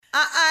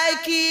I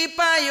keep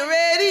on your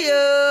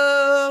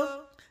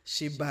radio.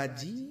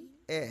 Shibaji.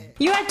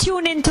 You are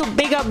tuned into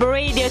Big Up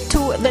Radio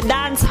to the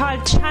Dance Hall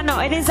channel.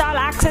 It is All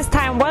Access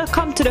time.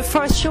 Welcome to the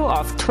first show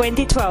of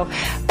 2012.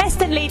 Best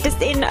and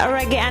latest in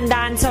reggae and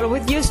dancehall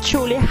with yours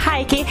truly,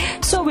 Heike.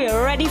 So we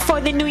are ready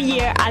for the new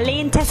year.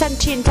 Alain, Tessan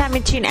Chin,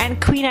 Tammy Chin,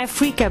 and Queen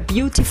Africa,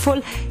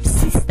 Beautiful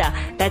Sister.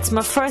 That's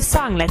my first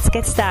song. Let's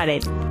get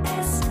started.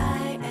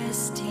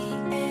 S-I-S-T-A.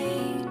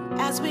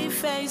 As we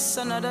face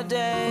another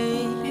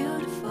day,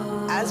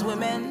 beautiful. As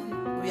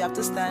women, we have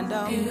to stand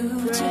up.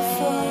 Beautiful.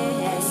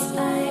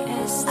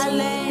 S-I-S-T-A.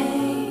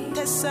 Alain,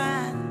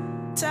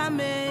 Tessan,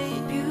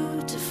 Tammy.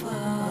 Beautiful.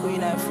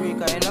 Queen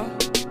Africa, you know.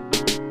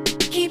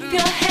 Keep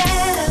your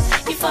head up.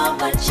 You fall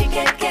but you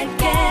get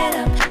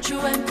up.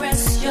 True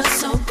Empress, you're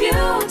so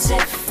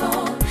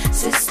beautiful.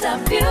 Sister,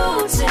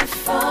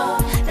 beautiful.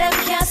 Them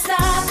can't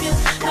stop you.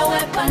 No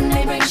weapon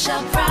they bring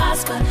shall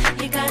prosper.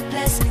 You got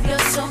blessed, you're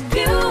so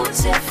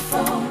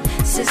beautiful.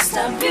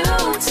 Sister,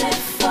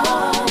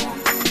 beautiful.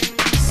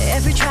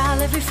 Every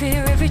trial, every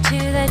fear, every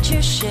tear that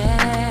you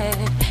shed,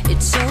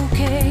 it's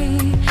okay.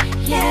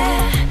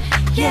 Yeah,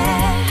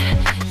 yeah,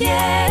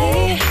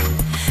 yeah.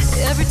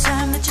 Every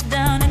time that you're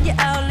down and you're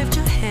out, lift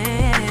your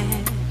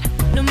head.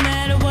 No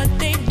matter what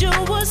they do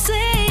or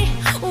say,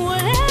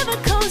 whatever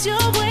comes your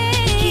way.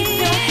 Keep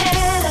your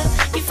head up.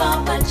 You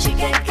fall but you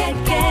get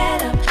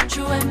up.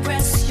 True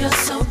Empress, you're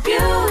so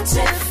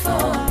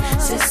beautiful.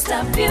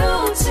 Sister,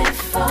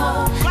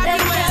 beautiful. They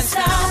can't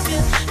stop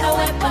you. No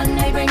weapon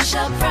they bring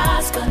shall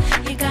prosper.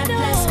 You got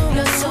blessed,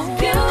 you're so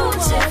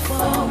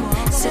beautiful.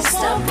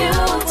 Sister,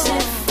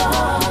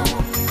 beautiful.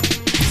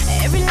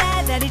 Every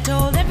lie that he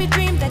told, every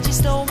dream that you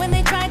stole when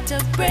they tried to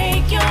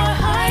break your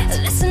heart.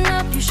 Listen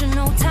up, you should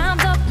know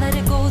time's up, let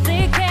it go.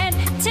 They can't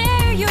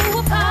tear you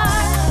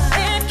apart.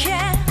 It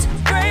can't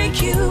break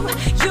you,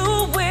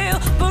 you will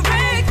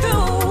break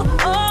through.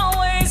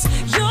 Always,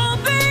 you'll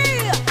be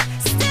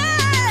still.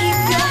 Keep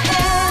your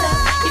head up,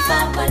 you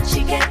fall but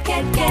you get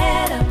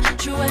up.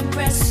 True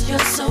Empress, you're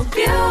so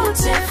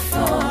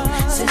beautiful.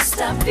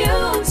 Sister,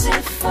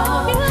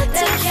 beautiful.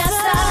 They can't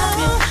stop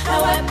you. No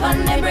weapon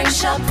they bring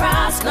shall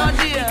prosper. No,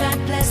 you got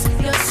blessed,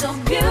 you're so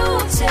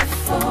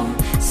beautiful.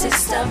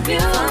 Sister,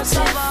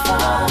 beautiful.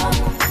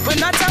 We're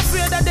not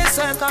afraid of the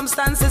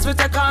circumstances. We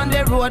take on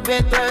the road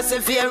with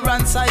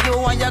perseverance. Are you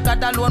and you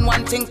got alone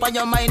one thing for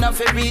your mind and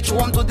you reach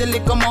home to the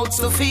little mouths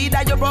to feed.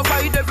 That you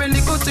provide every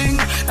little thing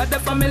that the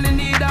family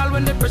need. All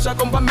when the pressure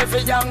come from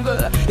every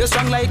angle. You're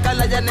strong like a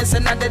lioness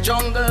in the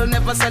jungle.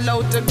 Never sell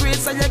out the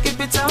grace so you keep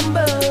it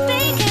humble.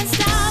 They can't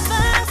stop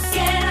us.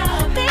 Get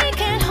up. They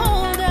can't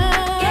hold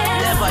us. Get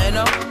up. Never, you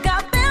know.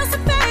 Got bills to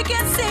pay,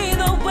 can't see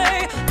the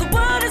way. The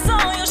world is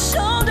on your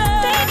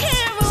shoulders. They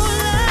can't rule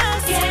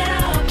us. Get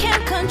up.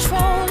 Can't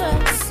control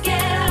us.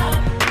 Get up.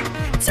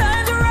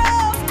 Times are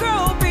rough,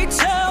 girl, be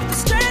tough. The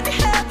strength you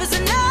have is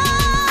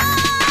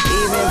enough.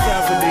 Even if you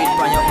have to do it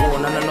on your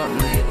own and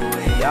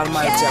nothing, the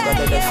Almighty have got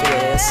to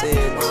fear, say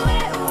it.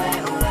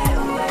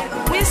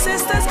 We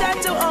sisters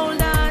got to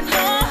hold on.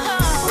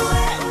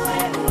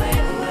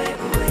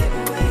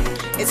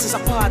 It's just a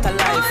part of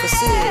life, you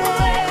see.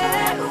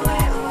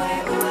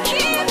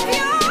 Keep your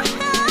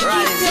head.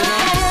 Rise, you know.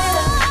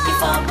 You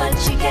fall but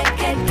you get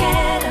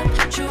up.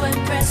 True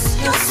Empress,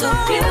 you're so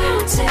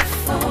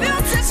beautiful.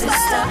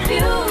 Sister,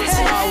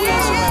 beautiful.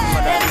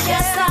 Them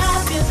can't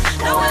stop you.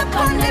 No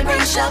weapon they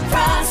bring shall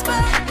prosper.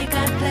 You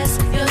got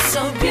blessed, you're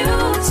so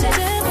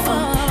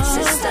beautiful.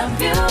 Sister,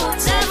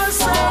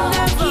 beautiful.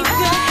 Keep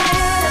your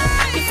head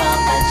up. You fall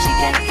but you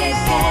get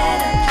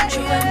up.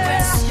 True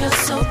Empress, you're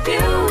so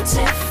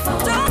beautiful.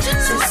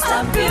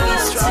 Sister,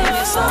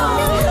 beautiful.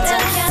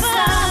 Them can't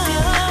stop you.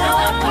 No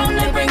weapon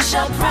they bring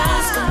shall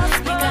prosper.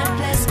 You got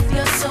blessed,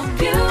 you're so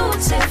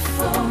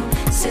beautiful.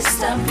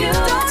 Sister,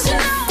 beautiful.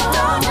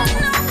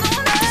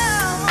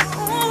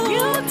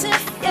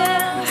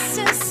 Beautiful,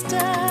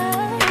 sister.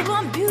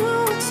 You're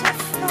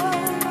beautiful.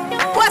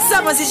 What's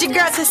up, it's your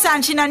girl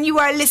Tessan Chin, and you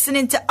are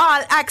listening to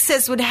All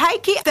Access with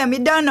Heike. Them you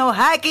don't know,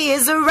 Heike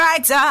is a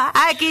writer,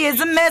 Heike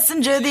is a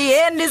messenger, the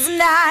end is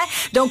nigh.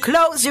 Don't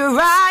close your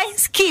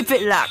eyes, keep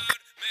it locked.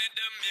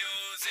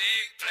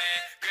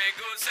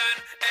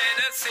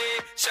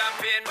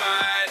 Champagne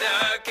by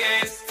the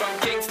case from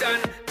Kingston,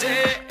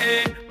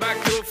 J.A. back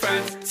to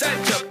France,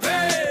 Saint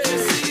Tropez. You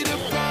see the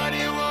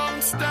party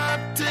won't stop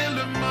till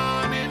the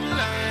morning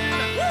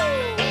light.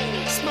 Woo!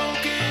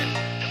 Smoking,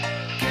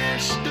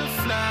 catch the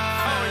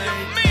fly. Oh, you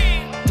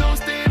mean?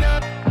 Toasted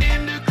up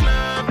in the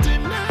club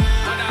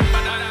tonight.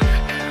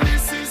 And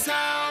this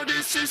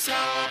is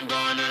how I'm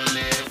gonna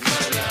live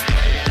my life.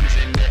 Hands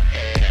in the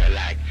air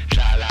like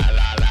sha la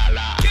la la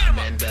la.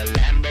 And the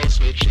Lambo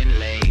switching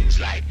lanes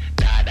like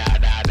da da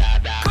da da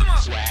da.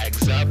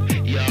 Swags up,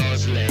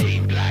 yours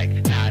lame like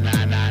na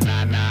na na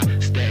na na.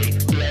 Stay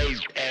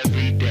blazed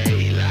every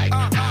day like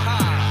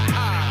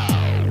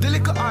The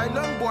little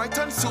island boy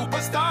turned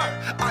superstar.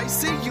 I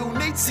see you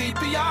need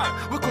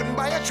CPR. We couldn't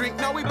buy a drink,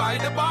 now we buy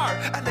the bar.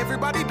 And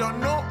everybody don't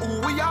know who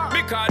we are.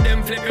 Because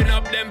them flipping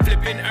up, them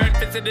flipping earth.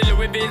 It's the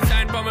Louis V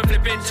sign for my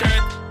flipping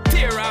shirt.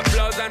 Tear up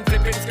blouse and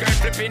flipping skirt,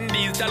 flipping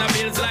these dollar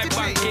bills like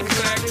banking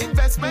clerk.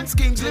 Investment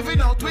schemes, living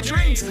out with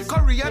dreams.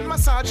 Korean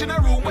massage in a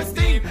room with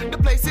steam. The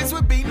places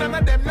we've been, none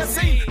of them not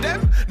seen.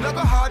 Them, no go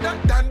harder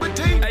than with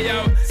team. Hey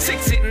yo, sick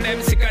sitting them,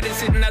 sick of the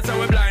sitting, that's how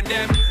we blind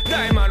them.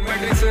 Diamond, we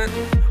glisten.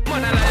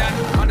 Man a lion,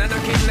 man a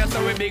king, that's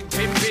how we big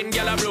pimpin',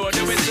 gyal a blow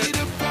the whistle. See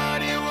the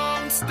party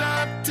won't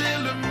stop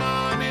till the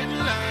morning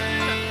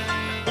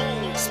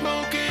light.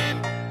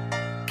 Smoking,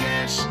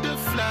 catch the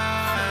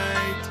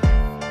flight.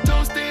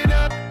 Toasted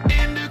up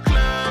in the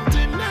club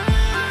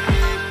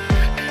tonight.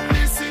 And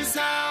this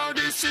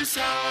is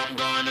how I'm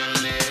gonna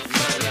live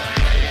my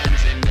life.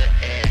 Hands in the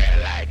air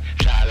like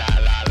sha la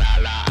la la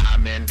la.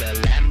 I'm in the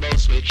Lambo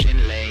switching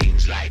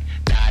lanes like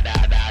da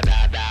da da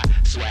da da.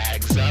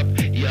 Swags up,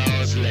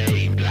 yours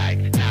lame like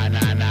na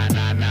na na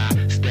na na.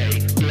 Stay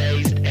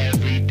blazed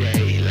every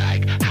day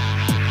like ha ha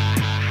ha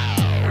ha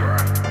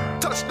ha.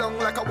 Touchdown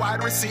like a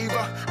wide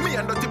receiver. Me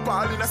and Dirty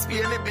Paul in a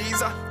Spain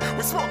Ibiza.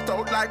 We smoked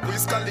out like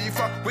Wiz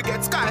Khalifa. We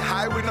get sky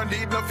high, we don't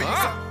need no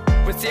visa.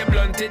 We stay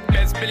blunted,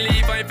 best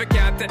believe. If you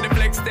can't take the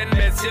flex, then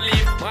best you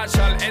leave.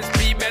 Marshall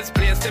SP, best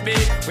place to be.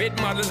 With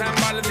models and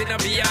bottles in a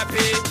VIP.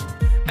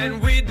 And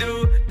we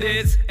do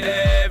this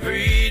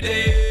every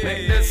day.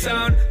 Make the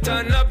sound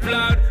turn up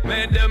loud,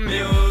 make the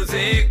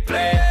music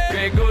play.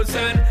 Grey Goose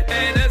and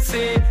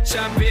Hennessy,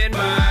 champagne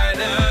by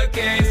the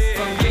case.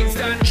 From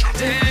Kingston,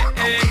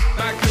 JA,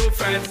 back to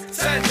France,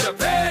 Central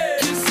Bay.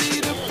 You see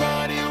the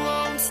party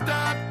won't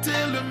stop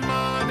till the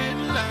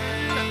morning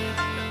light.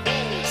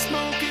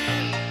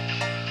 Smoking,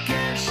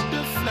 catch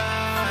the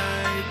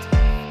flight.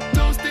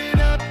 Toasted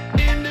up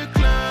in the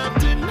club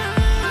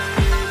tonight.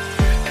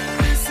 And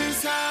this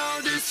is how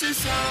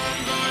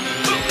I'm gonna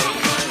live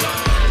my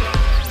life.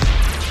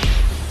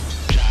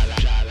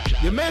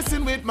 You're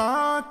messing with my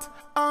heart.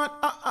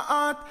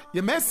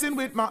 You're messing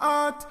with my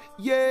heart,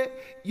 yeah.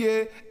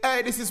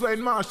 Hey, this is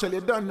Wayne Marshall. You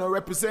don't know,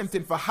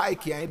 representing for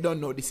Heike, and you don't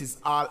know this is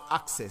All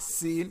Access.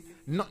 Seen,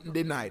 nothing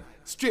denied.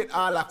 Straight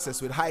All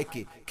Access with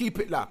Heike. Keep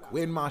it locked.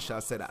 Wayne Marshall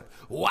said that.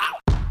 Wow.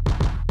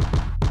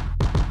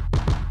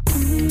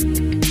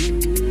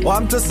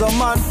 One to some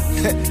man,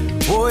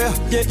 oh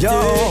yeah,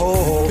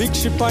 yo. Big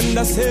ship on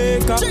the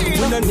seca.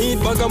 We don't need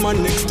bugger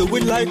man next to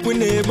it like we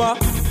neighbor.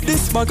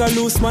 This bag of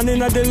loose man in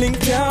the link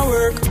can't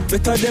work.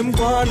 Better them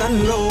go on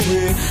and low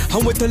way.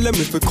 And we tell them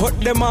if we cut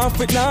them off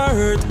it not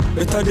hurt.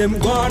 Better them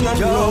go on and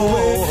low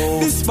way.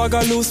 This bag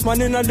of loose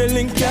man in the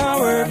link can't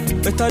work.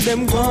 Better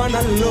them go on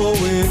and low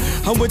way.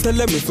 And we tell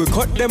them if we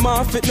cut them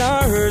off it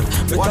not hurt.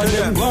 Better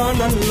them go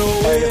on and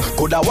low way.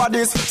 Coulda what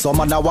this, some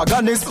man a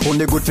wagonist.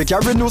 Only good for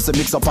carry news, so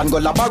mix up and go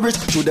lavish.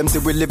 Show them say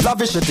we live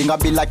lavish, the thing a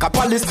be like a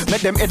palace.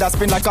 Make them head a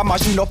spin like a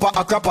machine up a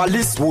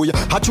Acropolis. Oh yeah,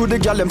 I chew the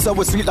girl them say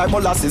we sweet like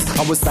molasses.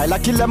 And we style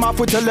like kill them off,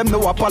 we tell them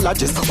no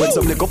apologies. When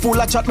some little fool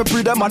a chat, me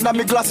pre them under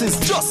me glasses.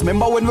 Just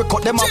remember when we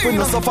cut them off, we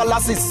no suffer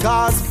losses.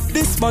 Cause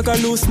this bag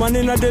of loose man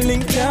in the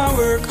link can't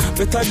work.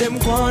 Better them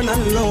go on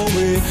and low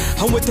way.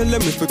 And we tell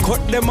them if we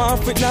cut them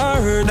off it not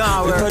hurt.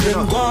 Better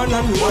them go on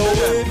and low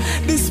way.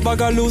 This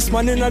bag of loose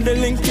man in the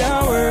link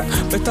can't work.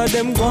 Better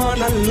them go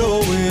on and low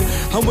way.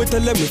 And we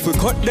tell them if we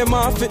cut them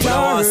off it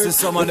not hurt.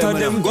 Better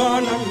them go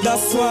on and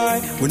that's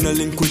why we no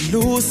link with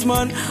loose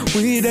man.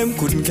 We them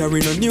couldn't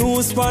carry no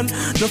news man.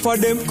 No for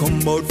them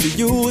come out for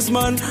use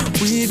man.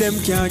 We them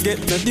can't get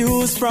the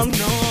news from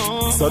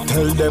no. so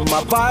tell them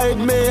abide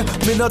me.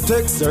 Me not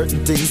take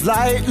certain things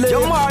lightly.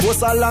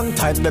 Was a long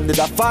time them did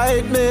a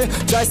fight me.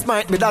 Just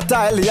might be that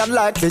highly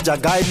unlikely to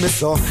guide me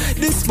so.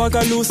 This bag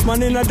of loose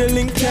man in the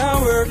link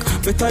can't work.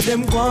 Better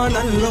them go on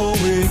and low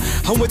way.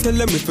 And we tell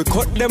them if we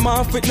cut them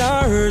off it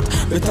not hurt.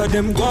 Better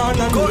them go on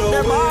and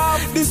low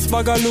way. This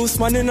bag of loose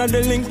man in the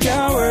link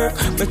can't work.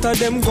 Better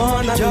them go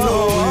on and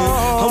low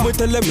way. And we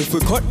tell them if we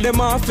cut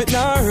them off it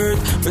not hurt.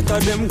 Better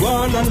them go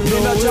on and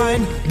low way.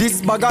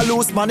 This bag of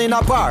loose man in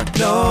a bar.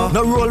 No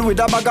roll with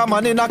a bag of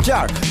man in a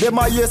car. Them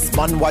a yes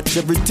man watch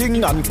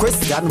everything and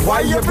question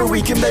why every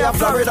week in they a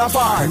Florida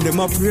bar. And them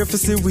a pray for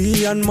see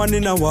we and man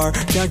in a war.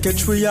 Can't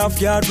catch we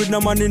off yard with no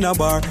man in a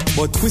bar.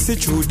 But we see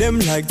through them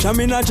like jam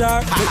in a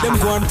jar. Let them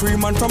go and free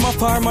man from a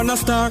farm and a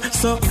star.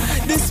 So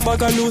this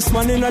bag of loose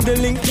man in a the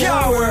link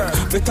can't work.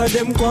 Better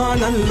them go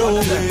on and low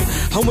way.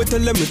 And we tell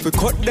them if we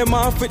cut them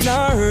off it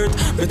not hurt.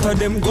 Better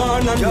them go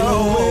on and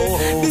low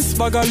way. This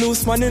bag of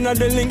loose man in a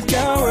the link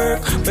can't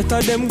work.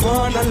 Better them go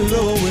on and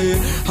low way.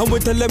 And we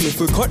tell them if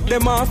we cut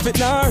them off it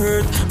not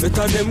hurt.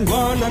 Better them go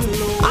on and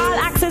low way. All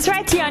access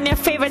right here on your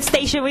favorite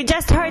station. We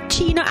just heard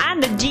Chino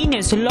and the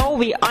Genius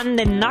Lowy on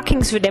the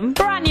knockings with them.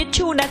 Brand new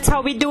tune. That's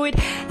how we do it.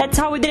 That's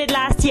how we did it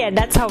last year.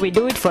 That's how we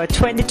do it for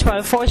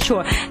 2012 for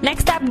sure.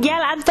 Next up, Girl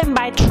Anthem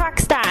by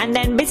Trackstar and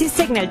then Busy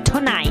Signal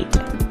tonight.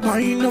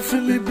 Wine up for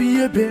me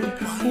baby,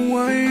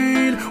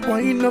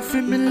 wine up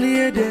for me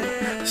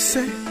lady,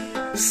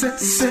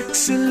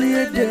 sexy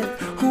lady,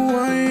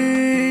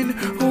 wine.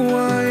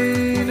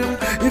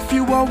 If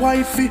you are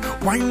wifey,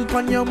 wine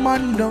pon your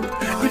man now.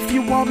 If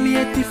you want me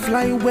to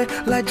fly away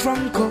like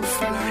drunk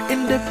off,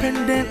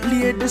 independent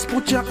ladies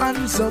put your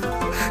hands up.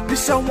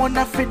 This I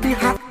wanna fit the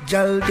hot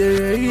girl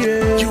there,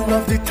 yeah. You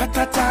have the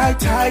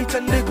tight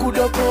and the good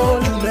of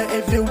gold. You know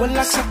everywhere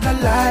like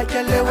satellite,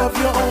 girl, you have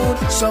your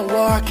own. So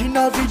walk in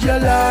a video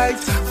light,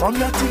 from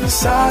your thing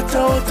start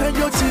out and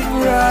your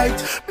thing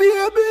right.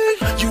 Baby,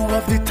 you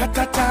have the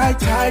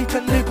tight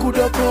and the good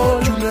of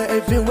gold. You know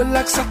everywhere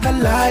like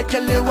satellite,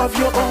 girl, you have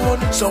your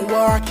own. So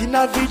walk in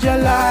a video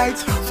light,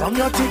 from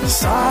your thing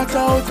start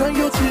out and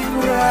your thing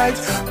right.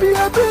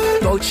 Baby,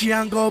 Dolce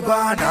and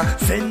Gabbana,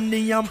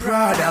 Fendi and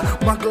Prada,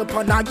 muggle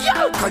upon a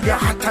girl, cause you're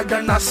hotter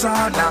than a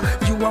sauna.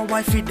 You and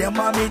wifey, them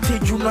a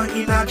mate, you not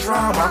in a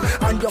drama.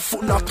 And your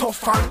foot not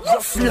tough and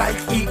rough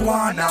like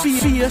iguana.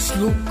 Face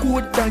look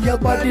good and your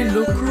body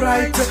look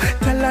right.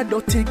 Tell a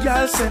dirty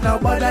girl, say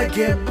nobody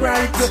get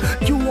bright.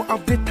 You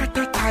have the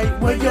tight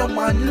where your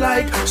man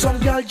like. Some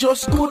girl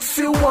just good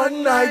for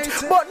one night,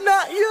 but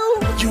not you.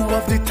 You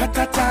have the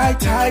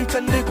tight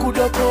and the good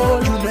of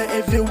gold. You know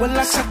everywhere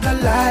like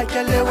satellite,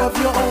 girl, you have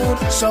your own.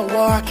 So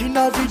walk in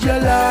a video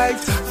light,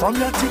 from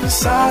your thing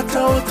start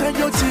out and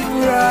your thing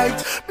right.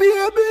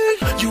 Baby,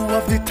 you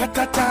have the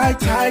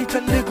tight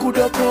and the good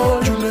of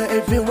gold. You know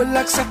everywhere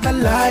like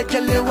satellite,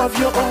 girl, you have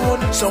your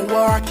own. So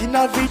walk in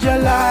a video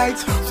light,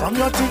 from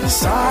your thing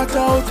start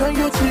out and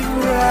your thing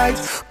right.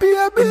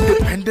 Baby,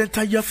 independent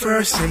of your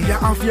first name, you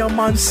have your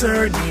man's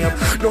surname.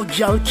 No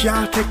girl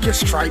can't take your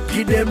stripe,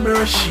 give them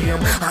her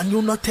shame. And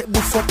you not take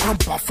before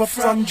pamper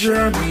from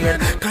Germany.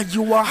 Cause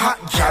you a hot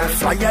girl,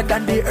 flyer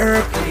than the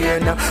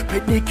airplane.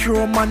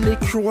 Pedicure,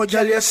 manicure,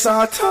 girl, you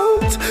sort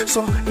out.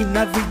 So in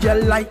a video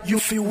light, you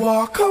feel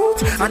walk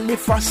out. And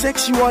if for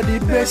sex, you are the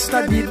best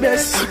of the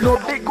best. No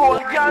big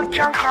old girl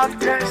can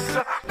contest.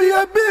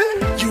 Baby,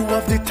 you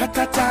have the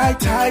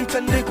tight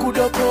and the good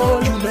of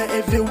gold. You know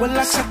everywhere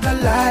like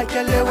satellite,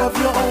 girl, you have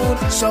your own.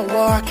 So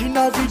walk in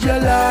a video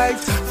light,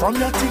 from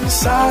your thing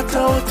start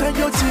out and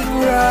your thing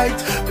right.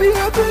 Baby,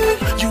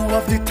 you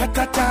have the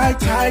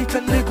tight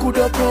and the good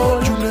of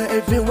gold. You know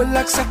everywhere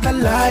like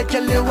satellite,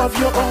 girl, you have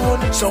your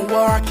own. So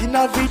walk in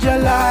a video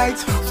light,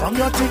 from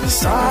your thing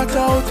start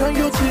out and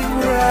your thing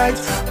right.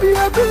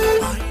 Baby,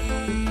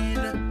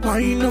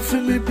 wine up for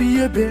me,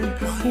 baby.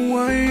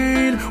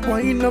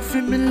 Wine up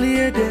for me,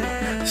 lady.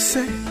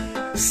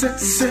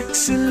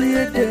 Sexy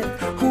lady.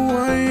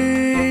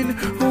 Wine.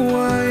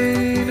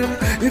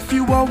 If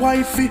you are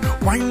wifey,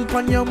 wine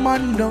pon your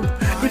man now.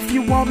 If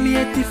you want me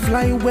to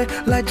fly away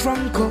like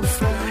drunk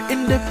off.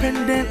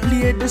 Independent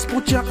ladies,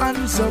 put your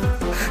hands up.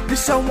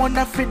 This I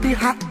wanna fit the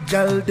hot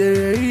girl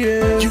there,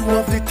 yeah. You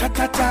have the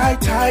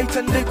tight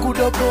and the good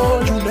of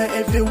gold. You know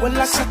everywhere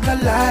like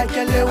satellite,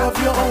 girl, you have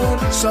your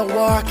own. So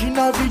walk in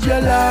a video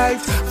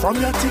light, from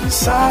your thing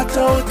start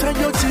out and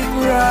your thing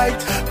right.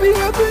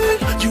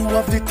 Baby, you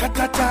have the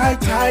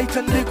tight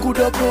and the good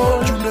of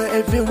gold. You know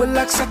everywhere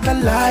like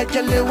satellite,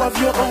 girl, you have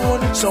your own.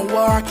 So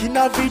walk in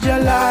a video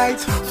light,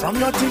 from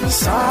your thing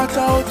start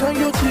out and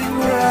your thing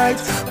right.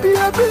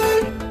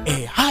 Baby,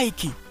 hey,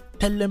 Heike,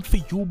 tell them for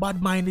you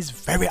bad mind is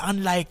very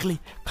unlikely.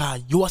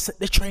 Cause you a set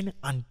the trend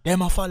and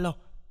them a follow.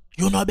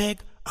 You no beg,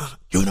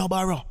 you no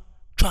borrow.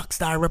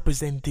 Trackstar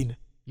representing.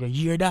 You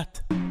hear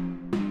that?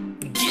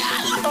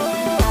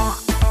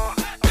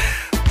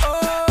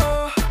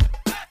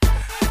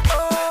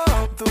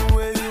 The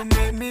way you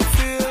make me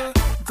feel,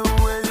 the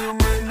way you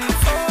make me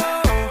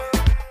feel.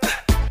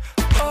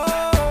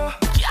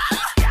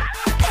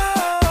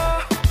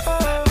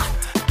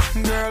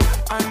 Girl,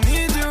 I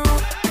need you,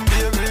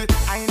 baby.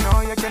 I know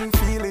you can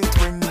feel it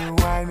when you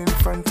whine in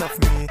front of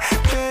me.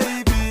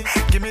 Baby,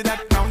 give me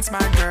that bounce,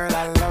 my girl.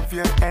 I love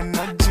your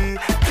energy.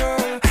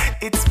 Girl,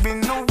 it's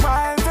been a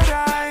while that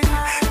I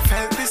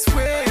felt this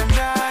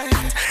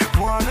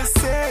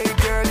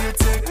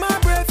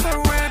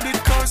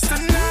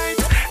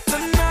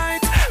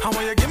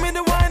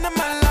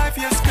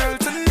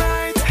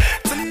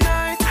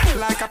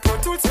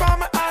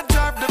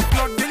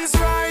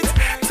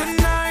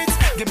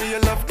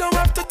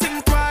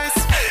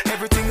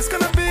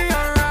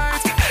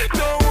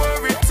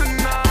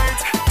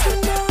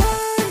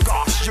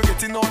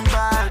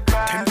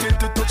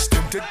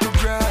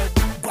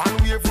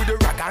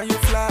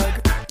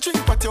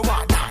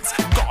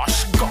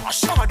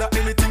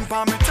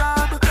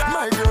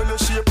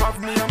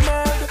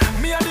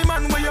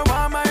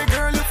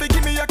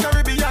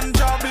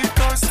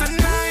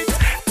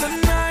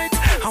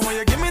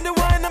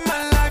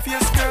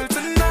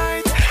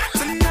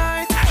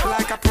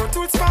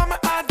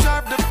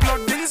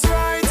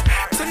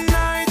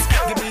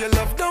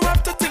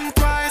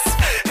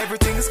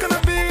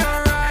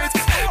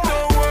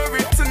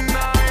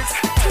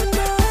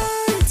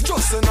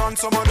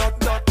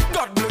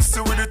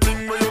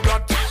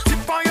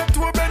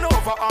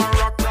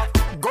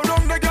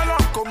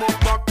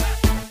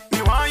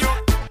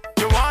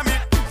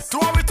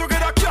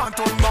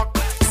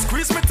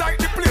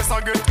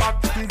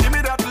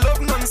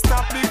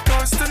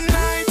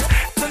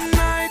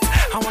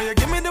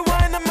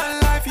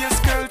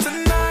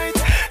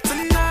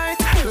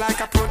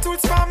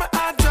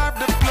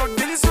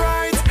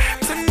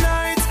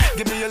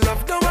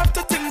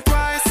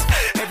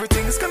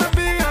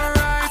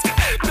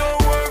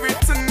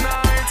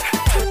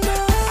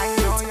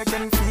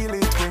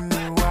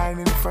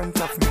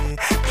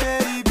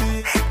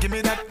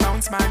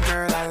my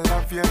girl, I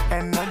love your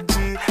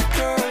energy.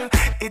 Girl,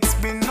 it's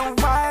been a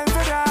while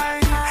that I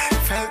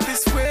felt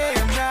this way,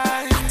 and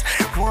I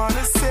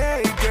wanna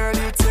say, girl,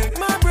 you take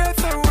my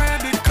breath away,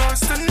 because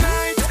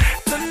tonight,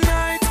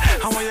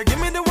 I want you give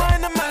me the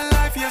wine of my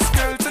life, yes,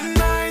 girl,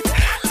 tonight,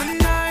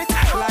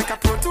 like a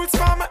Pro Tools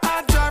for my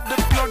hard drive, the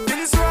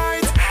plugins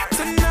right,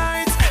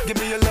 tonight, give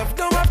me your love,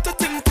 don't have to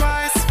think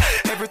twice,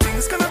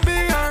 everything's gonna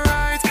be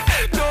alright,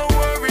 don't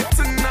worry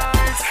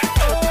tonight,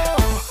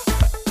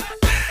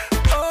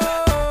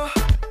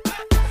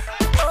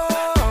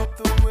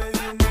 the way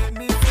you make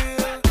me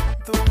feel,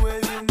 the way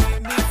you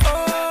make me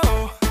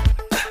feel,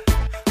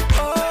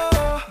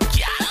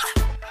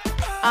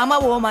 I'm a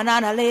woman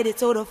and a lady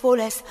to the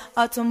fullest,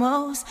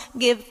 uttermost.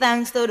 Give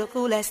thanks to the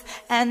coolest,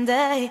 and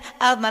I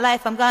have my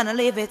life, I'm gonna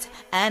live it,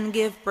 and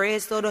give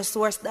praise to the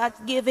source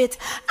that give it.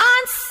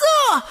 And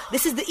so,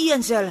 this is the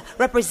angel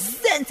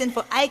representing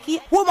for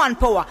Heike Woman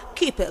Power.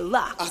 Keep it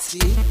locked. I see.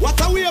 What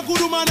a way a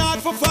good woman hard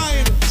for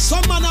find.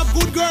 Some man have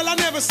good girl I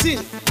never seen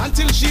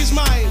until she's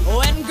mine.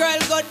 When girl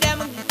got them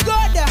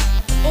good,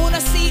 wanna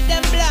see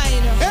them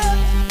blind. Hey.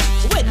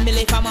 When me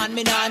leave a man,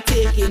 me not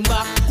take him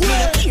back. Me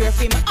no care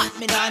for me hot,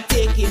 me not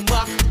take him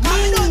back.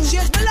 Me don't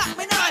change me lock,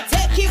 me not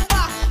take him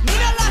back. Me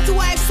no lot to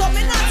wife, so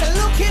me not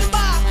looking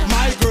back.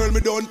 My girl, me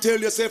don't tell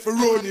yourself to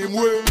run him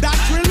way. That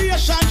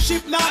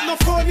relationship not no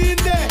fun in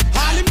there.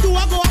 All him do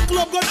I go a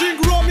club, go drink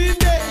rum in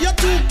there. You're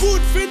too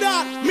good for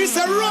that, me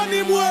say run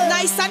him way.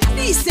 Nice and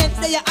decent,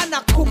 there and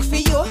I cook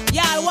for you.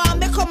 Y'all want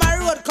me come a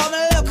road, come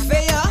and look for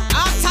you.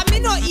 After me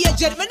no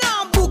agent, me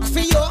no book for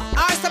you.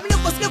 After me look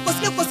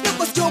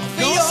joke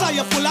for you. So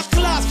you're full of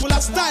class, full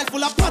of style,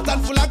 full of pattern,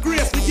 full of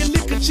grace. With your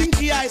little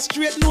chinky eyes,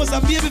 straight nose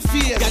and baby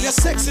face. Girl, your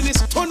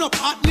sexiness turn up,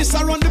 hotness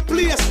around the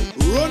place.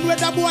 Run with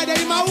the boy,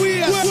 they in my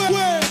way.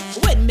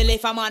 When me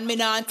leave a man, me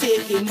not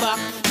take him back.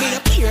 Me no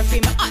care for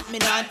me hot, me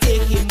not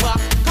take him back.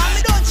 Cause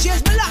me don't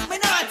change me lock, me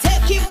not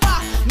take him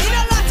back. Me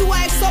no lot to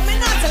wife, so me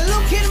not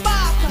looking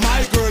back.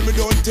 My girl, me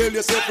don't tell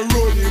yourself to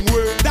run him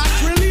way. That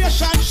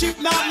relationship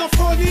not no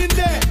fun in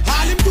there.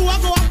 All him do I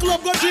go a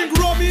club, go drink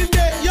rum in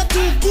there. You're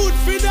too good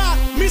for that,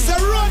 me say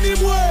run him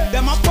way.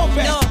 Them a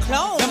puppet, no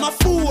clown, them a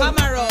fool. Come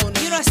around,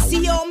 you don't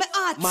see how me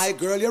hot. My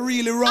girl, you're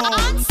really wrong.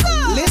 Answer.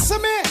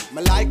 Listen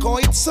me like how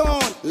it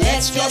sound.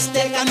 Let's just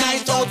take a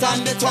night out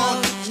on the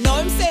town. No,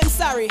 I'm saying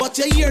sorry, but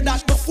you hear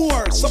that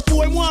before. So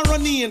boy want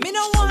run in. Me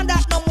no want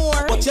that no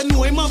more. But you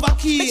know him have a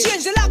key. Me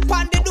change the lock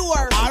on the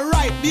door.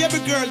 Alright, baby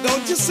girl,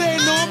 don't you say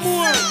no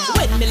more.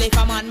 When me leave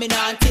a man, me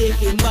not take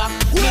him back.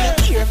 Me no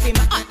care for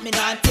me hot, me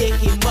not take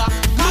him back.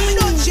 Cause me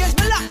don't change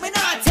me lock, me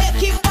not take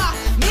him back.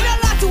 Me no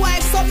lot to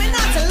wife, so me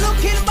not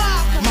looking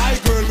back. My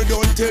girl, me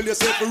don't tell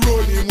yourself to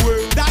run him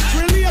way. That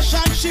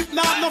relationship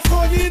not no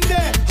fun in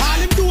there. All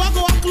him do I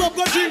go a club,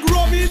 go drink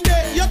rum in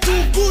there. You're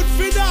too good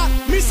for that,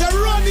 me say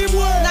run him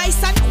way.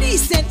 Nice and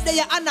decent,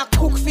 there and I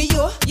cook for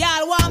you.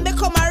 Y'all want me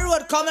come a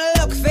road, come and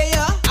look for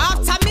you.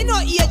 After me no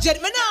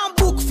agent, me no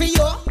book for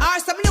you. Or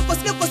some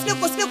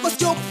snippers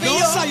joke for you.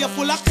 No, so you're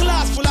full of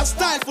class, full of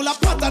style, full of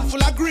pattern,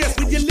 full of grace.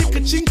 With your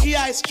little chinky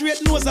eyes,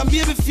 straight nose and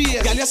baby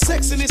face. Girl, your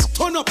sexiness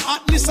turn up,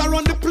 hotness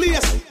around the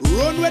place.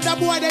 Run with the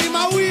boy, they in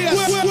my way.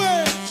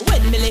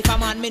 When me leave a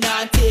man, me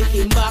not take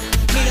him back.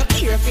 Me no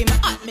care for me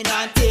hot, me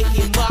not take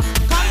him back.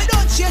 Cause me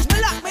don't change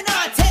me lock, me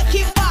not take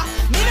him back.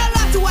 Me no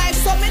lot to wife,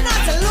 so me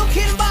not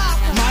looking back.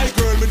 My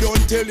girl, me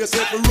don't tell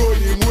yourself to run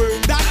him way.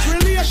 That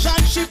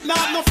relationship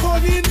not no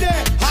fun in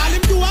there. All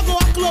him do I go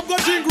a club, go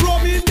drink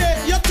rum in there.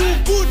 You're too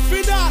good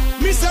for that,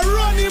 me say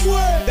run him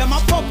way. Them a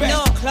puppet,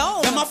 no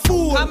clown, them a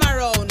fool. Come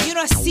around, you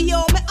don't see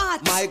how me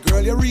hot. My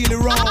girl, you're really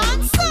wrong.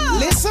 Answer.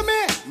 Listen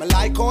me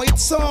like how it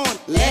sound.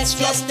 Let's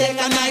just take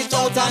a night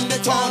out on the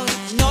town.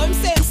 No, I'm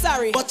saying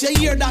sorry, but you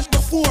hear that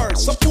before.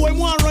 So boy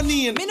want run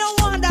in. Me no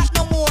want that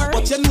no more.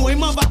 But you know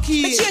him have a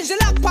key. Me change the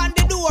lock on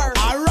the door.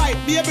 Alright,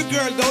 baby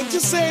girl, don't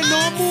you say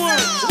no more.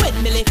 When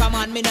me leave a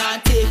man, me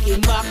not take him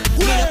back.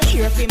 Me no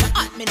care for me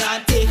hot, me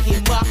not take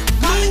him back.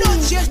 Cause me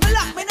don't change me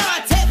lock, me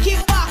not take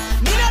him back.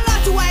 Me no lot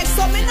to wife,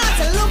 so me not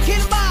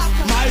looking back.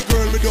 My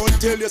girl, me don't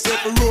tell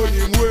yourself to run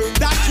him way.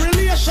 That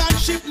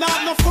relationship not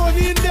no fun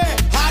in there.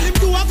 All him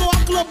do I go a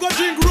club, go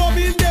drink rum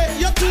in there.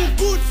 You're too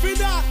good for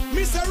that,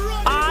 me say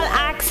run. All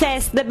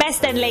access, the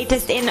best and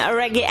latest in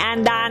reggae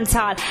and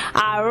dancehall.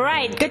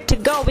 Alright, good to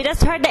go. We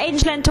just heard the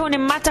Angel and Tony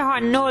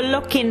Matterhorn, No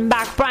Looking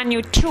Back, brand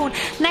new tune.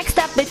 Next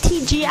up, the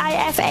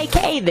TGIF,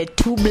 aka the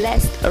Too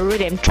Blessed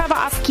Rhythm. Trevor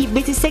Off-Key,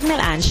 Busy Signal,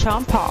 and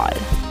Sean Paul.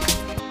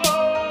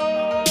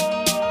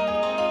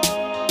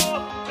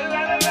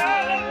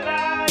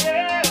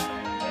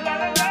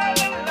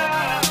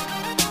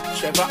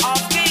 Trevor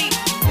Off-Key,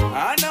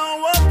 I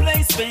know a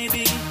place,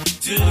 baby.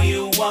 Do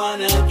you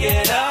wanna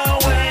get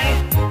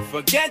away?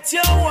 Forget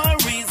your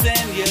worries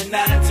and your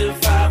 9 to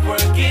 5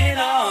 working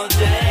all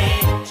day.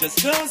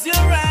 Just close your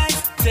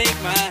eyes, take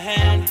my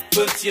hand,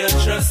 put your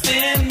trust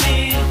in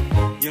me.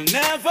 You'll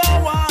never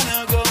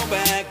wanna go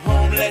back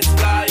home, let's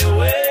fly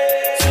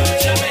away to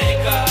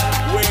Jamaica,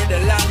 where the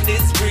land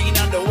is green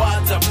and the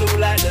water blue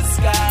like the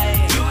sky.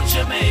 To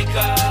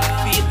Jamaica,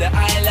 feel the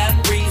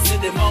island breeze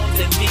in the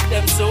mountain peak,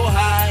 them so so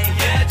high.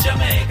 Yeah,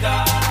 Jamaica.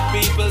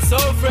 People so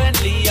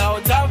friendly,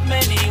 out of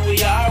many we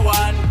are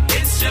one.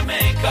 It's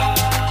Jamaica.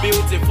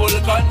 Beautiful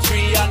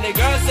country and the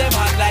girls them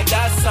hot like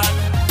that sun.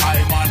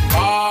 I'm on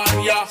born,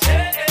 yeah.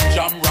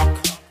 Jam rock.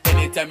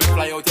 Anytime me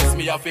fly out, yes,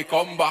 me have to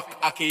come back.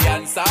 Aki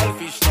and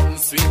saltfish, nothing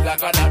sweet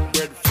like a nut.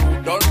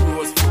 Breadfruit, done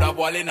roast, food a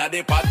boil in a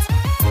the pot.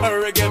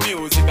 Reggae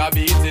music, a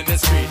beat in the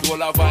street.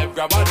 All a vibe,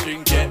 grab a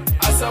drink, yeah.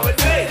 I saw it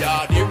there.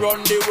 Yeah, they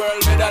run the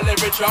world, medal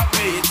every track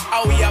meet.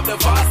 And we have the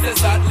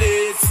fastest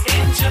athletes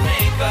in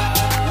Jamaica,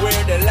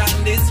 where the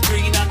land is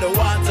green and the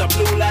water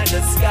blue like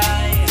the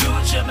sky. To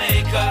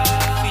Jamaica,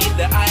 feel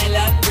the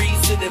island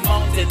breeze to the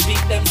mountain,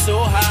 beat them so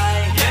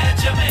high. Yeah,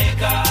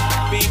 Jamaica.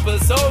 People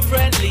so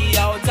friendly,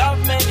 out of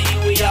many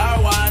we are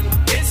one.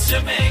 It's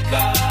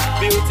Jamaica.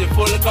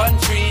 Beautiful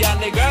country and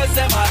the girls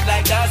them hot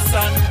like that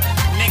sun.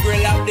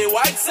 Negril up the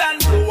white sand,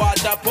 blue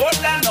water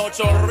Portland,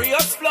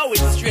 Rios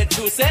flowing straight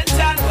to St.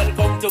 John.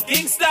 Welcome to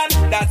Kingston,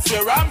 that's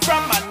where I'm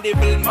from.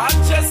 Mandeville,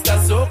 Manchester,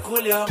 so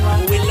cool, yeah,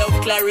 man. We love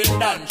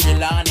Clarendon,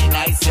 Trelawney,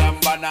 Nice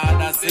and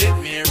Banana, St.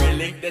 Mary,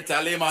 Link the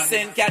Tallyman,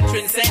 St.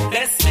 Catherine, St.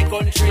 Bess, my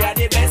country are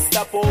the best.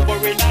 Stop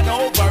over in and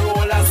over,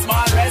 all a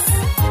small rest.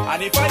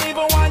 And if I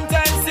even one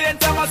time St.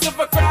 Thomas if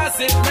I cross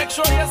it, make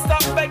sure you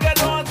stop, beg you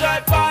don't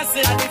drive past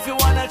it. And if you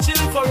wanna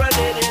chill for a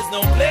day, there's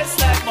no place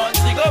like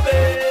Montego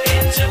Bay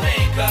in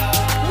Jamaica,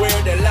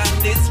 where the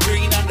land is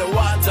green and the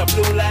water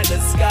blue like the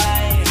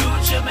sky. To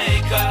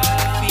Jamaica,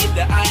 feel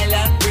the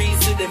island breeze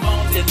to the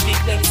mountain,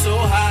 beat them so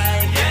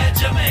high. Yeah,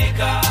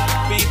 Jamaica.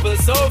 People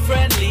so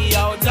friendly,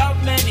 out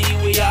of many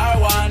we are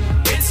one.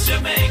 It's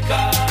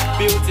Jamaica.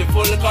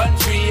 Beautiful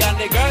country and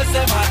the girls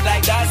them hot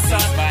like that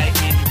sun. My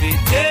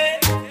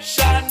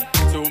invitation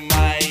to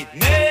my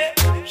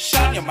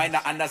nation. You might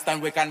not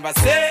understand we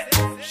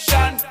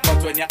conversation,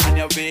 but when you're on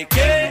your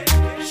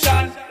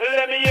vacation,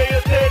 let me hear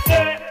you say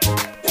that.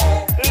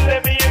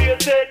 Let me hear you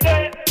say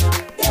that.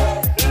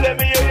 Let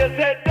me hear you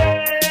say that.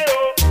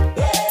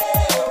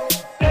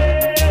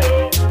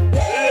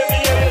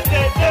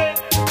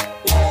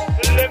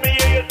 Let me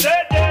hear you say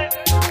that.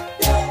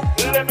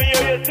 Let me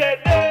hear you say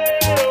that.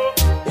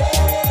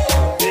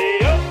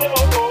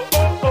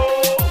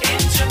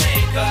 In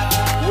Jamaica,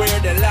 where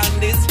the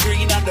land is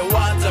green and the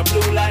water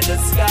blue like the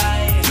sky.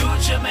 To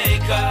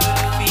Jamaica,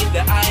 feel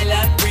the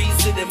island breeze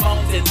to the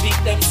mountain, beat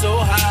them so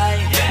high.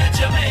 Yeah,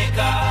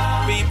 Jamaica.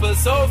 People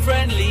so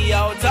friendly,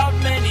 out of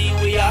many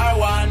we are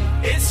one.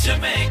 It's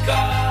Jamaica.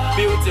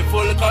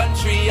 Beautiful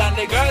country and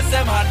the girls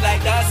them hot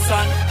like that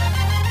sun.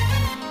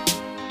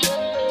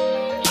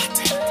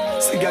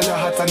 See girl you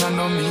hot and I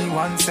know me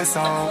one say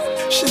so.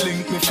 She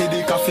link me for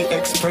the coffee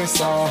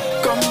espresso.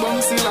 Come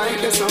bouncy right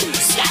there so.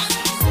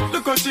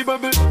 Look how she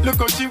bubble, look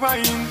how she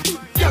whine.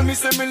 Tell me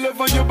say me love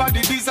on your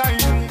body design.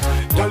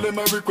 Tell them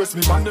I request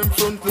me on them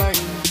front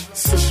line.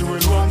 So she will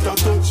want a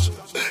touch.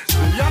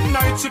 Day and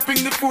night she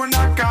ping the phone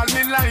and call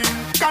me line.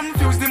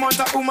 Confuse the amount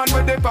of woman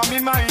where they pa me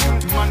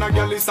mind. Man a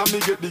girl is a me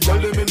get the girl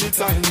them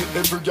anytime.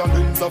 Every girl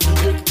ends up me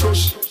get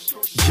crushed.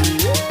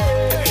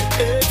 Yeah,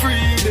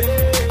 every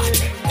day.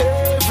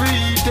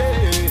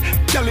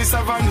 Girl is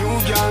have a new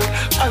girl,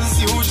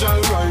 as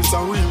usual, right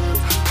away,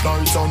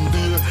 night and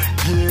day,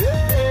 yeah,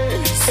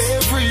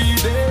 every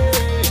day,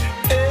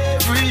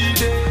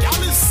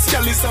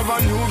 girl is have a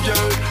new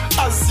girl,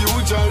 as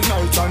usual,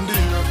 night and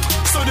day,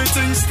 so the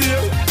thing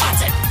still,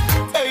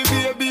 hey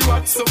baby,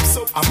 what's up,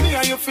 so, and me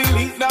and you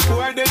feeling that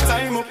boy, the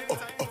time up,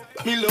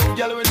 me love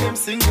girl when them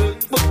single,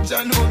 but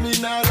you know me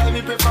now, like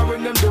me prefer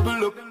when them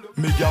double up.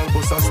 Me girl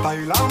bust a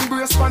style and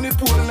brace pan the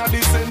pool in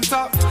the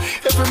center.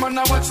 Every man a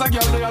watch a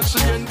girl there she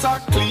enter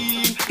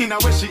clean in a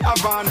way she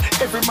have on.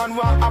 Every man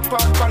want a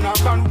part pan a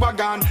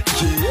bandwagon.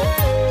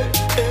 Yeah,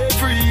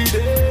 every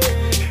day.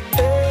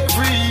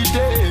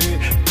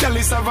 Girl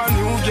is have a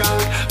new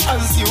girl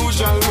as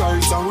usual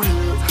right away,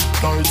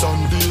 night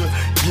and day.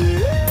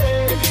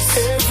 Yeah,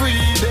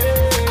 every day.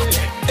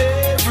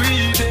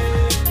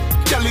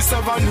 Girl is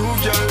have a new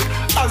girl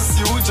as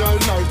usual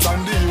night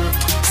and day.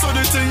 So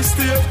the thing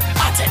still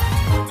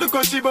look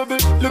how she bubble,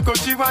 look how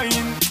she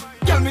whine.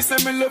 Girl me say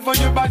me love on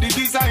your body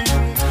design.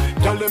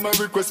 Girl them a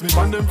request me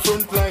on them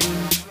front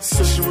line.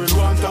 So she will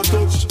want a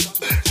touch.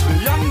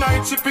 Day and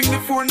night she ping the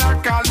phone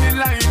and call me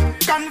line.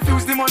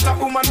 Confuse the amount of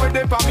woman where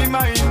they pa me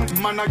mind.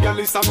 Man a girl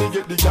is a me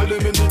get the girl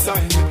them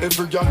anytime.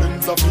 Every girl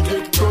ends up me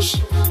get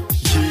crushed.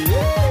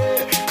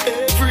 Yeah,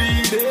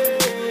 every day.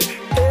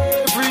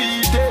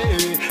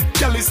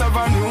 Girl is have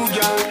a new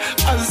girl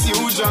as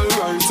usual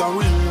right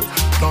away,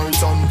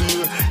 night and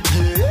day.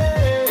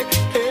 Yeah,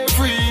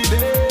 every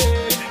day.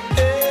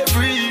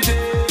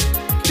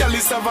 Girl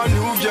is have a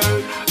new girl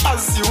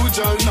as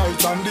usual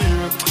night and day.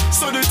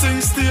 So the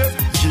thing still,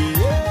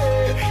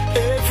 yeah,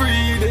 every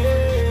day.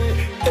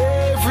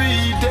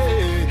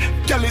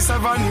 Girl is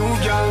have a new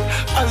girl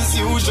as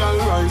usual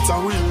right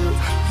away,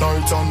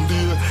 night and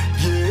day.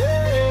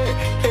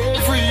 Yeah,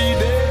 every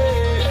day.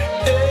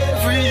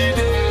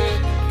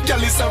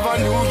 Girl is have a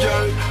new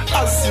girl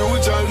as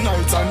usual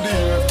night and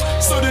day.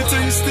 So the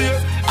thing still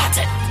at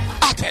it.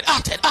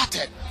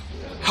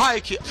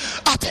 Heike,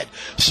 Ated,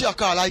 she a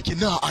call Heike,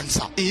 nah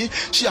answer, eh?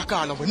 She a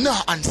call over,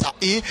 nah answer,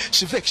 eh?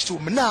 She vexed to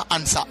me, nah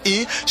answer,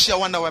 eh? She a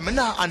wonder why me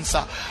nah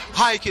answer.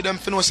 Heike, them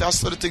finna say I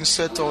saw the thing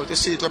set out, you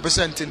see it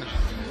representing.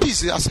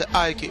 Busy, I say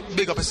Heike,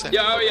 big up percent.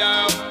 Yo,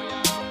 yo.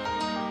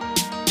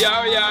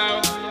 Yo,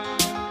 yo.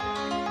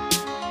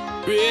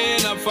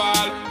 Rain a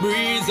fall,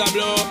 breeze a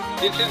blow.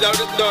 This is how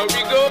the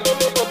story go.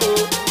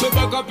 Me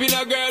back up in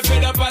a girl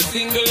fed up a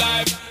single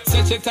life.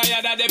 Said she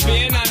tired of the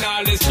pain and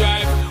all the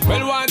strife.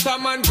 Well, want a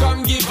man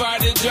come give her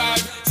the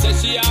drive. Said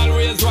she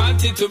always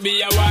wanted to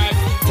be a wife.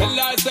 Tell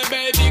her, say,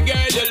 baby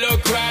girl, you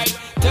look right.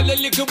 Tell the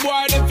little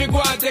boy if you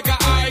go and take a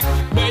hike.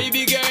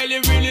 Baby girl,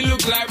 you really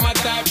look like my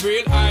type.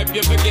 Real hype,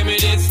 you forgive me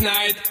this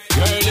night.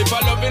 Girl, if I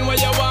loving what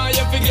you want,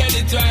 you forget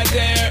it right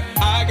there.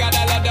 I got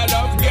a lot of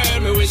love, girl,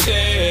 me we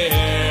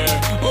share.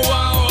 I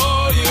want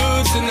hold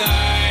you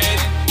tonight.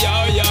 Yo,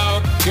 yo.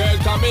 Girl,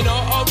 coming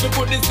out to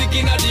put the stick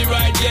in the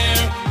right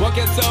gear.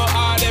 Working so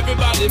hard,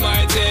 everybody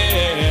might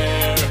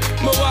hear.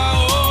 I want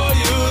hold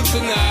you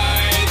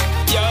tonight.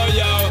 Yo,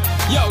 yo.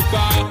 Yo,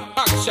 call,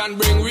 action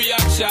bring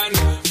reaction.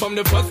 From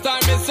the first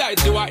time inside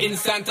to an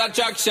instant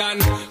attraction.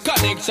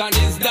 Connection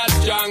is that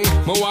strong.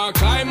 Me want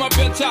climb up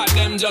your chart,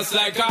 them just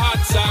like a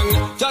hot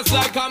song. Just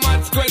like a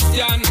man's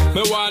question.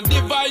 Me want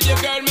divide your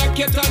girl, make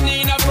it turn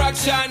in a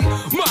fraction.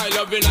 My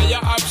loving are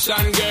your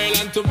option, girl.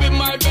 And to be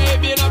my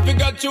baby, and I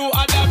figure through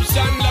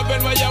adoption.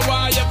 Loving what you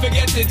want, you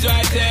forget it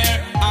right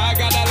there. I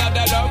got a lot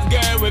of love,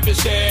 girl, with you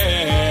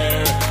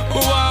share.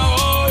 Me want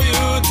hold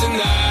you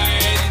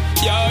tonight.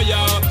 Yo, yo,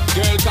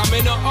 girl,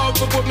 coming out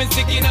to put me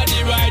stick in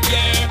the right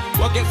gear.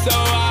 Working so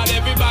hard,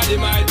 everybody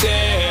might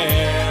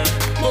dare.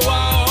 But I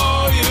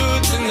hold you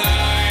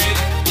tonight.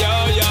 Yo,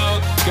 yo,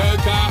 girl,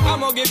 cause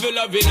I'ma give you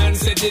loving and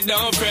set it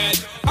down, Fred.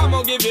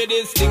 I'ma give you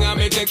this thing and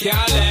make you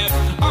can't left.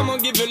 I'ma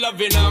give you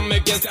loving and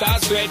make you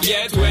start sweat.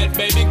 Get wet,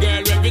 baby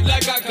girl, rev it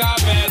like a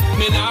carpet.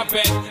 Me not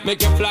pet,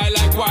 make you fly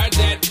like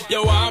quartet.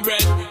 You want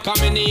bread,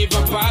 coming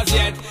even past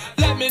yet.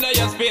 Let me know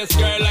your space,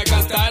 girl, like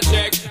a Star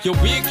Trek. You're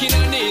weak in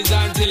your knees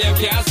until you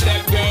can't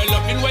step, girl.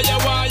 Loving where you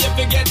want, you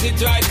forget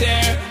it right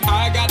there.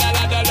 I got a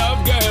lot of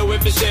love, girl,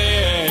 with the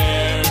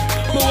share.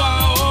 I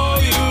want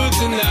hold you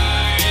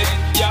tonight.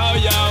 Yo,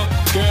 yo,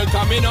 girl,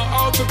 coming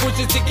out to put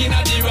your stick in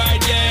the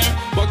right gear.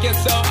 Working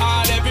so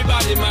hard,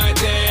 everybody might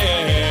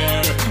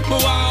dare. I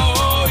want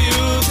hold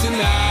you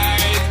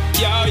tonight.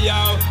 Yo,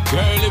 yo,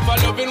 girl, if I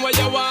loving what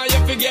you want, you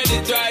forget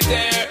it right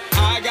there.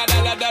 I got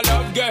a lot of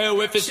love, girl,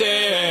 with the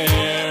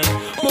share.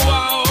 I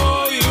want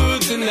hold you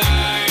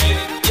tonight.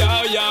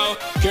 Yo, yo,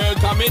 girl,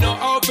 coming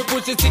out to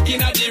put your stick in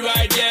the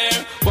right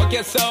gear.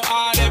 Working so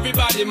hard,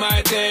 everybody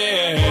might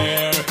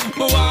dare. I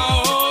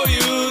want hold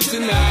you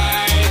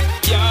tonight.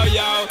 Yo,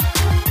 yo,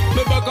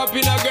 me buck up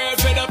in a girl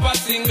fed up a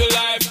single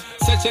life.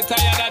 Said she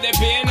tired of the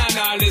pain and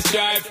all the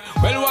strife.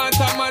 Well, want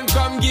a man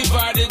come give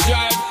her the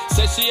drive.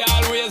 Said she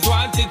always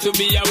wanted to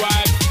be a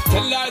wife.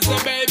 Tell her, say,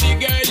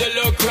 baby girl, you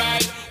look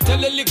right. Tell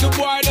the little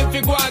boy if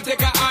you go and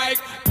take a hike.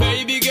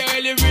 Baby girl,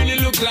 you really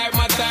look like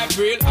my type.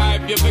 Real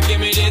hype, you forgive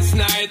me this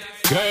night.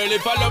 Girl,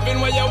 if I loving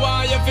what you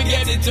want, you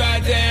forget it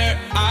right there.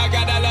 I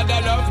got a lot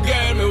of love,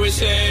 girl, me we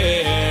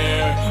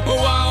share. I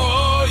want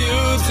hold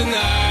you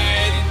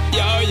tonight.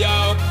 Yo,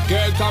 yo,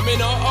 girl,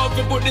 coming out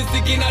to put the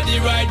stick in the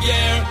right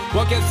gear.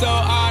 Working so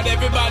hard,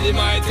 everybody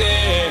might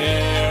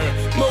hear.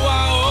 I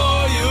want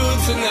hold you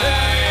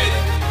tonight.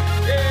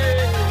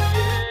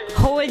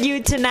 Hold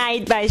You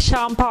Tonight by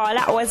Sean Paul.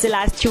 That was the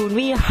last tune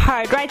we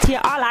heard right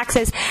here, All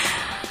Access.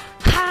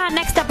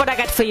 Next up, what I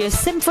got for you,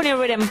 Symphony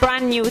Rhythm,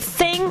 brand new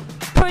thing,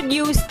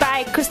 produced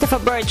by Christopher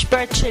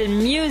Birchill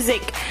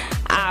Music.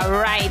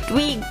 Alright,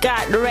 we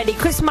got ready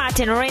Chris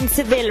Martin, Rain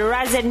Seville,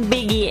 Raz and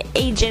Biggie,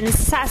 Agent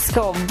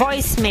Sasko,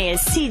 Voicemail,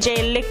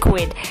 CJ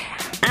Liquid,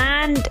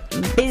 and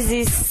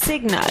Busy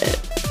Signal.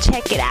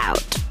 Check it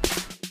out.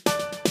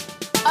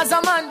 As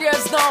a man,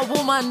 there's no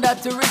woman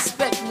that to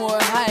respect more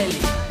highly.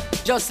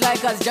 Just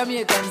like as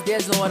Jamaicans,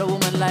 there's no other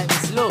woman like me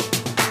slow.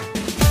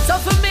 So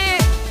for me,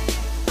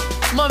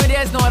 mommy,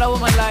 there's no other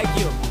woman like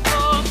you.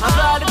 And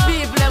for all the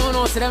people them who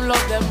know, so them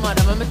love them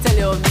mother, let me tell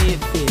you how me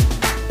it feel.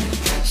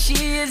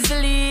 She is the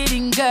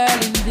leading girl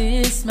in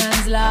this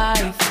man's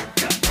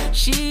life.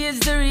 She is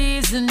the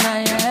reason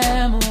I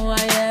am who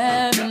I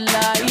am in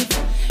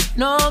life.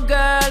 No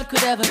girl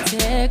could ever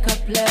take her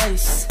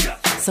place.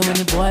 So when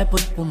the boy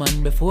put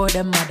woman before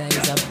the mother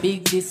is a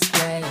big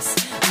disgrace.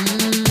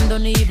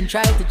 Don't even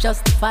try to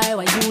justify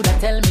why you da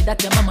tell me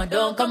that your mama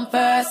don't come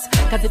first.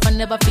 Cause if I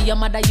never feel your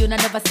mother, you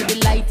never see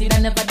the light, I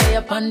never day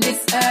upon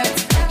this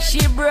earth. She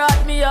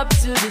brought me up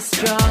to be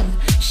strong.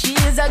 She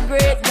is a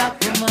great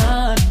black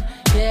woman.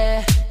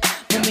 Yeah,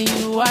 mommy,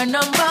 you are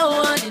number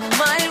one in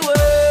my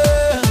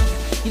world.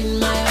 In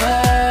my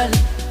world,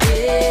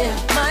 yeah.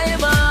 My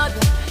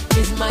mother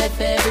is my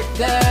favorite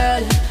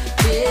girl,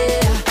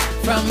 yeah.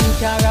 From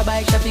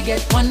Carabike, she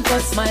get one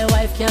bus. My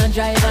wife can't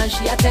drive and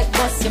she a take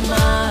bus. You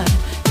mad,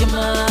 you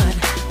mad.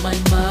 My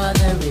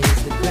mother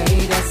is the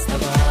greatest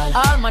of all.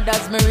 All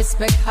mothers me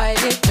respect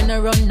highly. When I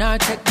run or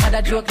take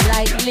mother joke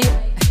lightly.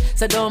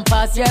 So don't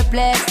pass your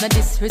place. No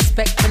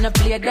disrespect when I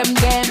play them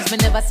games. Me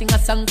never sing a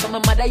song for my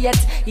mother yet.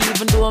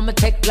 Even though me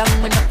take long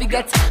when I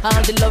forget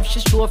all the love she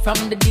show from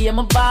the day I'm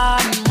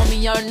born. Mommy,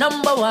 you're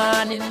number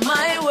one in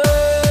my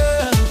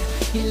world.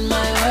 In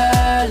my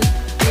world,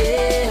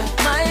 yeah.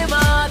 My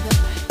mother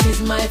is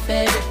my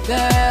favorite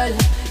girl,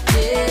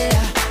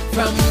 yeah.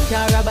 From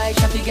Carabai,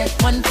 she get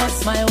one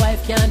bus. My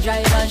wife can't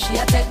drive and she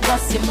a take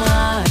bus. You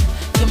mad,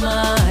 you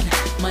mad.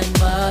 My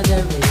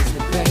mother is the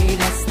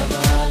greatest of all.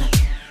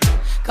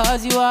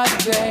 Cause you are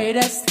the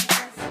greatest.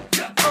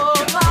 Oh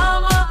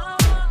mama,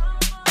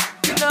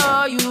 you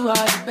know you are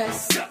the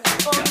best.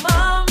 Oh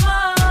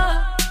mama,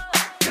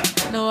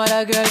 no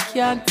other girl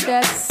can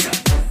test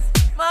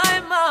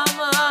my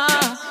mama.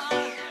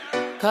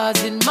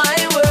 Cause in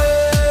my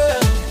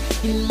world,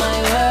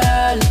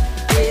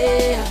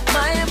 yeah,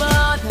 my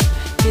mother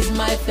is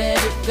my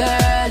favorite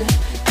girl,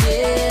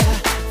 yeah.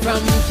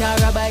 From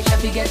Carabai,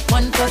 she get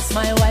one bus.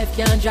 My wife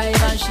can't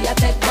drive and she a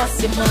take bus.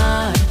 You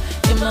mad,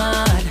 you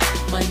mad.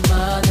 My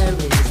mother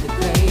is the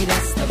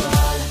greatest of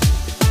all.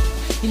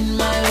 In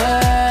my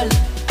world,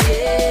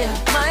 yeah.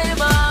 My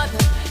mother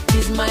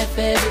is my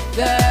favorite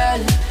girl,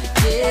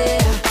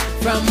 yeah.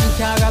 From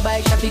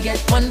Carabai, she get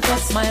one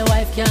bus. My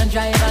wife can't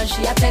drive and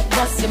she a take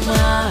bus. You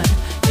mad,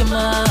 you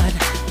mad.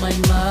 My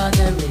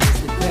mother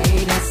is the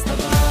greatest of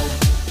all.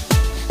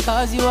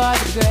 Cause you are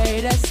the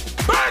greatest.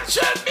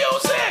 Merchant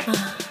music!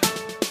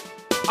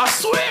 I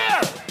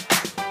swear!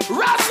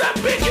 Raz and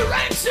Biggie,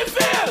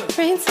 Rainsville!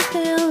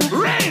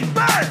 Rain,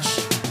 Birch!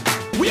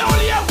 We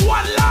only have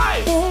one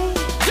life!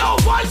 Yo,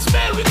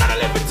 voicemail, we gotta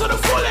live it to the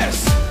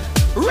fullest!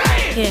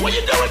 Rain, what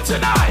you doing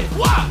tonight?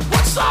 What?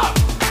 What's up?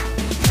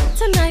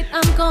 Tonight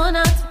I'm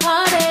gonna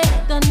party.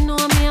 Don't know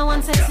me, I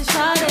want sexy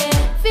shawty.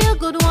 Feel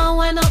good, one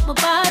wind up my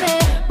body.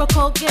 Broke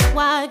out, get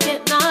wild,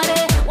 get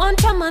naughty. One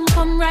time and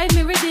come ride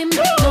me rhythm.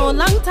 No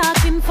long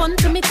talking, fun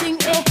to me thing,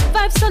 eh.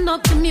 Vibes turn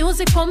up, the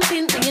music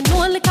pumping. And you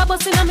know like a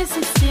bus in my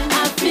system.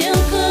 I feel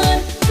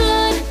good,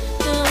 good,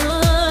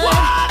 good.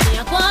 What? Me,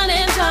 I wanna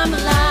enjoy my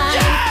life.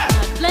 Yeah.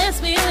 God bless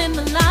me in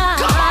my life.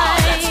 Come on,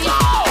 let's go. I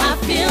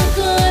feel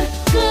good,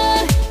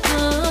 good,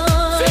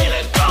 good.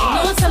 Feeling good. You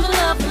know some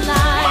love my life.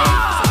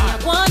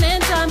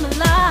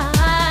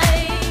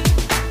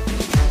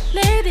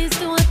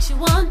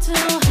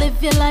 Live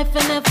your life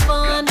and have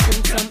fun.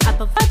 Drink some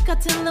apple vodka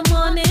till the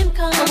morning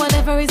comes. Or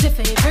whatever is your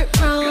favorite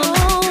round.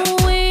 Oh,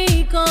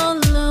 we gon'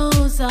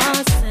 lose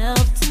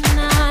ourselves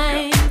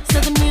tonight. So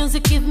the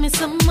music give me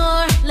some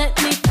more. Let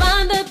me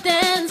find a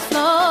dance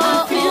floor.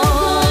 I feel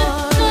good,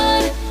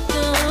 good,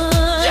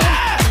 good.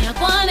 Yeah. I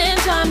wanna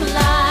enjoy my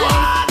life.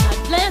 What? God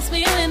bless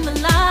me in my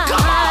life.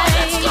 Come on,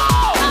 let's go.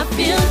 I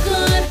feel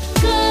good,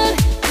 good,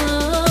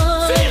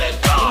 good. Feeling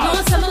good. You know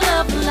some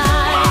love my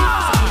life.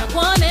 So I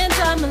wanna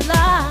enjoy my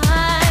life.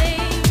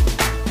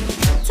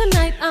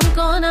 Tonight I'm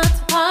gonna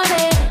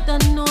party.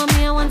 Don't know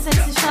me, I want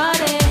sexy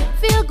shawty.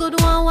 Feel good,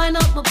 one wind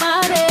up my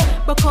body.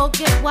 Broke out,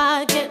 get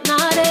wild, get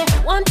naughty.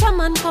 One time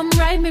and come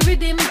ride me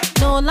rhythm.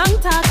 No long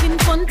talking,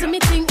 fun to me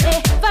thing,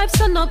 eh. Vibes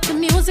turn up, the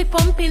music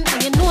pumping.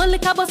 And you know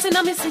like a bus in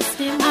my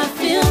system. I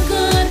feel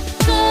good,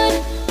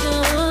 good,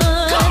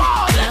 good. Come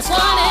on, let's I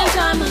wanna go.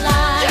 enjoy my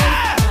life.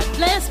 Yeah. God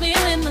bless me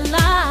in my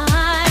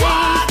life.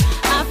 What?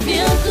 I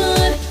feel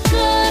good,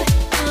 good,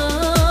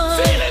 good.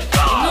 Feeling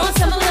good. You know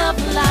some love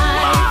my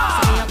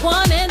life.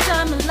 Wanna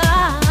enjoy my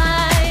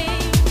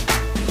life.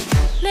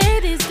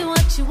 Ladies, do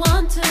what you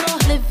want to.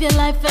 Live your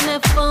life and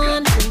have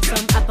fun. Drink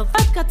some apple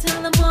vodka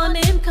till the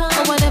morning comes.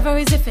 Or whatever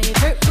is your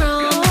favorite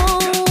round.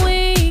 Oh,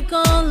 we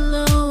gon'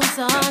 lose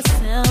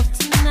ourselves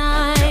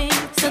tonight.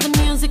 So the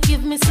music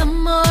give me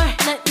some more.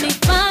 Let me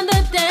find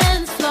a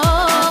dance floor.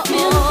 I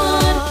feel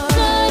good,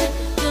 good,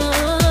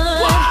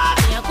 good. What?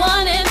 I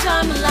wanna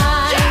enjoy my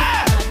life.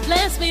 Yeah. God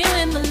bless me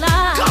in my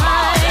life. Come on,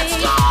 let's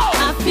go. I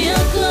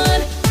feel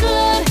good,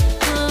 good.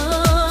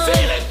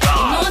 Feeling good.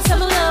 You know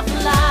some love my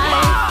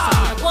life. So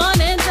I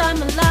wanna enjoy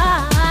my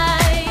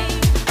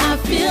life. I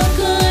feel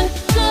good,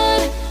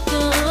 good,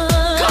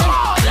 good. Come on,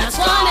 let's I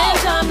wanna go.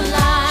 enjoy my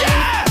life. Yeah.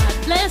 God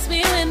bless me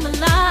in my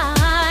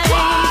life.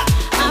 What?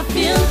 I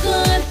feel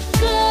good,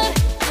 good,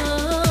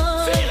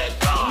 good. Feeling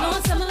good. You know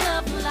some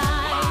love my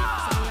life.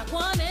 So I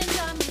wanna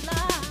enjoy my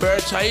life.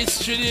 Birch, I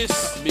history this.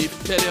 Me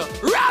tell you.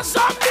 Raz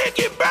and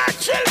Biggie,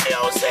 Birchill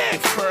music!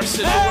 First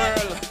in the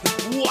world.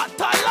 What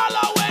a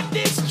lala when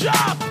this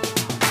drop!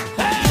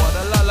 Hey! What a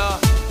lala.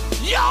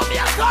 Yo, me I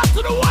talk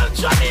to the whole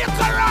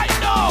Jamaica right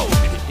now!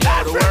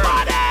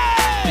 Everybody!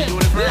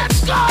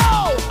 Let's go!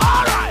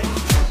 Alright!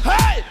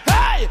 Hey,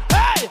 hey,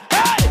 hey,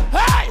 hey,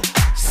 hey!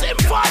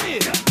 Symphony!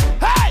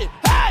 Hey,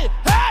 hey,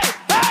 hey,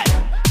 hey!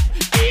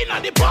 In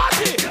on the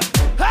party!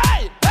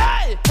 Hey,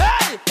 hey,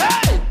 hey,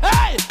 hey,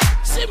 hey!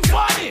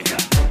 Symphony!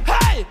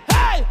 Hey,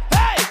 hey,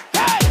 hey,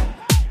 hey!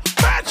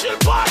 Virtual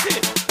party!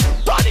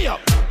 Turn it up!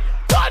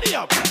 Turn it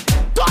up!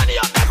 Turn it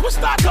up! Make we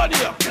start turn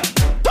it up!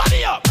 Turn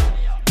it up!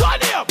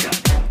 Turn it up!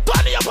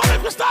 Turn it up!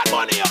 Make we start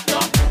money up!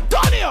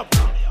 Turn it up!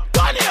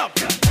 Turn it up!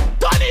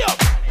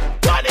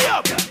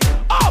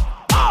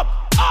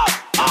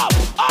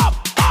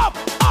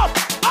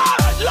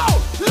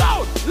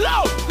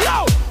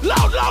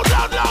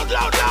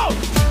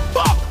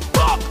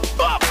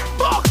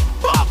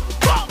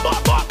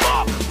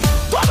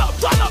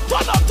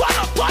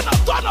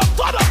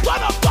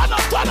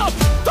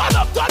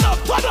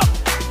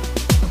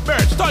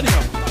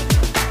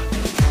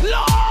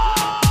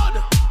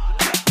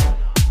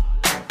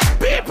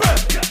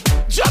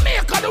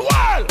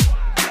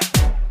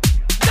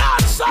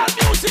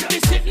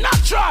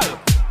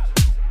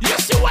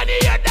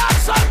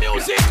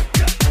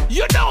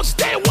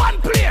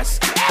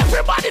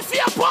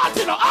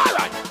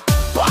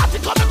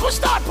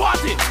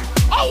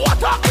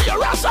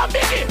 Just a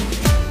biggie.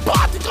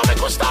 Party coming,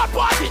 go start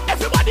party.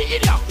 Everybody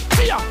in here,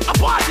 fear. A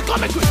party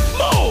coming, quick.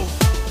 Move,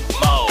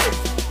 move,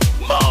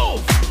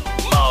 move,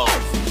 move.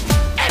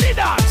 Any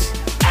dance,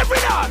 every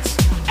dance.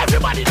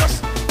 Everybody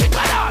just pick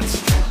a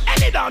dance.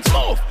 Any dance,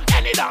 move.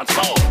 Any dance,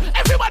 move.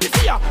 Everybody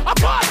fear. A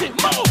party,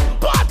 move,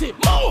 party,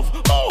 move,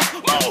 move,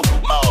 move,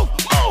 move,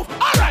 move.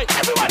 All right,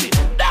 everybody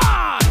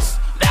dance,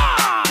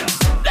 dance,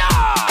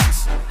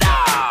 dance,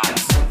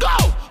 dance. Go,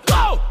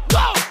 go,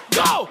 go,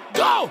 go,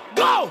 go,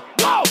 go,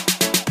 go.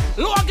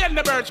 Look again,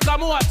 the birds.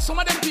 Come on. Some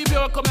of them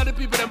people will come to the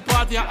people them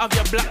party and have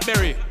your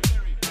blackberry.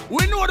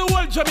 We know the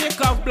whole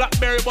Jamaica have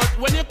blackberry, but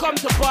when you come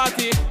to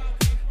party,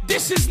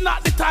 this is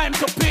not the time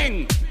to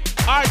ping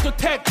or to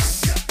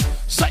text.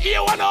 So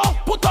you wanna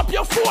put up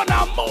your phone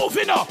and move,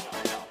 you know.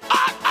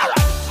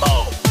 Alright,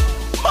 move,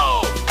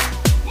 move,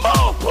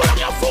 move. Put up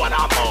your phone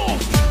and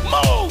move,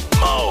 move,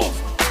 move.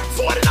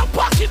 Phone in a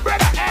pocket,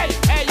 brother. Hey,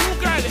 hey, you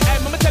girl. Hey,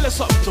 let me tell you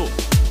something too.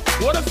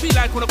 What I feel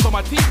like when I come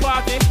at tea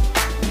party,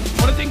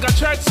 when I think of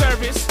church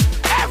service,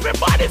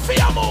 everybody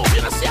feel move.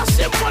 You know, see a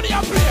symphony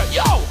up here.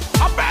 Yo,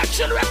 a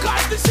virtual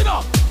record, this, you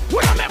know.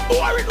 When I'm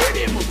boring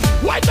rhythm,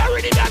 white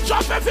rhythm that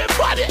drop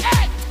everybody.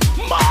 Hey,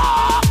 move.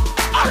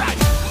 Alright,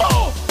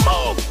 move,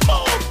 move,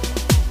 move.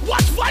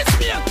 Watch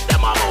voicemail,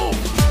 them a move.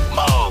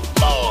 Move,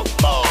 move,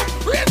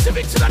 move. Raise the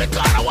victim in the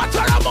corner, watch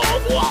her a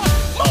move.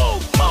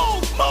 Move,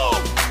 move,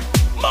 move.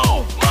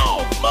 Move,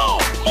 move,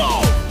 move,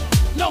 move.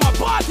 Now a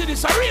party,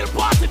 this a real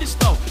party, this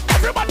now.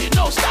 Everybody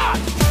know start.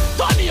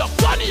 Turn it up,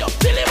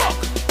 deliver.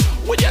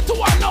 We get to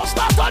one now,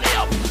 start turn it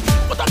up.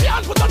 Put up your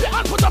hand, put up your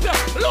hand, put up your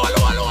hand. Low,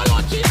 low, low,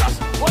 low, Jesus.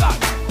 Hold on.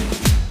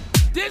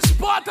 This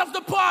part of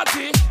the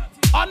party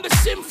on the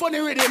symphony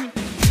rhythm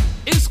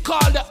is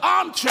called the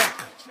arm check.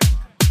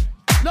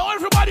 Now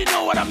everybody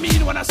know what I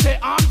mean when I say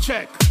arm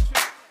check.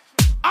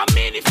 I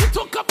mean if you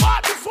took a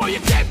part before you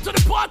came to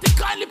the party,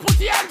 kindly put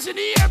your hands in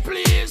the air,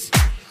 please.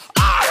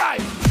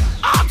 Alright,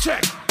 arm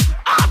check,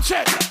 arm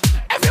check.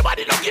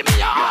 Everybody now give me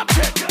your arm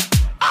check.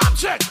 Arm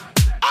check,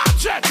 arm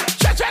check.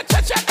 Check, check,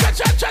 check, check, check,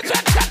 check, check,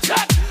 check, check,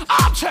 check.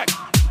 Arm check,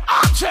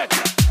 arm check.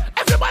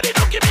 Everybody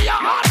now give me your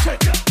arm check.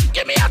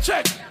 Give me a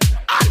check.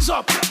 Hands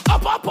up,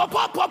 up, up, up,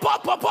 up, up,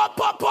 up, up, up,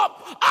 up,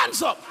 up.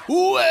 Hands up.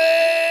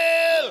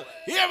 Well,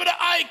 here with the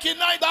Heike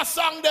night, that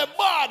song the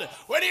bad.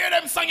 When you hear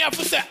them song, you have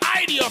to say,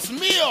 ay Dios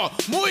mío,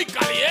 muy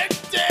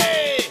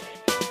caliente.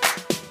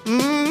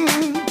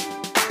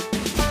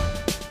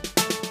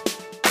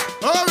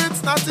 Oh,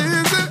 it's not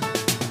easy,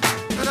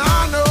 and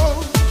I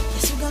know.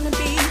 Yes, we're gonna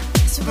be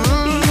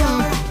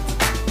alright.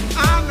 I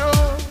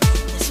know.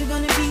 Yes, we're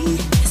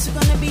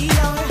gonna be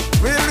alright.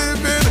 We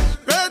living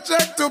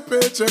paycheck to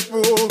paycheck,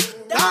 move.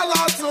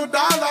 Dollar to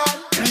dollar.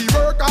 We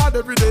work hard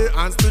every day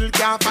and still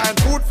can't find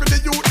food for the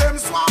youth, them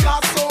swallow.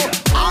 So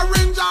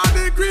orange or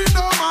the green,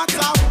 no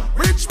matter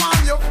which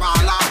one you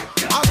follow.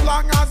 As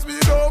long as we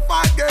don't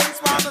fight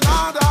against one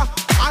another.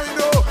 I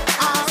know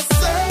I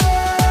say,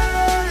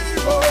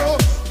 oh,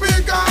 we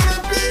gonna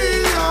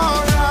be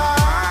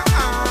alright.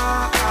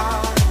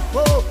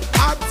 Oh,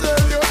 I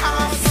tell you I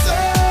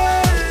say,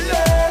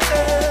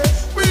 yeah,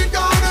 we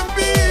gonna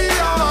be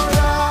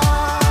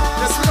alright.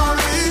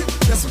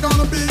 Yes, we're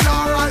gonna be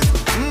alright.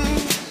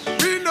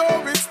 We know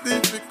it's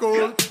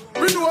difficult.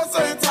 We know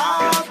say it's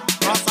hard.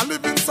 Cause I'm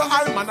living so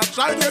high, man, I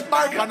try to get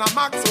by on a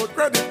max out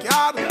credit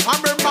card. I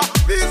remember,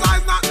 these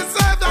eyes not the same.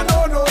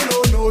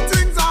 No,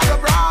 things are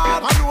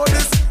abroad. I know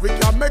this, we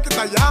can make it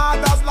a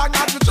yard as long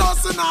as we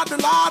trust in the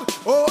Lord.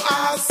 Oh,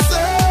 I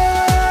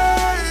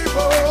say,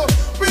 oh,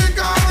 we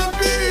gonna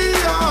be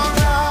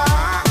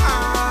alright.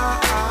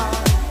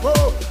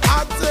 Oh,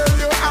 I tell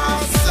you, I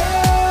say,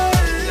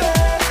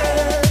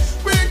 yeah,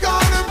 we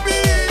gonna be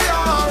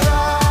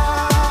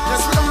alright.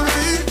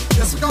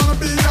 Yes, we're gonna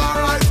be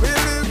alright. We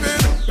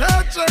living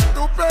paycheck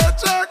to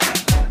paycheck,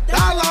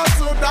 dollar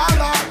to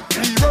dollar.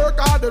 We work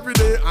hard every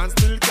day and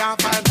still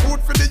can't find food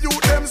for the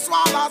youth, them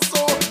swallow.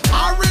 So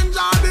orange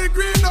or the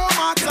green, no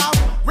matter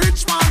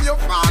which one you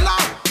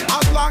follow.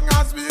 As long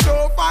as we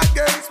don't fight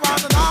against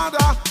one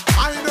another.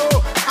 I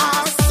know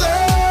I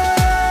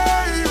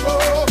say,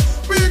 oh,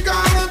 we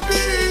gonna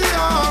be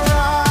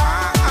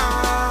alright.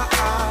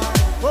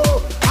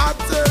 Oh, I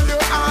tell you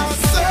I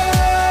say,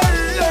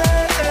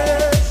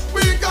 yeah,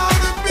 we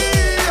gonna be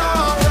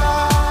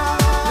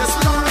alright. Yes,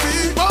 we're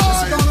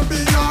gonna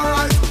be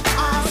alright.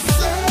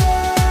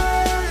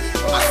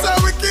 I say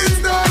we kids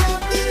gonna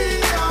be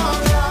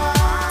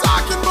alright.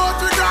 Talking about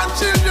we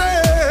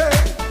grandchildren.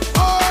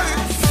 Oh, I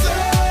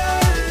say,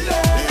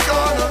 yeah, we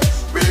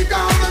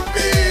gonna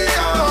be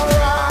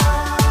alright.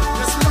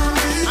 Yes, we're gonna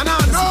be, and I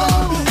know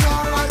be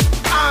alright.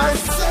 I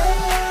say,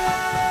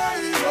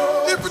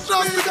 oh, if we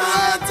trust the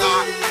Creator,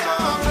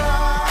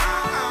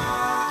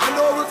 I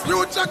know the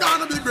future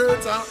gonna be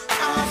greater.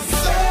 I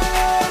say,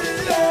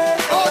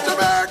 yeah, oh,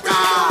 Jamaica.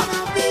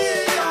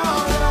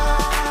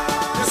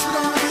 Yes, we're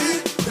gonna be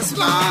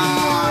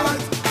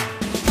alright.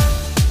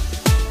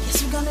 Yes,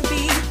 we're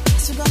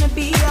gonna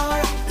be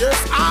alright. Yes,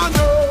 I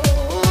know.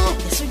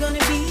 Yes, we're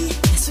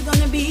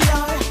gonna be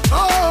alright.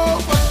 Oh,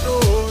 for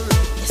sure.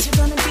 Yes, we're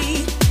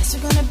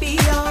gonna be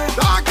alright.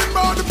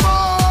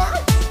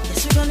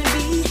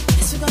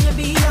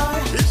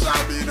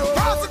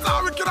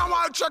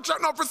 check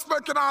enough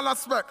respect in all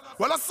aspect.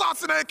 Well,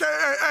 Assassin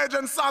aka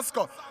Agent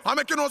Sasko. I'm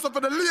making also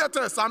for the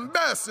latest and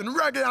best in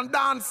reggae and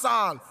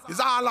dancehall. It's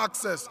All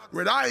Access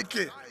with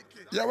Heike.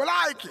 Yeah, we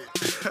like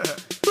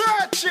it.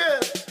 Chill.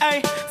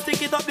 Hey,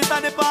 stick it up, this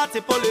are the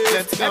party police.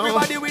 Let's go.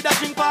 Everybody with a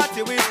drink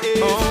party with it.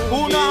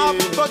 Who not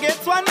have to get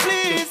one,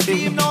 please.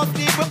 Team no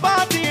sleep, we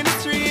party in the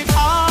street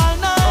all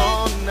night.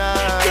 All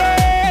night.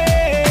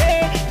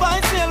 Yeah,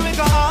 fine still we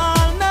go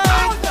all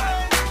night.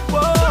 Whoa,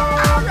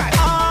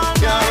 all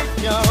night.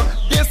 Yo,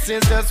 this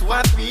is just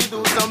what we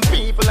do. Some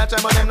people are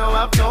trying, but them no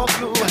have no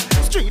clue.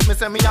 Street me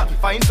say me have to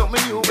find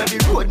something new. Every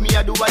road me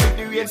I do what if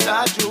the rain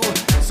start you.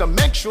 So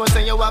make sure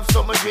say you have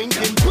something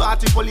drinking.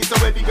 Party police so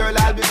every girl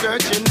I'll be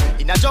searching.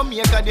 In a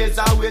Jamaica there's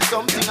always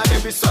something. And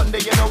every Sunday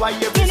you know why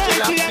every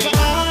still acting.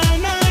 All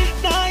night,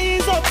 now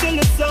is up till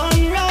the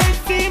sunrise.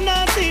 Seem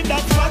not see,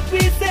 that's what we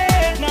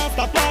say. Now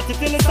stop party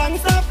till the songs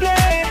stop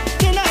play.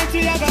 Tonight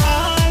we are going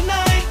all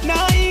night.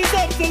 Now is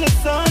up till the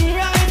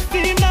sunrise.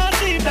 Seem not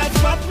see,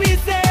 that's what we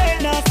say.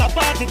 Now stop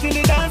party till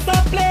the dance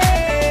stop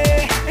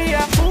play.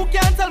 Yeah, who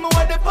can tell me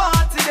where the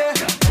party there?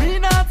 We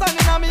not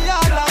hanging on me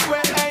yard that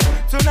way. Hey.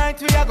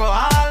 Tonight we are go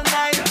all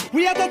night.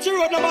 We are touch the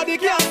road, nobody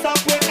can stop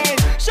we. Hey.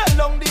 Shell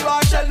down the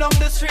bar, shell down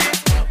the street.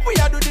 We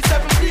are do the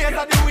 7 days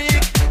of the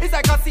week. It's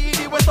like a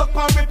CD we stuck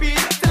on repeat.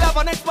 Still have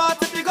a next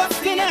party we go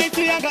see. Tonight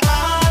we are go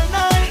all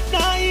night.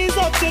 Now is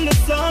up till the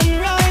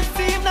sunrise.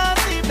 Seem not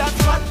sleep,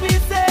 that's what we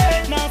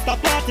say. Now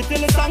stop party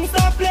till the songs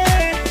stop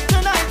play.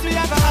 Tonight we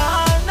are go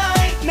all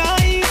night. Now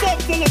is up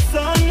till the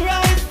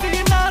sunrise.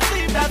 Seem not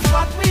sleep, that's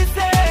what we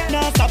say.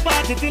 Now stop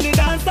party till the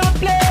dance stop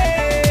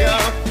play.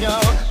 Yo,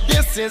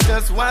 this is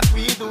just what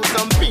we do.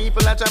 Some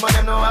people are trying, but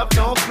them no have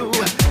no clue.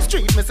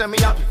 Street me say me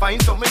have to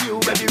find something new.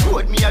 Every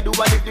road me I do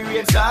what if the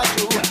rain start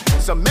you.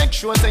 So make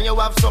sure say you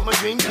have something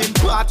drinking.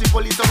 Party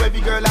police so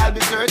every girl I'll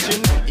be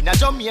searching. In a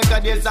Jamaica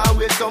there's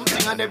always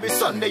something. And every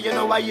Sunday you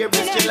know why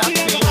every still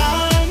acting.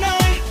 All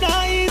night,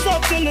 now is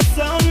up till the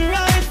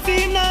sunrise.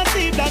 Seem not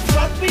sleep, that's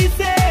what we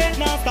say.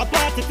 Now stop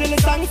party till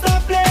the songs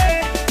stop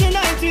play.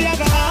 Tonight we are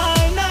go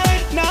all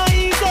night. Now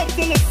is up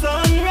till the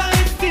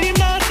sunrise. Seem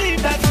not sleep,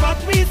 that's what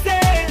we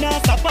say. Now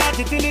stop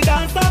party till the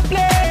dance stop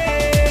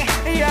play.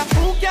 Yeah,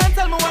 who can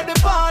tell me what the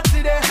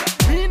party there?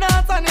 We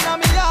not standing on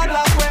me yard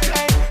like way.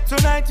 Hey.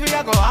 Tonight we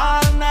are go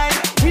all night.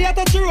 We are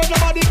touch the road,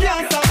 nobody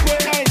can stop way.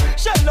 Hey.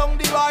 Shell down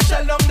the bar,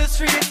 shell down the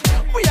street.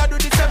 We are do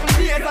the 7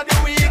 days of the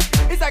week.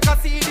 It's like a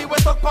CD we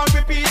stuck on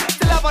repeat.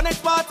 Still have a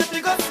next party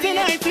we go see.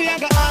 Tonight we are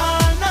go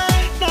all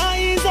night. Now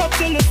is up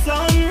till the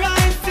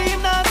sunrise.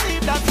 Seem not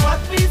sleep, that's what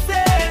we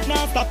say.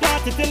 Now stop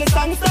party till the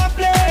songs stop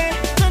play.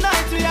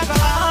 Tonight we are go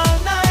all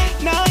night.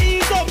 Now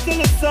is up till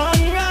the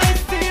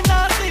sunrise. Seem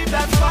not sleep,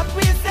 that's what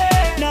we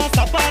say. Now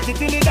stop party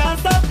till the dance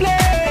stop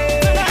play.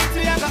 Tonight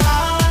we are go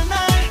all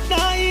night.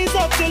 Now is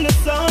up till the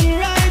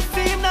sunrise.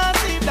 Seem not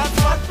sleep, that's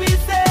what we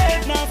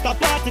say. Now stop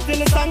party till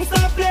the songs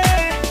stop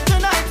play.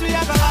 Tonight we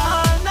are go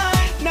all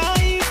night. Now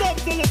is up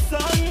till the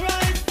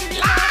sunrise.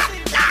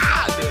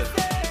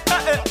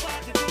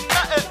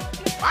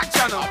 Watch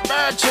out now,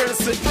 bird chill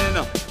sitting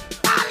now.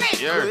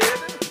 Yeah.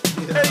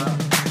 Hey,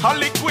 a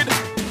liquid.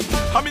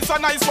 I miss a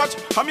nice watch.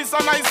 I miss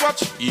a nice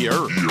watch. Here.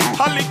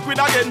 A liquid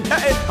again.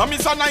 Hey, I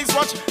miss a nice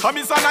watch. I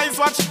miss a nice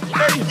watch.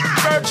 Hey,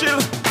 bird chill.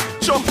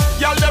 Show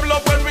y'all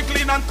develop when we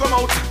clean and come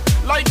out.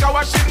 Like a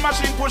washing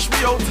machine push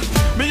me out.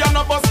 Me and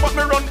no bus but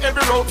me run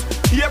every road.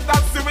 If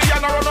that's the way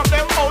and I run up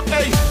them out.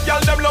 Hey, y'all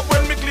develop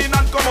when me clean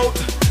and come out.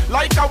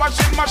 Like a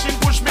washing machine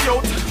push me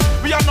out.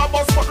 We are no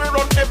bus but we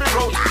run every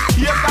road.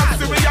 If that's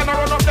the way and I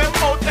run up them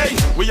out. Hey,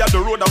 we are the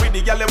road with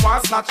the gal them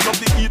want snatch up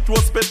the heat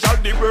was special.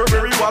 The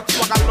Burberry watch.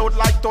 Walk a load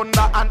like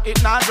thunder and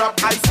it not drop.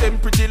 Ice them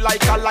pretty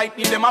like a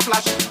lightning them a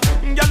flash.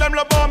 Girl them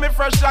love how me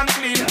fresh and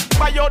clean.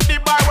 Buy out the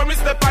bar when we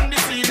step on the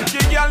scene.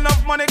 Give girl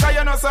enough money cause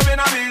you know something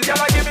I mean. Girl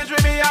I give it to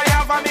me I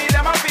have for me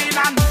them a feel.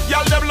 And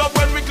girl them love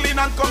when we clean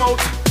and come out.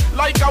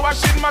 Like a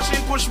washing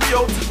machine push me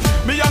out.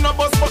 Me and no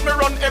bus but me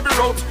run every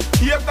road.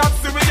 If that's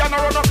the way and I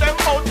run up them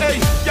out. Hey,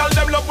 girl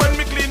them love when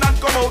me clean and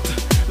come out.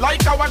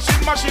 Like a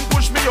washing machine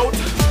push me out.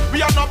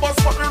 We are no bus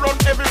but we run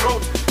every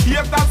road.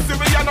 If that's the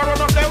way and I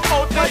run up them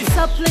out. Hey, what's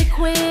up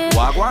liquid?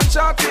 Wagwan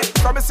chatty.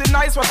 Promising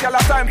nice what y'all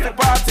have time for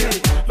party.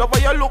 Love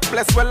how you look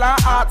blessed well and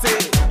hearty.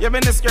 You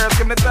mean the skirts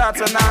give me thoughts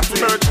and naughty.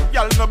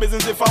 Y'all no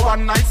business if I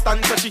one night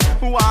stand. So she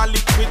want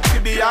liquid to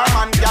be your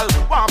man. Y'all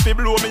want to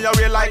blow me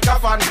away like a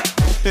fan.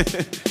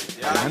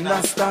 Y'all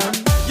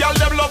understand? Y'all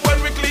develop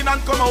when we clean and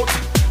come out.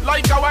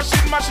 Like a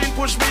washing machine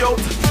push me out.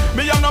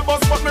 Me and no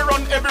bus but me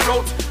run every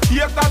road.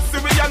 If that's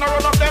the way and I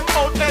run up them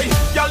out. Hey,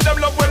 y'all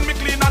develop when we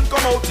clean and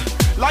come out.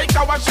 Like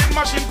a washing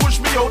machine push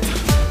me out.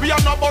 We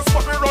are no bus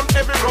but we run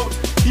every road.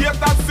 If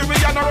that's the way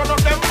and I run up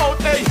them out.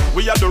 Hey,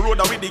 we are the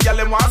road with the gal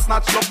them want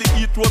snatch up the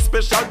heat was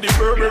special. The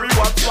Burberry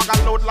watch. Walk a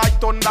load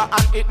like thunder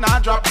and it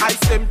not drop. Ice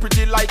them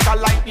pretty like a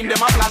lightning them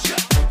a flash.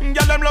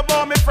 Girl them love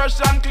how me fresh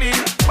and clean.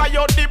 Buy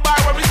out the bar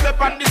when we step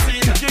on the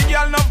scene. Give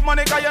girl enough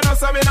money cause you know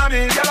something I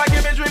mean. Girl I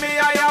give it to me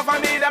I have for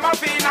me them a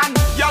feel. And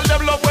girl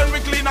them love when we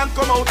clean and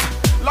come out.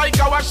 Like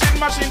a washing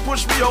machine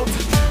push me out.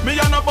 Me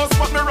and a bus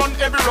but me run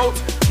every route.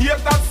 Here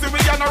that see me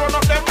and I run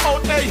up them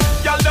out. Hey,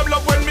 y'all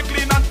develop when me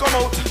clean and come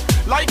out.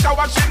 Like a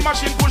washing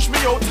machine push me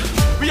out.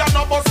 We are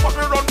no bus but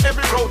we run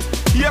every road.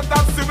 Here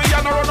that see me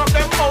and I run up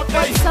them out.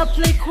 Hey, what's up,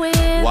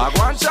 liquid? Walk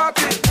one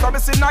shorty. So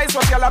me see nice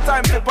but y'all have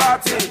time to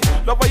party.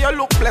 Love how you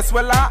look blessed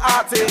well and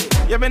arty.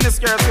 You mean the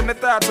skirts in the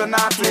third and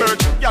naughty.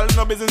 Y'all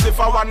no business if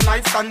I one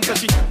night stand.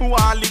 She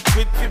want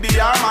liquid to be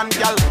your man.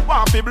 Y'all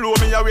want to blow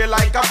me away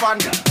like a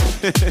fan.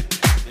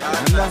 You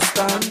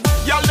understand?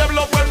 Y'all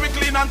develop when we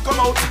clean and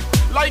come out.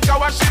 Like a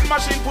washing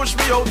machine push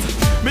me out.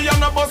 Me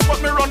and a bus but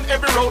me run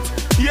every route.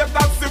 Here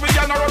that see me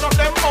and I run up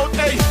them out.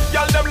 Hey,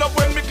 y'all develop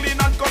when we clean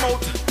and come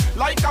out.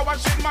 Like a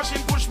washing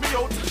machine push me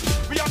out.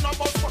 Me and a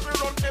bus but me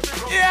run every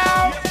route.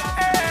 Yeah,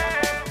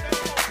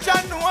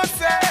 John was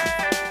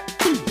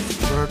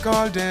work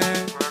all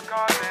day.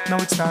 Now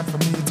it's time for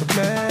me to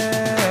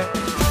play.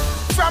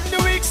 From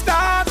the week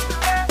start,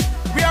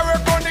 we are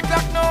work on the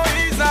clock, no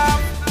ease up.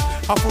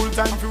 A full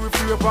time for we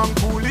free up and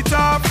cool it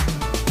up.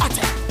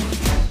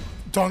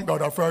 Thank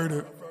God a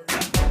Friday.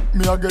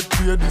 Me I get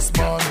paid this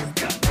morning.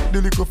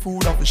 The little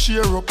food I fi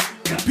share up.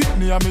 Me pick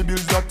me and me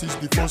bills, that is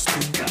the first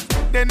thing.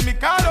 Then me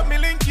call up me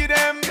linky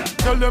them.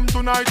 Tell them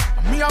tonight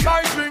me a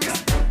buy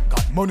drinks.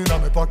 Got money in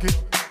my pocket.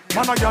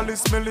 Man a girl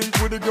is me link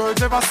with the girls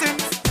ever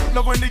since.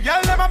 Love when the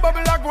girl them a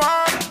bubble like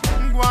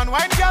one. Go on,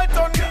 wine girl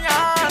turn me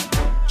on.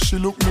 She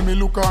look me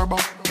look her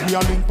back. We a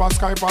link on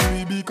Skype and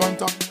we be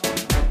contact.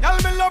 Y'all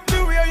me love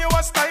the way you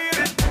a style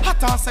it.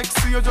 Hot and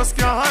sexy, you just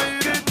can't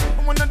hide it.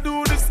 I wanna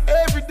do this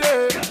every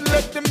day.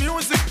 Let the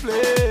music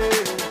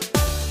play.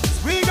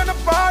 We gonna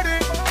party.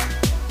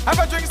 Have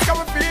a drink, cause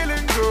we're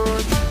feeling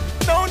good.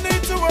 No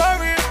need to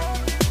worry.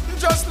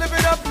 Just live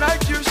it up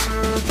like you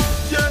should.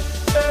 Yeah,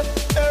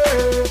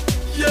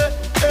 yeah,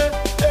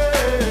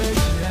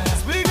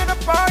 yes. We gonna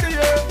party,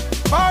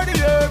 party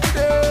every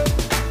day.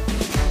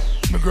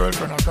 My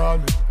girlfriend a call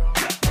me.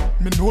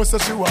 Me know say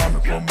she want me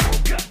come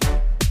home.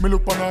 Me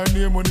look on her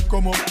name when it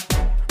come up,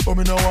 but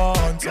me no want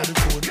answer the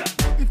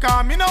phone.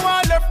 Cause me no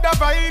want left the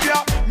vibe,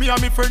 yeah. Me and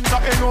me friends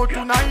are hang out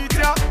tonight,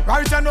 yeah.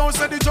 Right now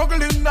say the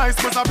juggling nice,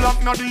 but a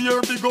black now the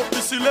year big up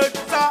the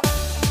selector.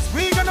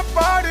 We gonna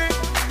party,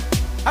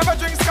 have a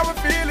drink, cause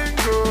we're feeling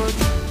good.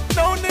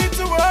 No need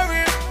to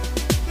worry,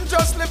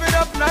 just live it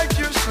up like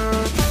you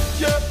should.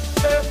 Yeah,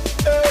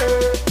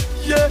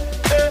 yes.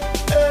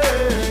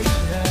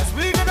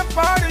 We gonna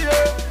party,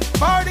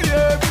 party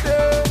every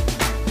day.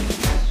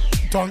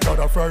 Thank God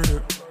a Friday.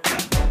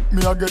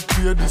 Me I get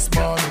paid this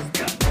morning.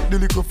 The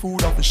little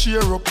food I fi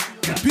share up.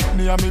 Me pick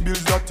me and me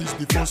bills, that is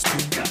the first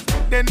thing.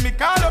 Then me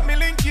call up me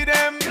linky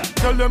them.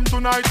 Tell them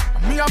tonight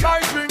me a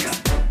buy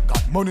drinks.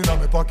 Got money in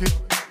my pocket.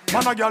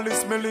 Man a girl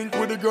is me link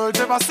with the girls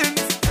ever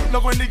since.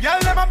 Love when the girl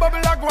them a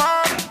bubble like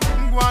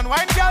one. Go on,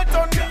 wine girl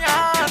turn me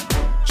on.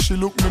 She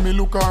look me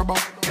look her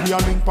back. We a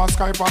link on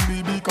Skype and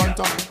BB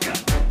contact.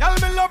 Y'all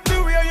me love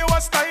the way you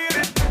a style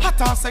it. Hot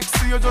and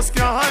sexy, you just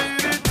can't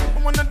hide it.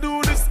 I wanna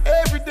do this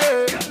every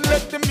day.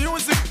 Let the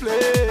music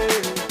play.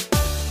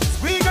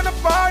 We gonna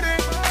party.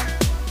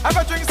 Have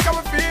a drink, cause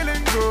we're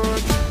feeling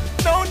good.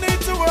 No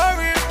need to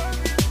worry.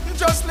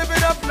 Just live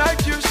it up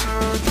like you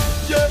should.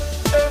 Yeah,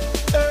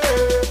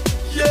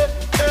 yes.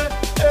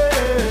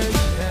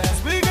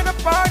 We gonna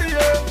party,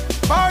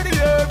 party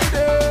every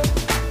day.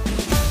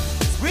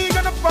 We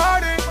gonna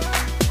party.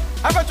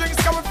 Have a drink,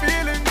 cause we're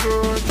feeling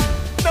good.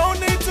 No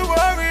need to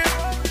worry.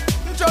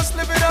 Just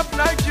live it up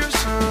like you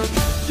should.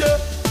 Yeah.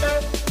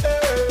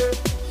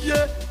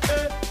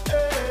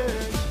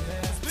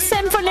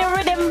 Symphony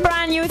Rhythm,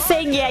 brand new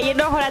thing. Yeah, you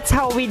know that's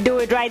how we do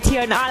it right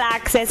here on All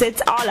Access.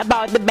 It's all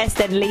about the best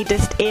and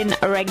latest in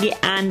reggae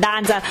and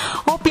dancehall.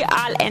 Hope you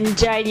all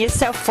enjoyed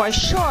yourself for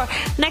sure.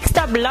 Next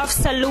up, Love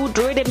Salute,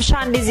 Rhythm,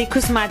 Sean Dizzy,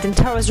 Chris Martin,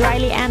 Taurus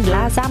Riley, and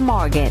Laza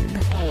Morgan.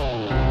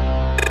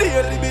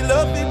 Dearly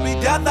beloved, we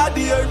gather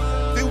dear.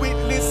 The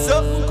witness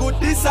something could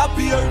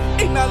disappear.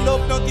 In a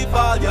love, don't give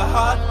all your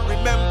heart.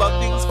 Remember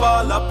things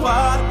fall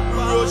apart.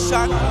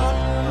 Russian,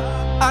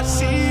 I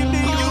see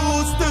me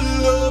used to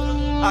love.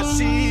 I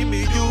see me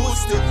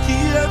used to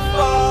care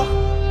for.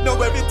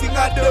 Now everything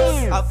I do,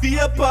 I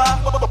vapor.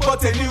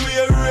 But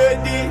anyway,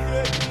 ready,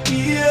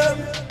 here,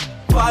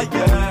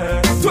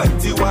 fire.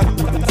 21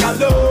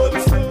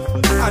 salute,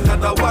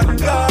 another one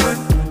gone,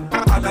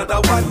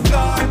 another one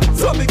gone.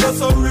 So me go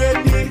so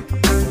ready,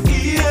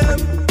 here,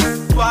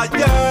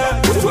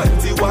 fire.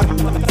 21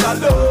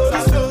 salute,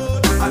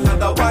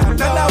 another one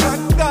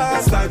gone.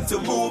 It's time to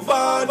move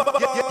on.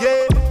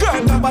 Yeah.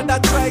 Girl, never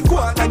that try go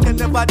on, and you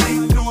never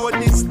did know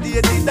this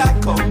day did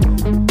that come.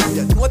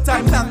 You know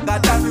time longer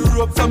than the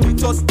rope, so me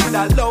just did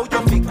allow you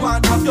to go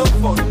and have your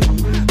fun.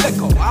 Let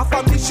go off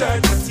of me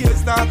shirt, the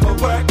tears not go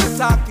work. You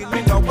talking,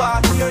 me no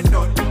want hear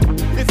none.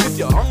 If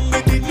you're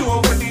hungry, they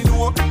know when they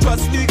know.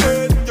 Trust the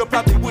girl, you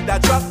probably would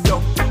have dropped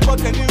down.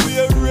 But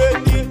anyway,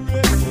 ready,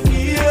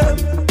 here,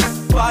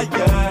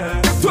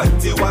 fire.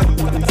 21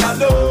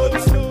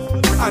 salute,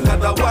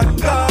 another one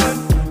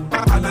gone.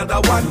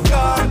 Another one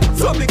gone,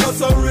 so me go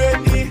so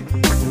ready.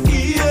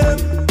 Here,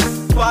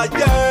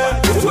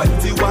 fire.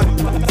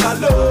 21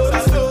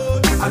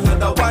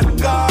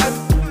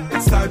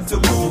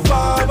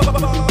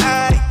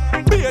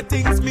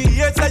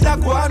 say you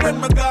go on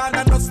when me gone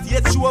and no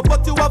stage show,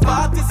 but you have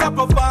artists a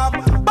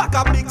perform. Back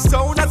a big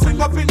sound and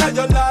swing up in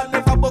your land.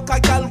 Never book a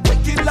girl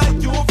wicked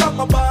like you from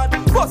a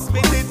band. First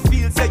minute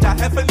feel say you're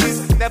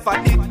heavenly.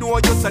 Never did know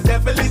you so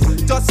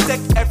devilish. Just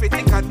take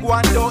everything and go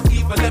and don't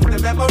even left the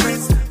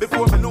memories.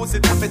 Before me lose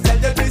it, let me tell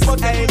you this.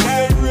 But hey,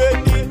 get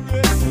ready,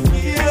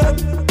 yeah,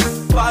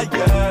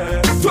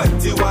 fire.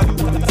 21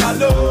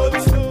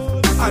 salute,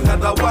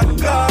 another one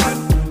gone,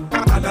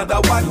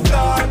 another one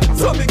gone.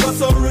 So me got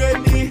so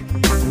ready,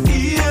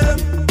 yeah,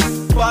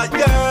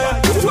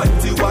 fire.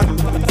 21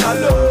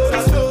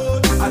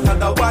 salute,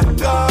 another one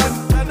gone.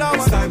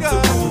 It's time to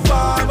move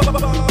on.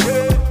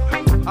 Yeah.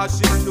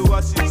 Ashes to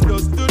ashes,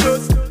 dust to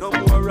dust. No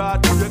more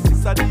hard work,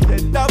 this at the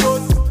end of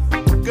us.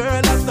 Girl, I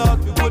thought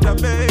we would have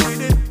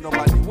made it.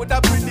 Nobody would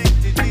have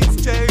predicted these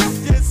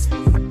changes.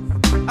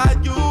 Are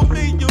you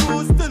me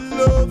used to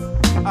love?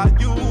 Are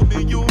you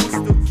me used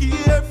to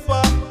care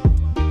for?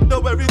 Know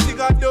everything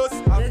I do,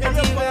 I'm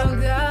here for.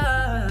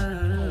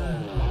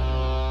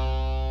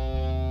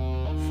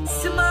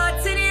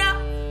 Smart in ya,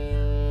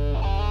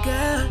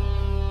 girl.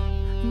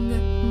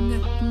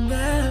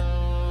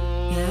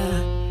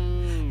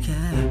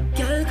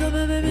 Girl, come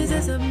and make me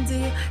say something to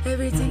you.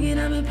 Everything in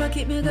my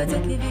pocket, me go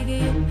take it figure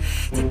you.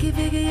 Take it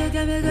figure you,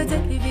 girl, me go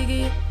take it figure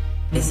you.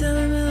 It's how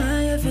me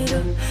want you feel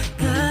up.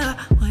 Girl,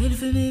 wine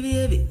for me,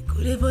 baby.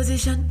 Good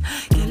position.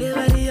 Girl, your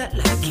body hot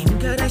like Kim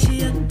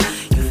Kardashian.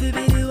 You feel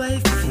be the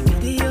wife, you feel be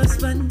the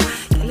husband.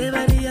 Girl, your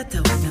body hot, I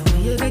wonder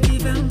where you get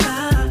it from.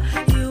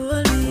 You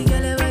hold me,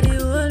 girl, your body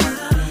hold me.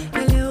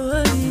 Girl, you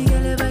hold me,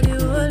 girl, your body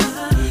hold me.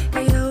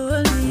 Girl, you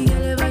hold me,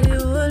 girl, your body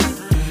hold me.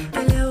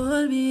 Girl, you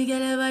hold me,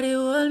 girl, your body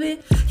hold me.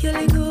 You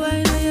like a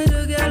wine when you do,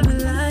 girl, me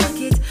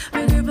like it.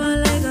 Me grip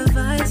on like a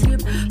vice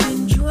grip. Been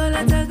through a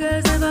lot of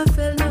girls, never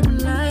felt nothing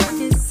like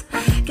this.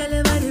 Girl,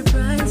 your body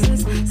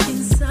priceless. Skin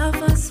soft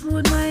and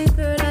smooth, my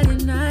girl, are the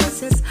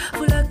nicest.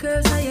 Full of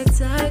curves on your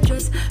tight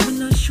dress. Me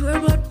not sure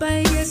about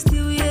by guess the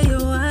way you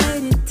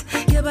whine it.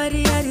 Your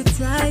body are the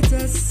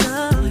tightest.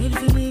 So, wine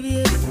for me,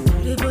 baby,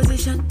 the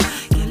position.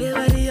 Girl, your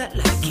body hot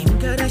like Kim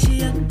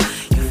Kardashian.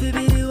 You feel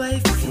be the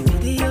wife, you feel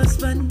be the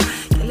husband.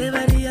 Girl, your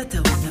body hot, I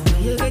wonder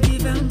where you get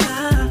it from.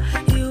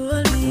 You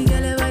hold me,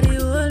 girl, your body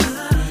hold me.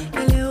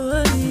 Girl, you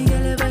hold me,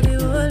 girl, your body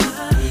hold me.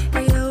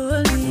 Girl, you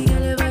hold me,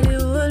 girl, your body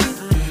hold me.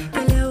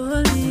 Girl, you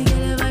hold me,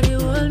 girl, your body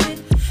hold me.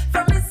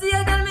 From me see a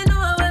girl, me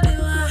know what me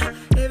want.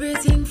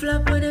 Everything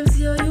flop when them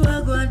see how you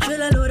are going.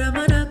 Trail a load of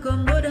man a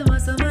come, but them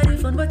have somebody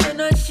fun. But you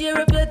not share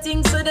up your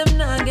things, so them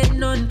not get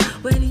none.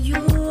 When you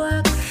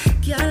walk,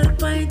 girl,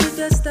 point if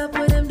you stop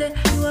with them there,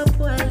 you a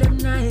spoil them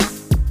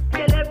nice.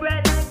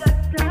 Celebrate like a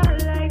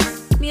starlight.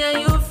 Me and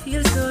you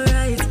feel so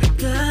right.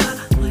 Girl,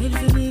 wine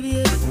for me,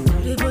 baby,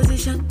 the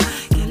position.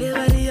 Girl, your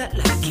body hot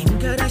like Kim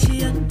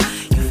Kardashian.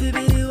 You feel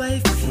be the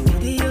wife, you feel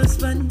be the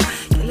husband.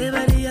 Girl, your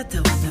body hot, I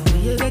wonder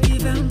where you get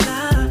it from.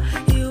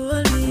 You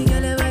hold me,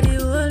 girl, your body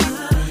hold me.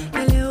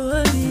 Girl, you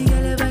hold me,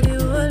 girl, your body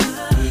hold me.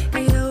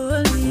 Girl, you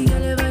hold me,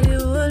 girl, your body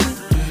hold me.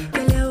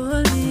 Girl, you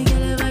hold me,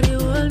 girl, your body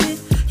hold me.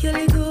 You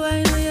like a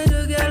wine when you do,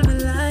 girl, me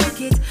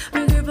like it.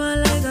 Me grip on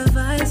like a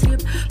vice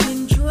grip. Been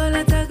through a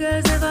lot of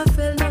girls, never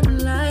felt nothing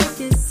like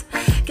this.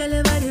 Girl,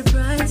 your body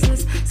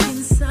priceless.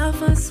 Skin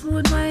soft and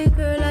smooth, my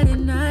girl are the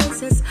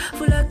nicest.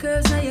 Full of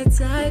curves on your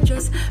tight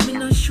dress. Me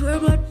not sure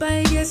about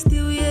by guess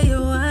the way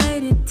you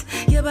whine it.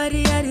 Your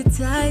body are the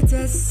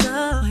tightest. So,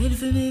 wine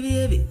for me,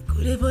 baby,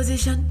 good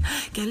position.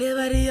 Girl, your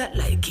body hot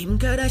like Kim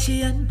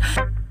Kardashian.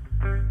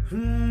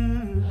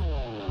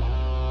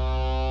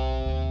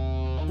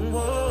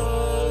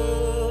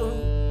 Whoa,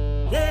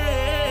 yeah.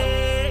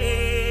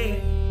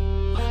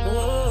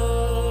 Whoa,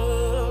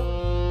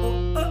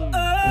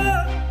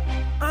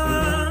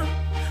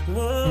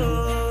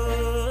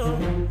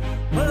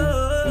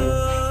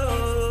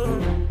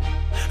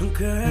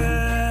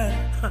 girl,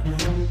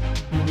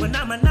 when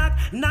I'm a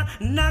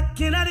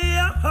knocking at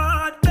your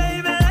heart,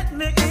 baby, let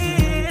me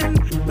in.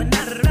 When I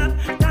rap,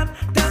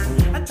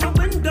 at your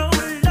window,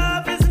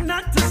 love is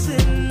not a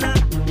sin.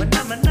 When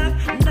I'm a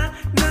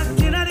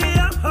knocking at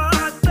your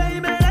heart,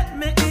 baby, let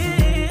me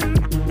in.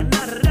 When I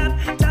rap,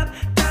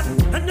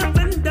 at your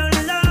window,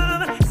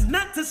 love is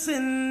not a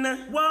sin.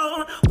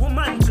 Whoa,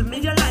 woman, to me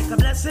you're like a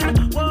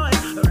blessing. Boy,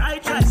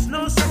 right choice,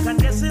 no second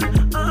guessing.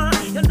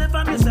 You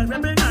never miss a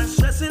rebel, not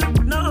stressing.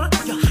 No,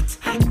 you're hot,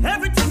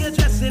 everything you're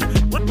dressing.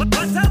 What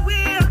are we?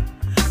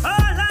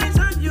 All eyes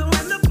on you.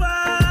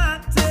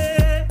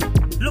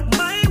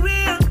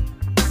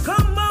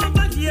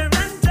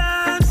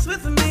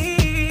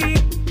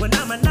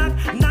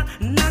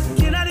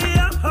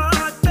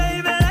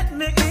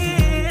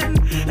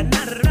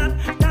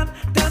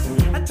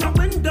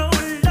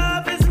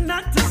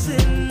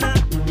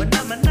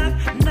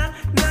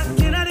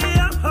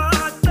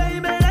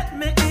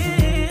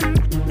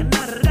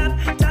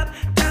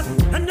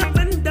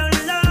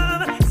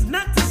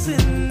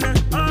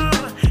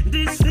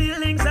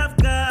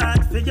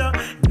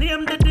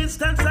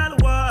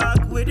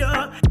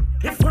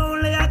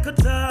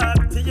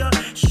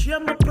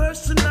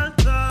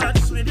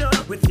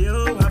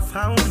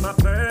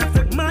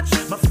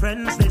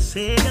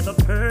 say you're the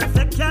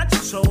perfect catch.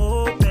 So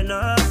open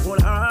up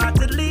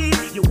wholeheartedly.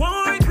 You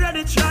won't regret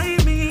it, try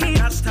me.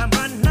 Last time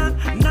I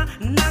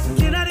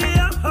knocking at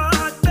your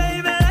heart,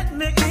 baby, let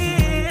me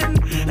in.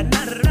 And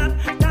I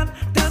tap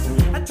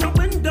at your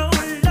window.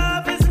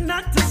 Love is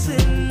not a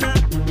sin.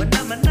 When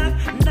I'm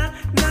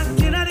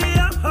knocking at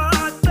your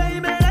heart,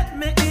 baby, let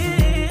me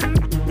in.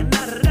 And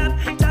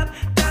I tap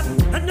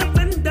at your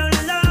window.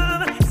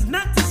 Love is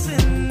not a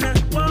sin.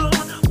 Whoa,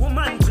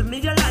 woman, to me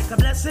you're like a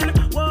blessing.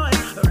 Whoa,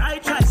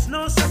 right choice,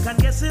 no second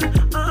guessing.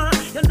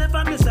 You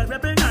never miss a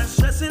rebel, not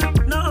stressing.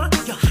 No,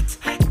 you're hot,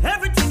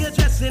 everything you're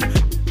dressing.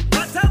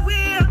 What a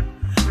will,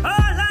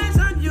 all eyes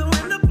on you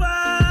in the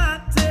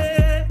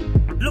party.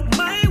 Look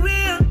my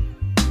way,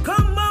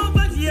 come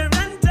over here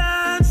and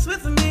dance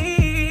with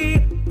me.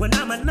 When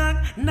I'm a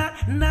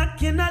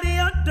knocking at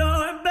your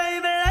door,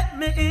 baby, let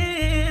me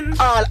in.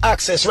 All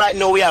access, right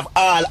now we have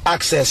all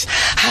access.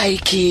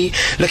 Heike,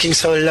 looking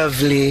so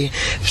lovely.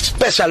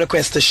 Special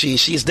request to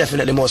she's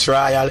definitely most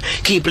royal.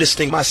 Keep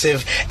listening,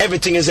 massive.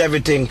 Everything is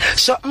everything.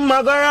 Something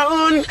I go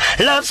around,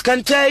 love's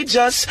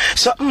contagious.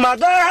 Something I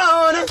go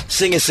around.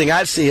 Sing,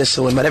 I'll see you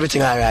soon, but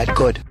everything alright,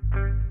 good.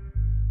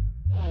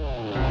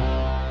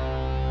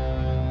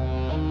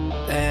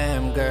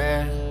 Damn,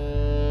 girl.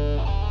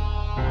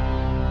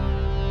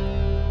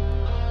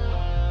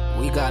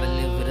 We gotta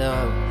live it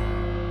up.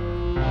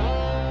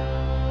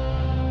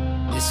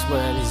 This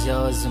world is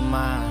yours and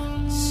mine.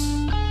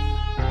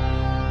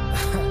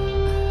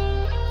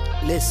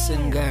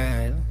 Listen,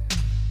 girl.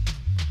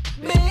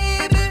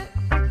 Baby,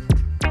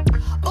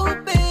 oh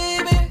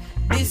baby,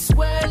 this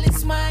world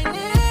is mine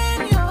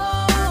and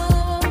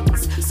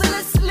yours. So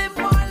let's live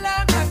more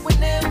life like we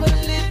never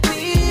lived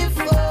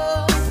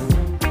before.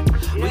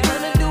 We're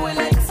gonna do it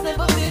like it's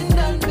never been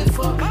done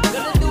before.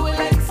 Gonna do it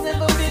like it's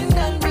never been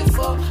done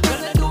before.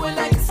 Gonna do it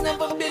like it's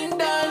never been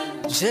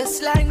done.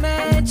 Just like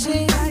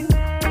magic,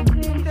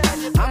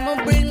 I'ma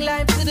bring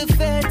life to the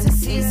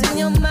fantasies in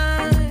your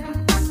mind.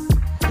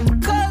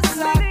 Cause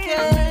I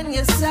can,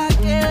 yes I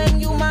can,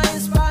 you my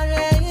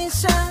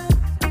inspiration.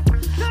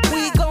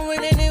 We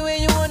going anywhere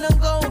you wanna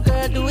go,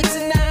 girl, do it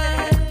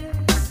tonight.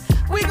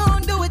 We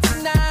gon' do it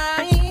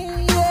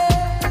tonight,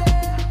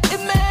 yeah.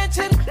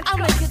 Imagine, I'll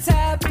make it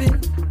happen.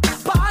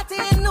 Party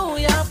in New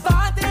York,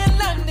 party in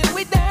London,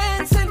 we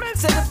dancing,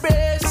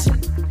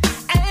 celebration.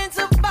 Hands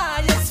up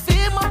by us,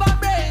 feel my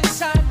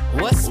vibration.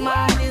 What's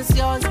mine is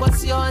yours,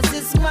 what's yours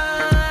is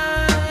mine.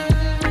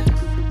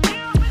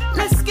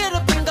 Let's get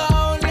up and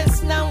go,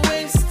 let's not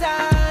waste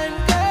time,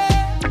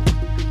 girl.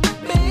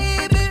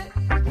 Baby,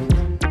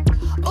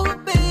 oh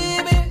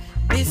baby,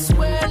 this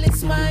world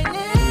is mine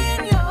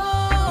and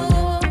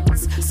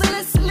yours. So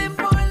let's live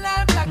more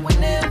life like we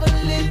never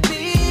lived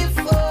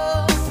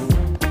before.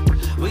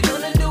 We're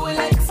gonna do it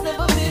like it's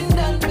never been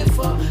done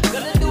before.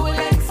 Gonna do it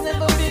like it's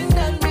never been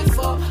done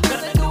before.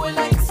 Gonna do it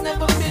like it's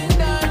never been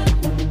done.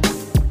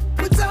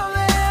 Put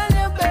away all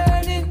your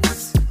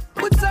burdens.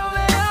 Put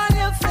away all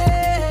your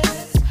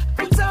fears.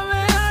 Put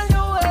away all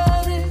your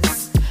worries.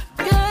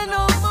 Girl,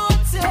 no more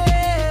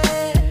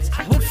tears.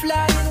 We're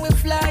flying, we're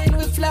flying,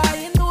 we're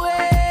flying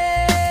away.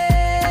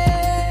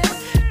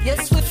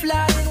 Yes, we're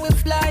flying, we're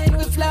flying,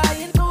 we're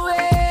flying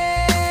away.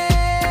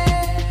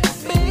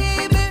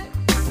 Baby,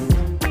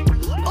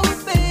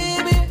 oh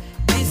baby,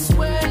 this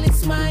world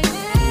is mine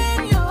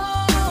and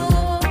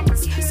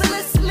yours. So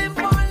let's live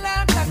more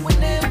life like we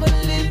never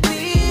lived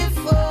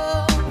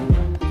before.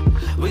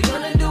 We're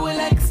gonna do it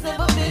like it's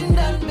never been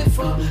done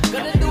before.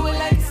 Gonna do it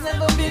like it's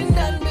never been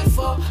done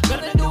before.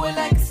 Gonna do it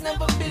like it's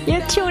never been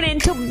You tune in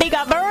to Big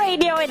Up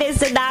Radio. It is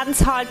the Dance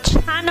Hall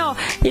channel.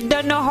 You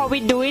don't know how we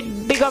do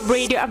it. Big Up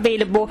Radio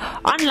available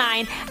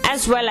online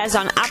as well as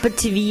on Apple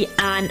TV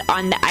and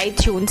on the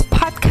iTunes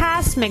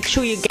podcast. Make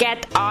sure you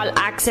get all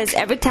access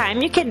every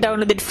time. You can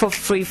download it for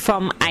free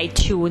from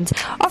iTunes.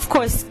 Of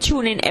course,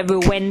 tune in every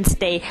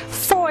Wednesday.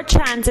 4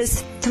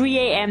 chances, 3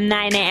 a.m.,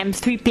 9 a.m.,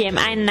 3 p.m.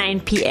 and 9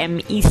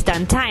 p.m.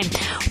 Eastern Time.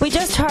 We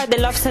just heard the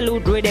Love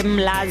Salute rhythm.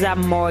 Laza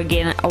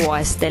Morgan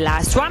was the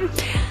last one.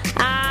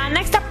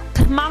 Next up,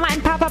 Mama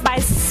and Papa by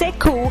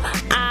Sekou,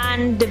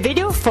 and the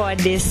video for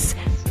this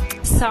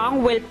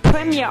song will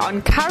premiere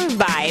on Curry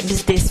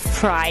Vibes this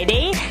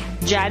Friday,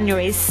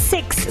 January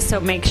 6th, so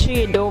make sure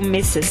you don't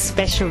miss a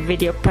special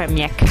video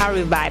premiere.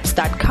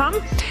 curryvibes.com.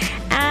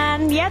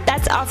 And yeah,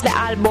 that's off the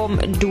album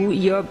Do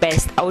Your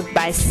Best, out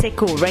by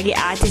Sekou, reggae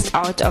artist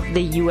out of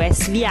the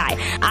USVI.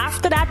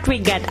 After that, we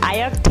got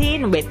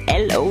I-Octane with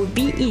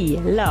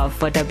LOVE, Love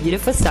for the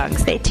Beautiful Song.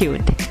 Stay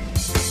tuned.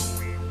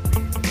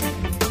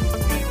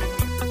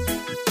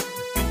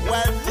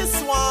 Well, this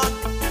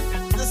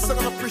song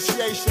of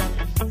appreciation,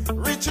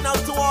 reaching out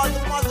to all the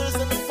mothers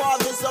and the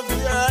fathers of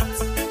the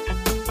earth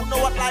who know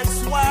what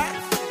life's worth.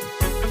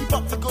 Keep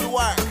up the good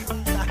work.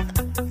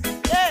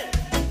 Hey,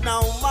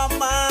 now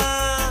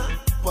mama,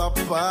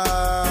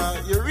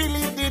 papa, you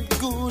really did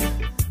good.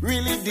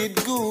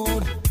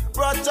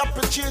 Brought up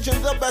your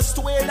children the best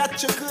way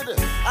that you could.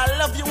 I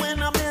love you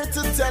and I'm here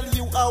to tell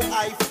you how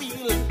I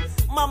feel.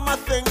 Mama,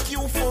 thank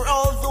you for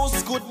all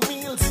those good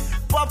meals.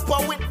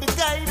 Papa with the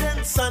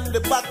guidance on the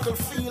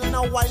battlefield.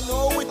 Now I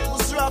know it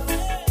was rough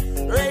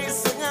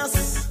raising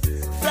us.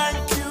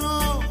 Thank you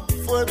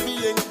for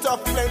being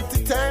tough.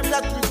 Plenty time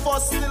that we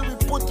fought, still we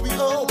put we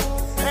hope.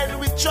 And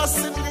we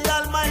trust in the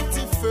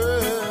Almighty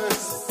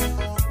first.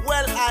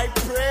 Well, I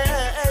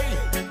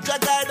pray, Jah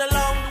guide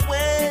along the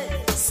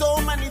way. So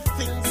many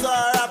things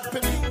are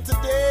happening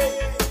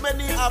today.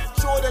 Many have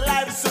thrown their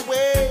lives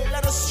away.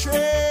 Let us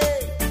stray.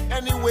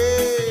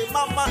 Anyway,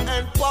 Mama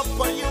and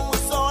Papa, you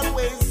was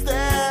always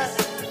there.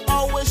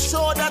 Always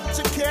show that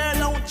you care,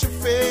 don't you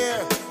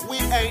fear. We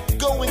ain't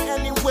going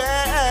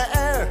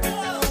anywhere.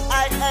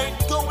 I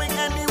ain't going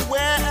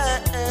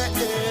anywhere.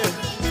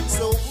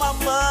 So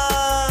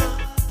Mama,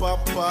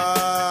 Papa,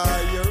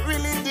 you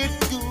really did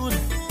good.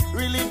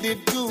 Really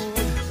did good.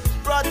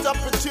 Brought up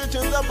the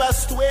children the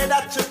best way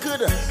that you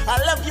could. I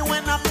love you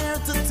and I'm here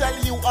to tell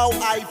you how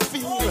I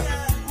feel.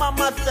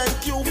 Mama,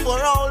 thank you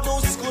for all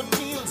those good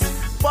meals.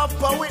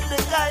 Papa with the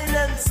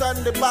guidance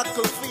on the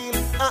battlefield.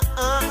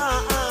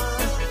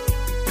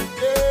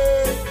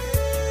 Hey.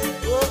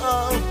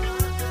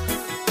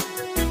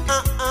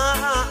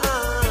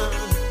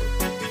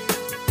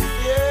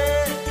 Yeah.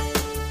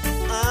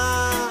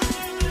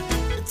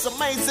 It's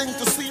amazing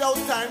to see how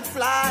time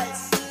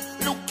flies.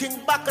 Looking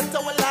back at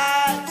our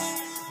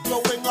lives,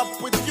 growing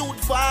up with youth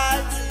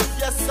vibes.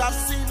 Yes, I've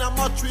seen how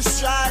much we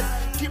strive.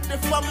 Keep the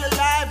family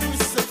alive, we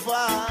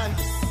survive.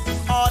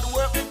 Hard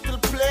work till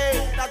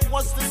play, that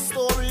was the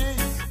story.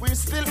 We're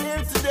still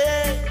here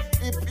today.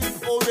 Hip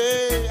hip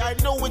hooray. I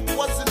know it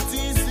wasn't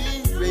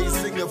easy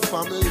raising a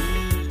family.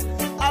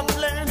 I've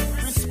learned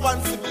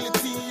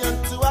responsibility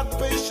and to act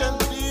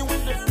patiently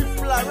with the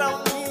people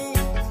around me.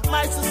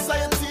 My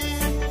society,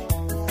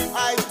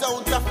 I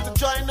don't have to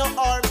join the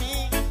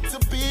army to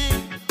be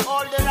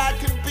all that I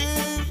can be.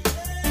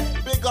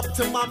 Big up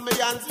to mommy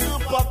and to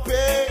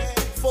papi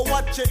for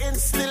what you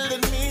instilled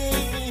in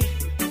me.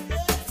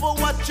 For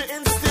what you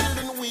instilled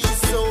in we.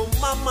 So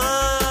Mama,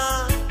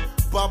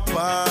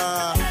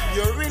 Papa,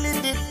 you really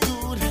did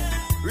good.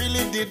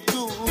 Really did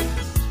good.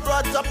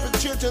 Brought up the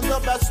children the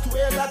best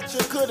way that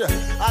you could.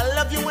 I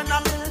love you and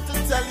I'm here to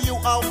tell you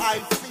how I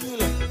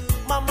feel.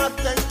 Mama,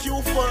 thank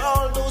you for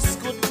all those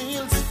good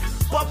meals.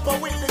 Papa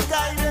with the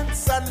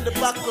guidance on the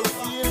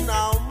battlefield.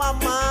 Now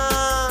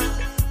Mama,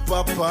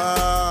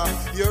 Papa,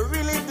 you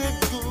really did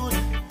good.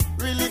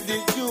 Really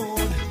did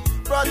good.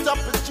 Brought up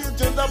the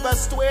children the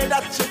best way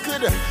that you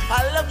could.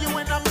 I love you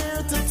and I'm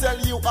here to tell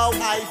you how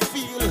I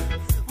feel.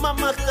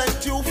 Mama,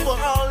 thank you for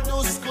all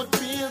those good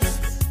meals.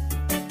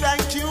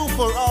 Thank you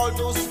for all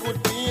those good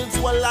meals.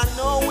 Well, I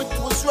know it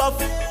was rough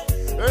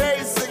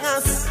raising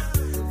us.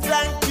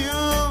 Thank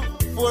you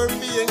for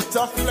being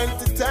tough.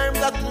 Plenty time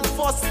that we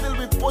fought, still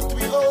we put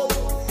we hope.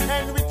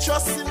 And we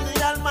trust in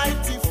the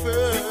Almighty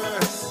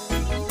first.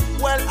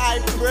 Well, I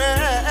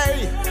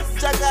pray,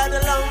 Jah guide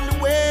along the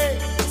way.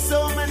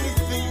 So many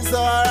things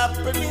are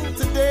happening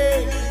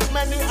today.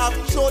 Many have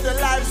thrown their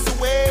lives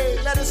away.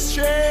 Let us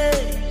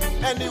stray.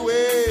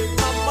 Anyway,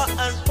 Mama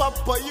and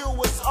Papa, you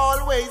was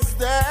always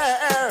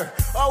there.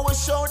 Always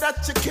show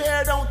that you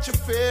care, don't you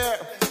fear.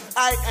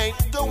 I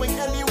ain't going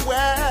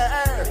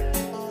anywhere.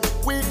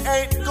 We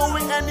ain't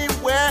going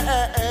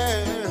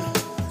anywhere.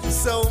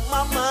 So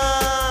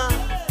Mama,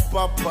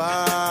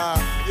 Papa,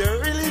 you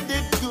really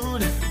did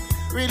good.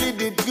 Really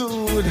did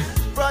good.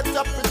 Brought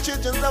up the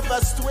children the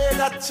best way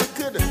that you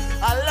could.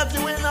 I love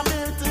you and I'm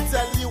here to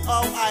tell you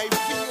how I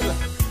feel.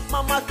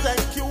 Mama,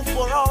 thank you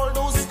for all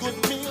those good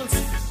meals.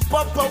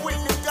 Papa with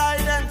the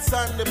guidance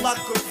on the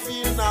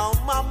battlefield. Now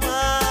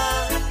Mama,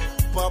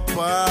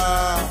 Papa,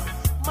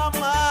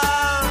 Mama,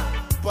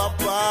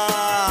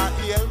 Papa,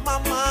 yeah,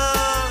 Mama,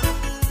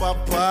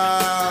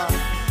 Papa,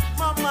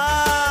 Mama,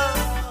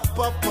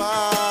 Papa,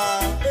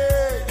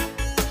 hey.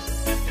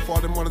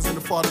 For the mothers and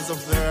the fathers of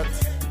the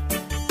earth.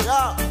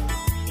 Yeah.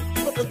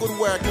 Put the good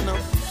work, you know.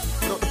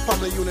 Not the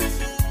family unit.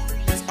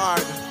 It's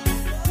hard.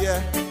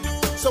 Yeah.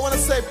 So I want to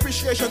say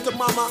appreciation to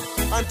Mama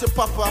and to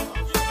Papa.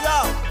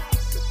 Yeah.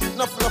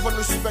 Enough love and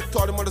respect to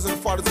all the mothers and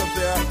the fathers of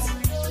the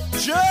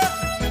earth. Yeah.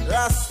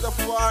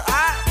 Rastafari.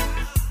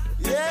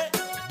 Yeah.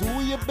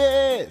 Do your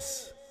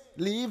best.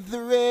 Leave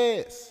the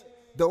race.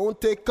 Don't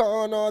take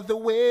on all the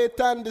weight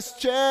and the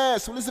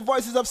stress. Well, it's the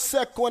voices of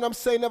Seko when I'm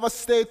saying never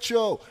stay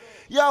true.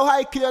 Yo,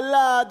 Heike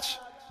large.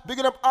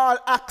 Bigging up all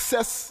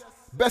access.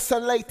 Best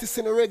and latest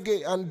in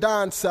reggae and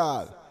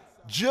dancehall.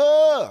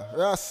 Joe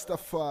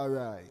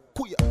Rastafari.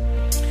 Kuya.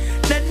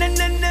 Na na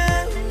na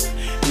na.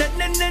 Na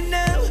na na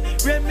na.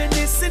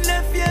 Reminiscing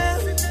of you.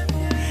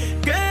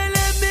 Girl,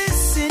 I'm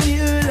missing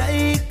you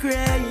like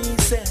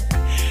crazy.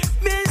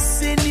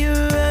 Missing you,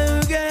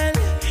 oh girl.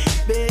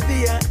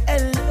 Baby, I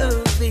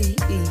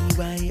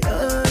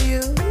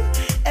L-O-V-E-Y-O-U.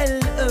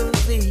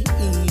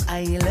 L-O-V-E,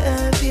 I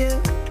love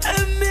you.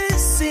 I'm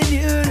missing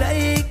you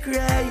like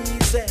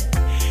crazy.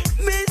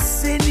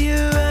 Missing you,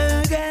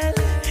 oh girl.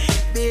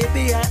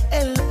 Baby, I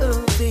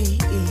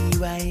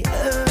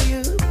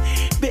L-O-V-E-Y-O-U.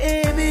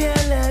 Baby, I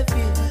love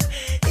you.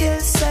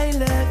 Yes, I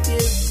love you.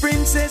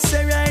 Princess,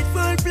 a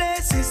rightful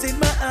place.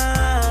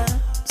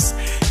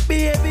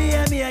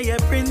 your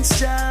Prince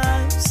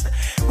Charles.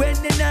 When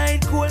the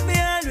night cold, me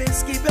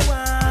always keep it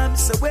warm.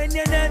 So when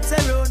you're not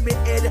around me,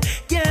 head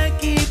can't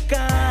keep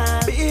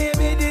calm.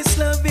 Baby, this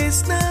love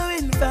is no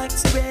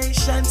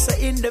infatuation. So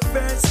in the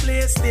first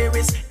place, there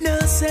is no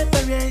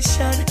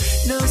separation,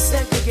 no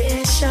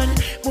segregation,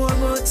 more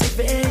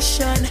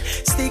motivation.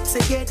 Stick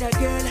together,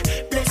 girl,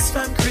 blessed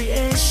from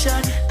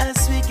creation.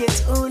 As we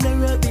get older,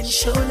 rubbing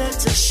shoulder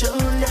to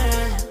shoulder.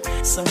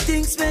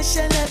 Something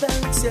special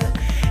about you,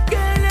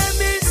 girl. I'm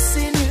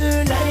missing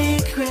you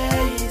like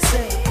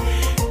crazy.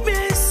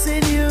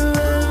 Missing you,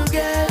 oh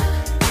girl.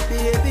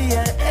 Baby, I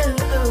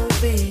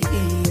L-O-V-E-Y-O-U.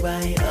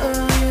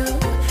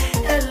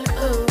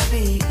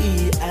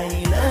 L-O-V-E, I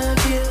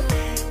love you.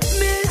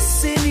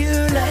 Missing you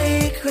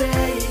like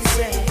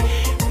crazy.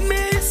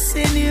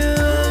 Missing you,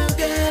 oh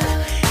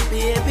girl.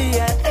 Baby,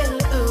 I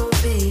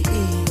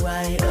L-O-V-E-Y-O-U.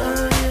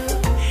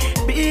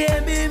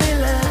 Baby, me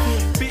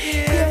love you.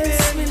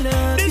 Yes, me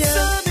love you. This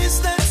song is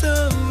not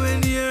home when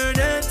you're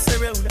not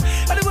around.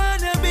 I don't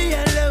wanna be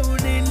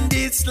alone in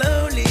this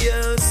lonely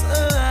house.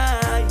 Oh,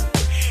 I,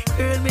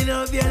 girl, me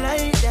love you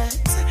like that.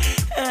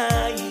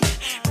 I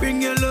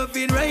bring your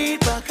loving right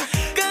back.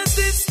 Cause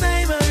this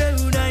time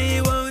around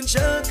I won't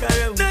joke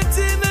around. Not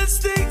even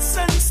sticks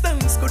and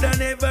stones could I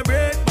never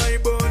break my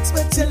bones.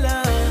 But your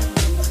love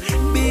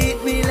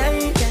beat me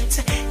like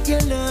that.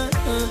 Your love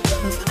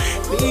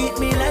beat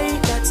me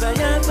like that. I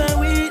have a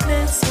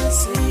weakness for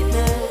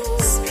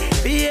sweetness.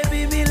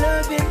 Baby, me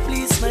love you,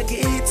 please make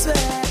it sweet.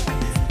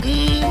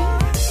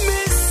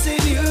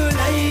 Missing you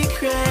like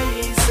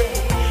crazy.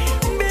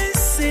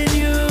 Missing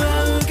you,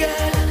 oh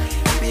girl.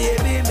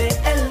 Baby, me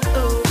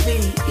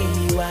L-O-V-E-Y-O-U.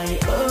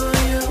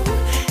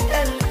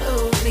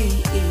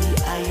 L-O-V-E,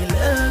 I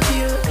love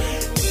you.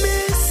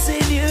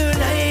 Missing you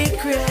like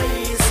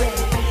crazy.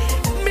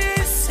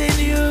 Missing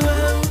you,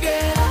 oh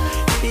girl.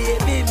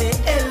 Baby, me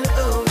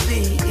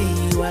L-O-V-E-Y-O-U.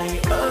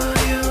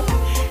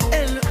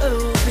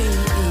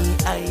 L-O-V-E,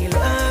 I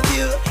love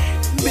you.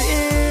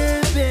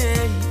 Baby,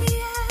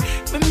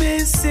 me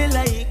miss you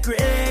like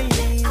crazy.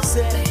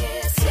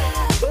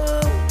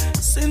 Oh,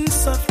 sing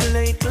soft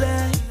like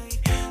light.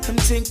 I'm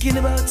thinking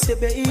about you,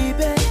 baby.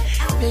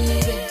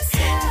 Baby,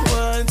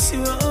 want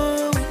you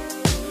home.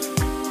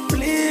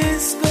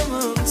 Please come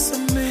home to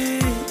me.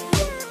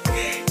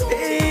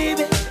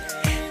 Baby,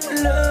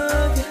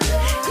 love you.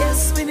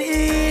 Yes, we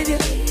need you.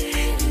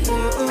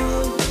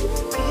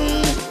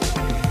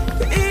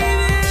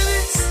 Baby,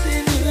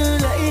 missing you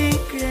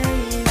like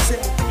crazy.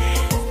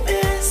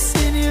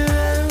 Missing you,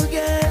 oh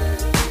girl.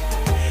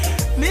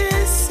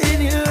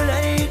 Missing you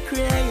like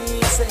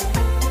crazy.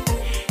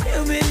 You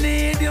me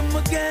need you,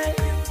 my girl.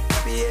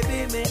 Baby,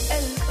 me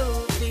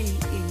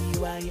L-O-V-E-Y-O-U.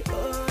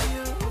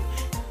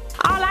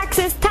 All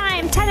Access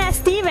Time. Tanya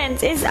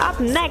Stevens is up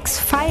next.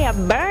 Fire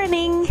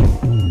Burning.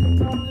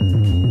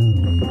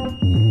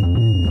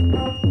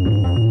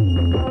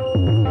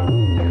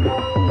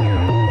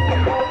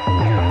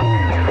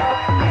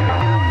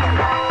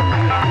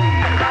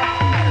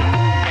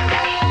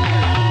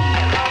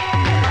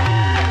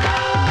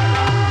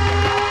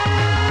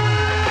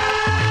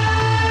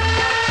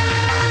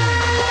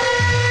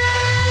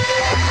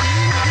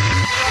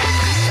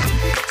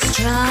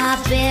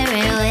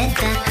 Strawberry with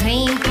the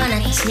cream on a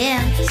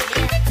tip.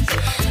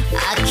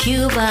 A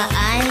Cuba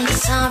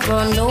ice all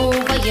run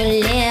over your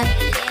lip.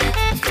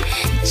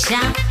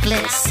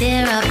 Chocolate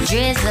syrup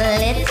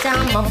drizzle it on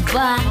my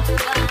butt.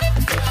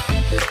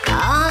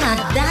 All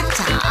of that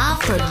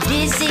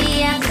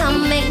aphrodisiac can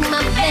make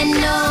my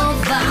bend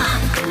over.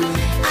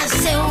 I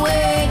say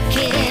work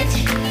it,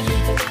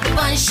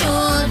 one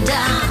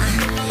shoulder,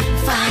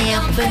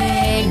 fire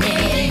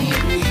burning.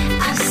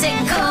 I say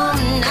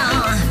come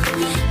now,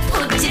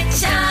 put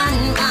it on,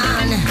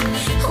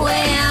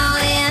 well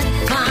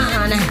it's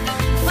on,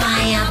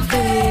 fire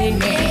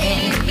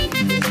burning.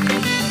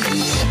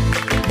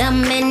 The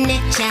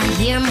minute you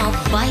hear my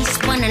voice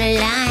on the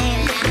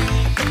line,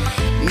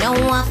 no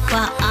one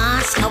for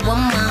ask how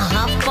I'm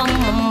up on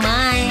my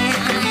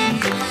mind.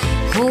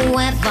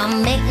 Whoever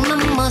make my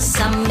muss,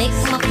 I make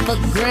my for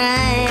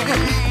grind.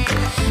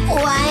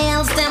 Why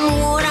else them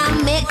would I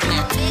make me?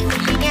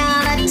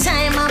 All the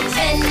time I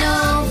bend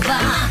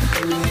over,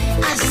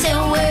 I say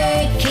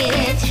work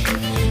it,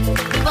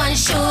 one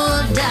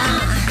shoulder,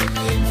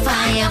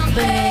 fire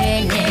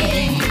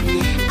burning.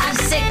 I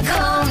say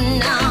come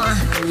now,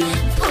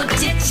 put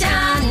it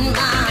on,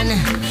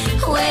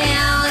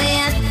 well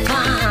it's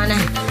on,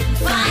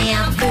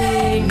 fire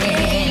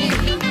burning.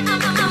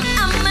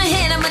 I'm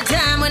ahead of my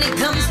time when it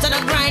comes to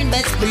the grind,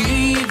 best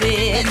believe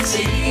it.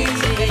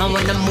 And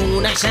when the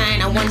moon I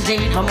shine, I want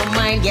drink from my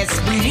mind, yes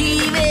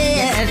believe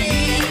it.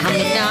 I'm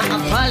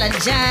gonna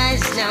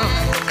apologize now,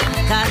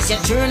 cause you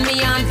turned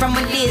me on from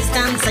a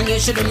distance, and you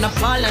shouldn't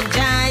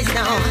apologize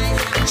now.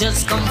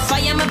 Just come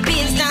fire my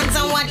distance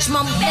and watch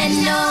my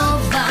bend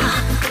over.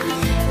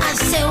 I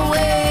say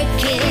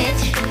work it,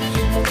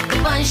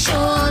 one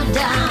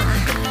shoulder,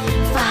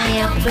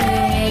 fire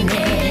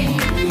burning.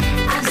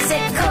 I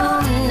say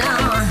come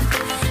now,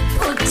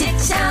 put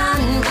it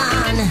on,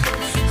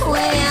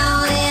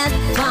 well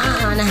it's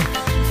on,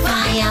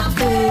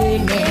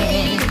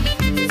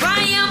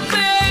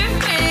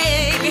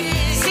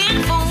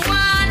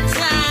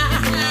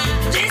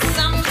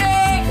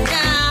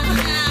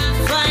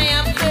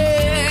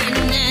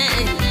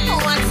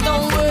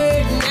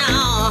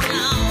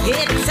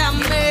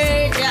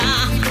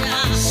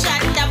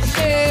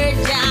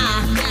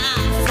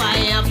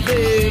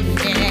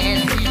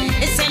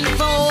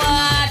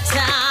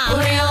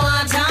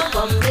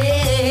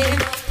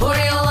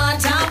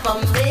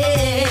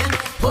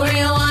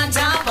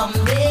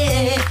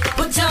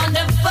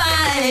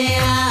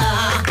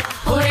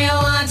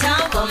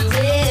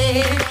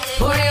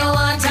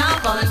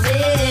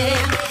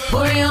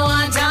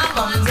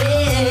 for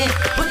me.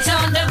 Put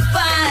on the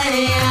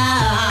fire,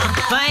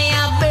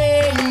 fire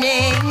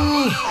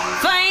burning,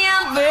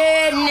 fire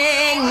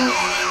burning.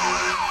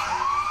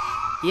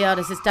 Yeah,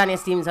 this is Tanya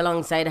Steams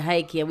alongside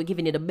Heike, and we're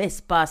giving you the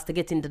best pass to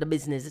get into the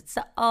business. It's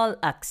all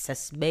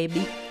access,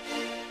 baby.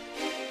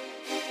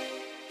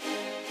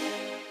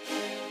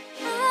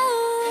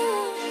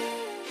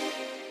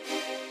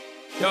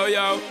 Yo,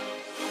 yo.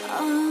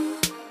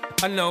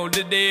 I know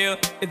the deal,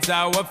 it's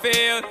how I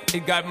feel.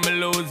 It got me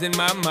losing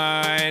my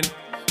mind.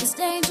 It's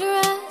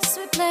dangerous,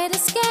 we play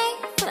this game,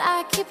 but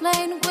I keep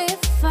playing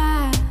with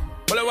fire.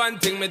 Well, one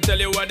thing me tell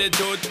you what the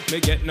truth.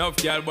 Me get enough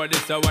girl, but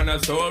it's a one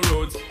of so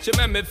roots. She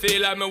make me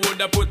feel like me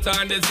woulda put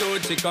on the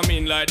suit. She come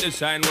in like the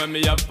shine when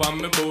me up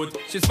on me boot.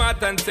 She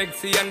smart and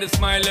sexy and the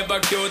smile ever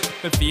cute.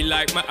 Me feel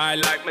like my eye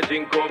like me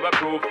drink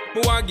overproof.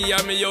 Me want give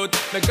her me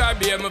youth, me car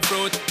be my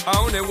fruit.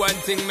 Only one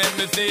thing make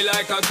me feel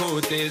like a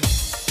coat is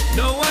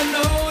no one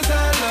knows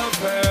I love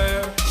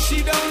her.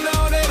 She don't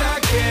know that I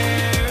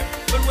care.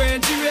 But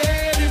when she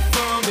ready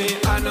for me,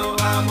 I know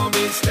I'm gonna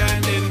be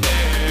standing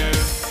there.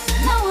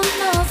 No one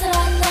knows that I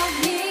love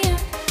him.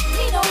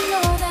 He don't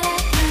know that I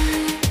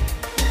care.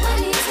 When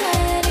he's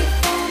ready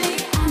for me,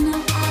 I know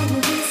I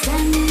will be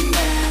standing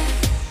there.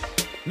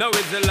 Now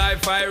is the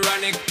life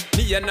ironic.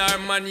 Me and our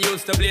man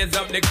used to blaze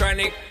up the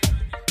chronic.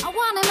 I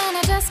want him and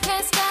I just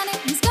can't stand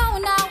it. He's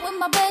going out with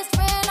my best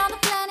friend on the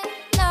planet.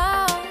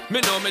 No. Me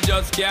know me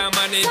just can't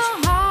manage. So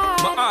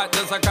hard. My heart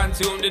just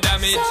consume the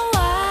damage. So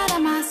what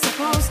am I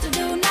supposed to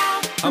do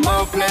now? I'm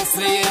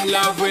hopelessly in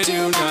love with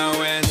you now,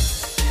 and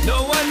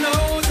no one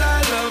knows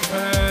I love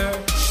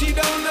her. She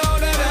don't know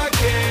that I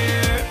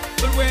care.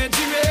 But when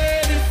she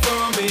ready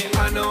for me,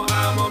 I know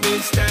I'm gonna be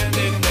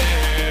standing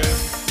there.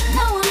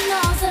 No one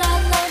knows that I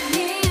love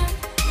him.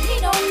 He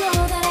don't know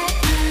that I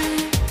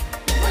care.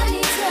 When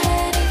he's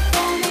ready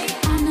for me,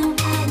 I know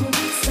I will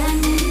be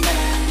standing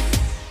there.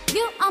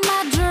 You are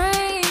my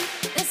dream,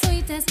 the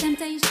sweetest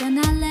temptation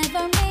I'll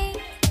ever meet.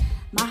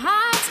 My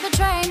heart's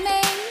betraying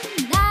me.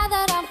 Now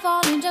that I'm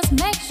falling, just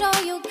make sure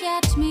you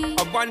catch me.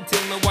 One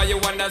thing me why you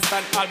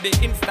understand, I'll be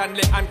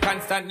instantly and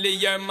constantly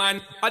your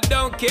man. I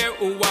don't care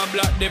who I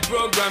block the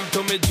program.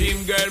 To me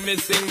dream girl, me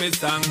sing me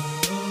song.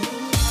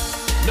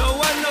 No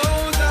one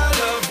knows I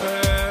love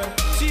her.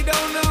 She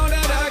don't know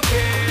that I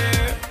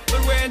care.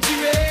 But when she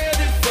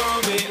ready for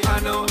me, I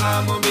know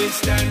I'm gonna be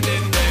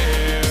standing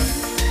there.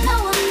 No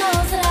one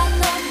knows that I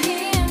love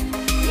him.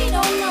 He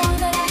don't know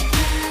that I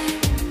care.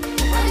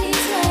 When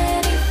he's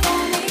ready for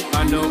me,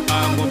 I know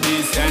I'm gonna be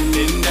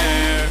standing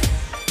there.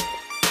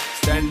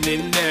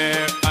 Standing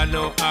there, I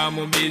know I'm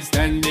gonna be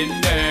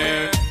standing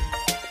there.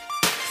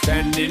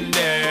 Standing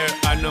there,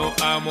 I know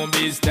I'm gonna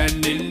be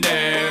standing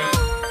there.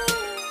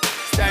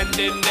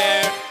 Standing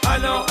there, I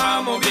know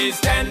I'm gonna be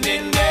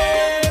standing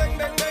there.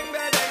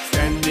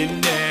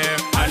 Standing there,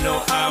 I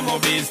know I'm gonna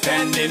be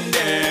standing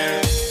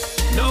there.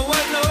 No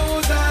one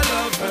knows I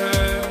love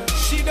her.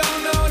 She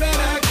don't know that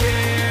I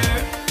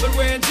care. But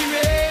when she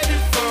ready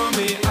for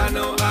me, I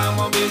know I'm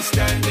gonna be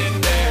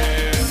standing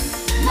there.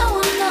 no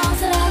one knows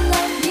that I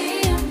love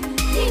him.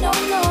 He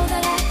don't know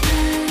that I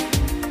care.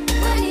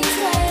 When he's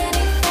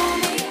ready for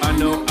me, I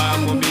know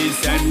I'm gonna be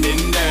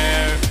standing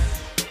there.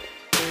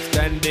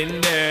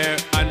 Standing there,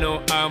 I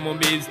know I'm gonna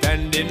be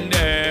standing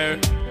there.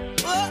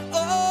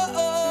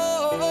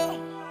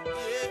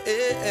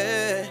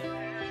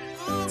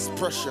 It's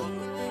pressure.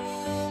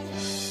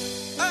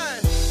 Hey.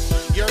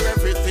 You're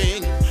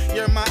everything,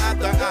 you're my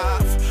other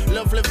half.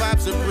 Lovely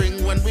vibes to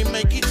bring when we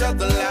make each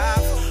other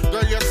laugh.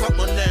 Girl, you're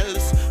someone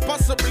else,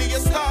 possibly a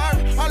star.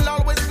 I'll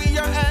always be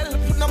your help,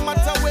 no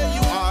matter where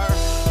you are.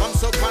 I'm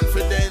so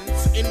confident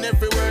in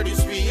every word you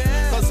speak,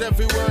 cause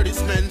every word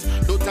is meant.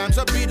 No times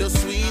are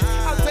bittersweet.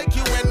 I'll take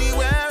you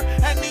anywhere,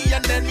 any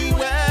and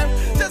anywhere,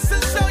 just to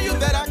show you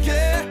that I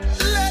care.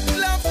 Let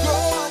love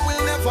go,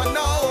 we'll never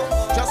know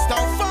just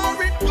how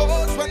far it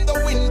goes when the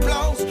wind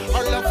blows.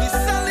 Our love is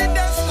solid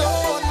as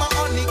stone, my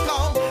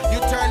honeycomb. You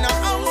turn a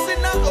house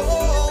in a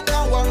home,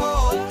 our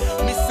home.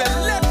 Me say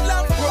let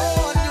love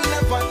grow and you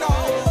never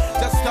know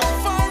just how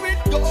far it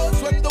goes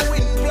when the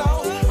wind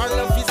blows. Our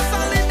love is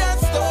solid as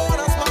stone,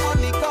 as my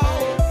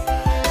honeycomb.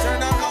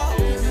 Turn a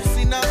house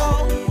in a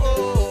home.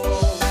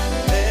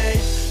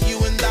 Hey, you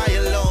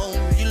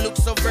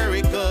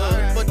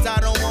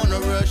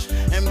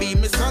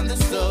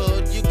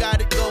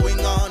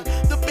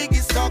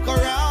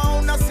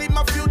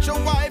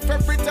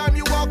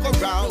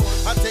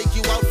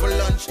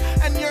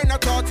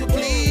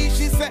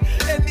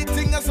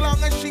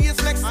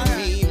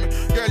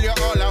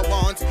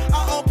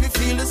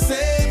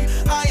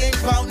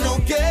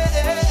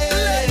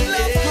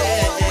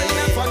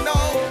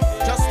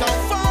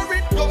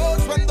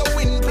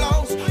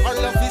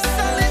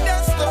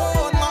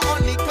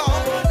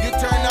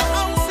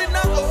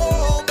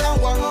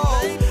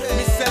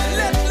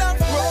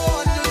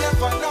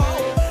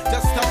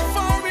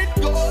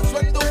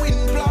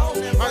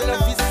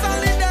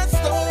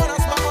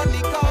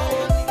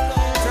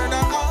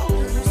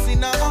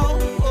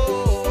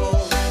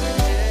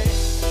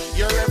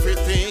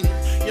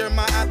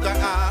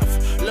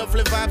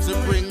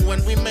bring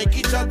when we make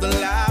each other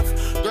laugh.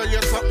 Girl,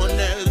 you're something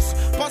else,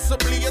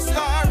 possibly a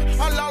star.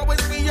 I'll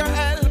always be your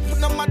help,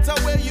 no matter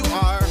where you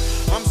are.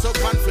 I'm so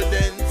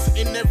confident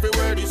in every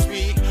word you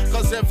speak,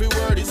 cause every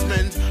word is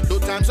meant. Though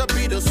times are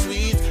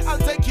bittersweet, I'll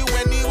take you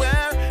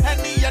anywhere,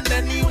 any and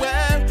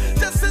anywhere,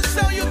 just to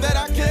show you that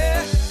I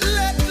care.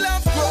 Let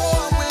love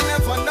grow and we'll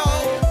never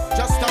know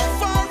just how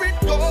far it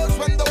goes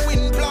when the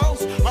wind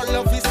blows. Our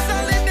love is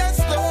solid as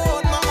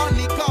stone, my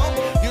honeycomb.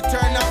 You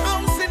turn a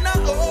house in a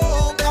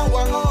home,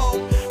 our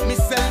home. Me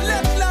say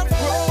let love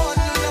grow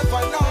and you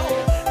never know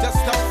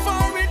just how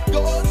far it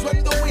goes when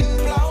the wind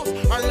blows.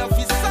 Our love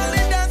is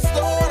solid as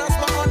stone, as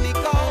my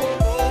honeycomb.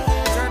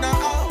 Turn a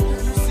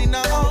house, you see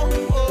now.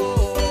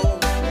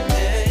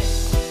 Hey,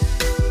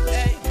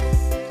 hey,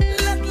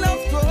 let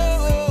love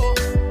grow.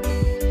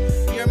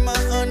 You're my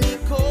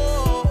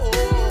honeycomb,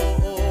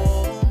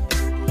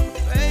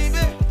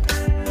 baby.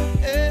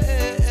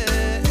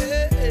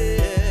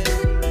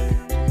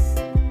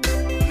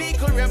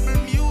 Nico Rebel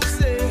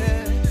music,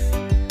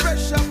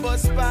 pressure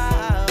bus by.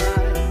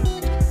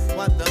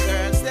 What the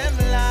girls them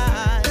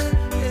like.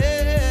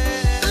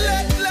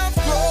 Let love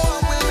grow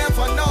and we'll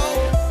never know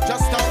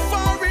just how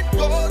far it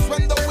goes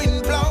when the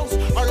wind blows.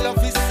 Our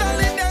love is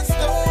solid as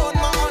stone,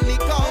 my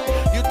honeycomb.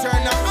 You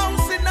turn a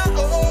house in a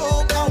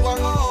home, our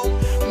home.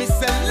 Me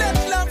say let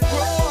love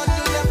grow and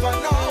you never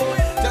know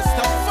just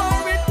how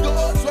far it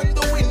goes when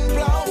the wind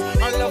blows.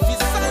 Our love is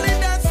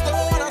solid as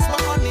stone, as my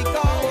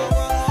honeycomb.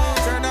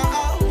 Turn a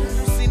house,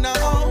 you see now.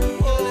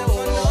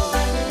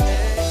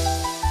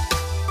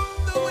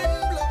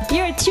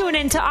 You're tuned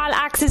into All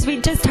Access.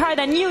 We just heard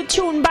a new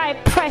tune by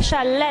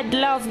Pressure, Let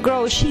Love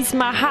Grow. She's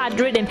my hard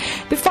rhythm.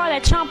 Before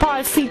that, Sean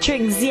Paul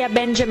featuring Zia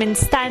Benjamin,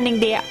 Standing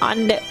There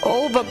on the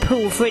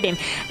Overproof rhythm.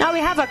 Now we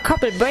have a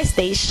couple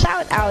birthday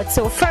shout outs.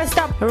 So first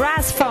up,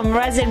 Raz from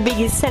Raz and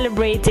Biggie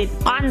celebrated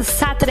on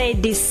Saturday,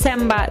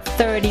 December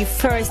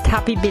 31st.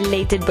 Happy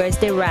belated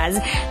birthday, Raz.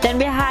 Then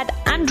we had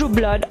Andrew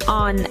Blood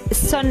on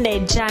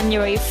Sunday,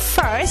 January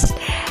 1st.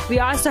 We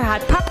also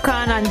had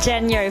Popcorn on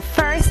January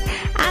 1st,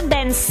 and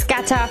then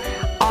Scatter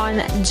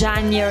on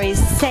January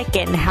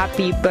 2nd.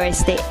 Happy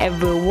birthday,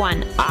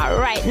 everyone.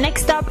 Alright,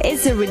 next up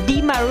is the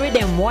Redeemer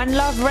Rhythm, One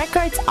Love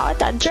Records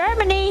out of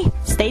Germany.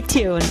 Stay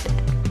tuned.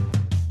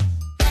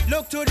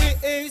 Look to the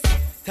east,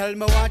 tell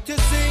me what you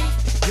see.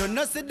 You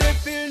know see the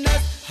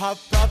fullness of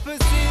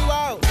prophecy,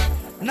 wow.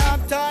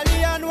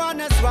 Naphtali and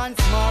oneness once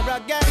more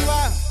again,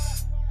 wow.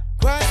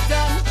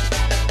 Question,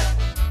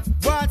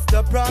 what's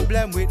the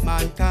problem with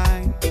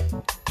mankind?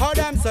 How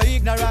them so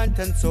ignorant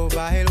and so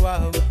vile,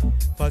 wow.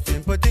 For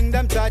simple thing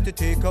them try to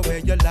take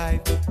away your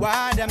life.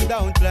 Why them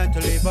don't learn to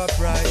live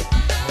upright?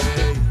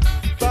 Hey,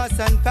 fuss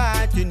and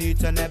fight you need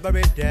to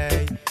every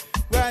day.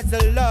 Where's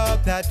the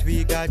love that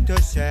we got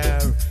to share?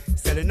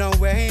 Selling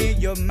away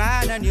your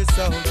mind and your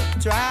soul,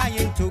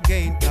 trying to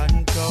gain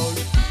control.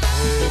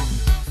 Hey,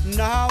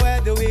 now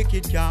where the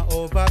wicked can't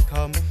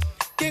overcome.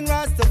 King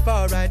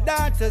Rastafari,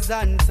 daughters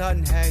and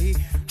son, hey.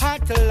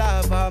 Heart to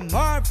love her,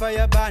 more for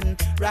your band.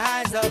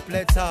 Rise up,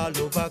 let's all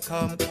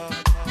overcome.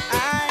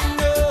 I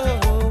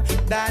know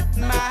that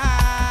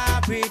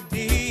my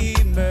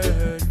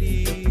Redeemer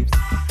lives.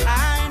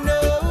 I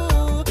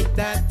know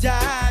that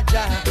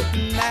Jaja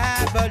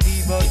never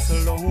leave us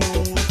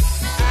alone.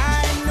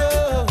 I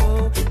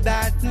know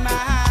that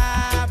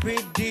my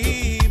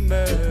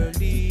Redeemer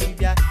lives.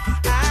 Yeah.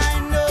 I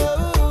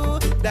know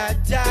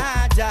that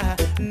Jaja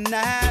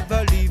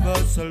never leave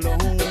us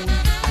alone.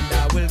 And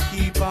I will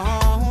keep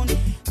on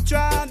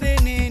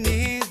traveling in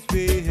his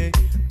way.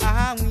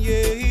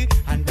 Yeah.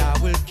 And I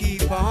will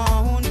keep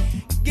on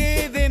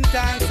give him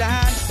thanks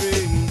and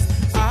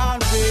praise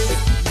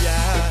always.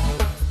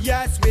 Yeah.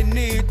 Yes, we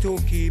need to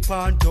keep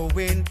on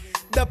doing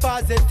the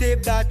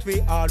positive that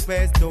we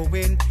always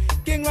doing.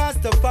 King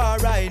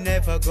Rastafari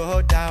never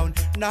go down.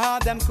 Now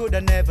them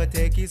coulda never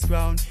take his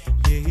crown.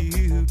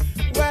 Yeah.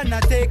 When I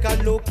take a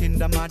look in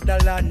the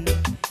motherland,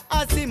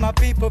 I see my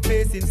people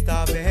facing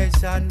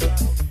starvation.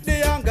 The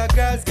younger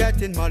girls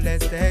getting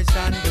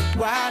molestation,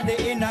 while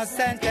the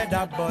innocent get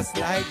a bust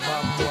like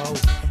bomb.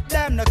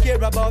 Them no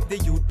care about the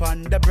youth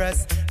on the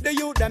breast. The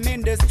youth them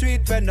in the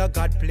street when no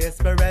God place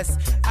for rest.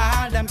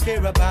 All them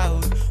care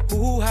about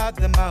who have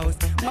the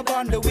most. My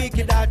born the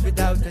wicked out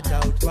without a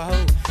doubt.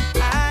 Wow.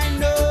 I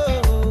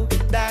know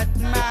that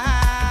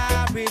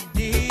my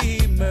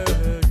Redeemer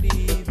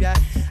lives. Yeah.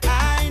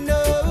 I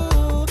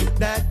know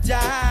that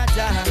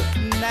Jaja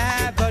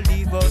never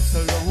leave us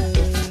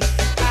alone.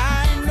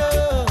 I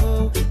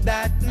know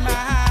that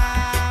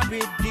my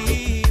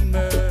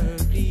Redeemer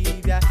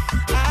lives. Yeah.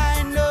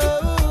 I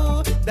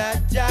know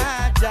that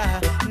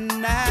Jaja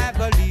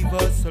never leave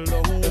us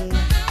alone.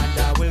 And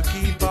I will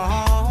keep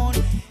on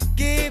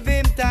give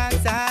him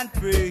thanks and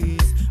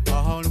praise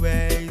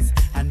always.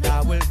 And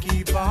I will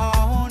keep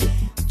on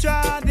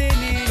trotting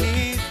in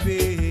his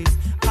ways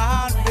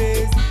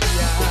always.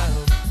 Yeah.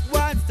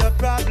 What's the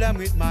problem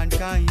with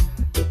mankind?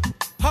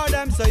 How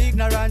them so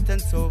ignorant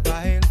and so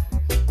vile?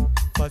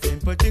 For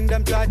simple thing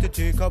them try to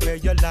take away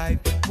your life.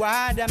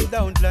 Why them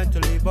don't learn to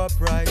live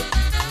upright?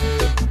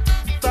 Yeah.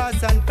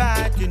 fuss and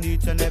fighting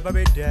each and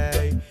every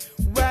day.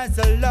 Where's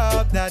the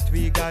love that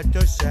we got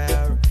to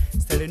share?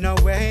 Stealing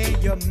away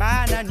your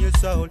mind and your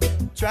soul,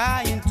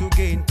 trying to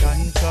gain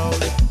control.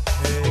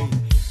 Hey,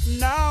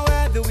 now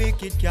where the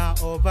wicked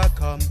can't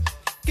overcome.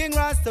 King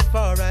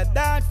Rastafari,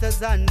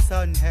 daughters and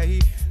son, hey.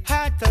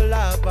 Heart to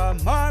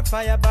love, more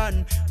fire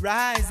burn.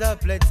 Rise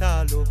up, let's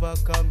all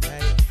overcome,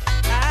 hey.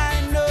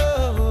 I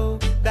know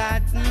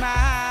that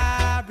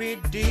my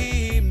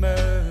Redeemer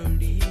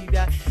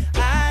lives.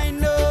 I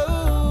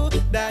know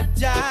that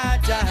Jah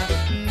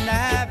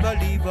never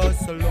leave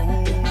us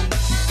alone.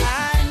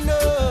 I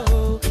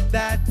know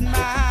that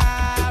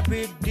my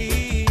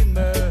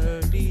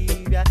Redeemer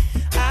lives.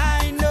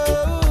 I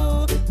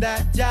know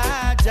that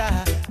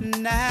Jah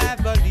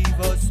never leave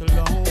us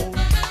alone.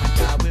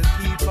 And I will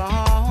keep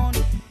on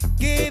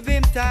give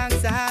him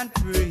thanks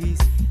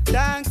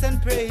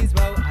and praise,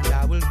 wow, and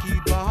I will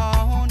keep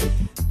on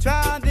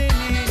trusting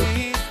in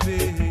his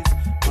ways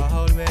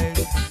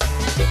always.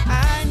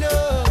 I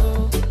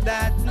know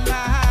that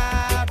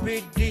my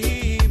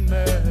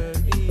Redeemer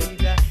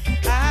lives.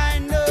 I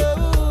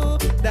know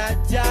that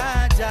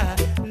Jah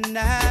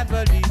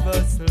never leave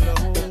us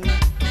alone.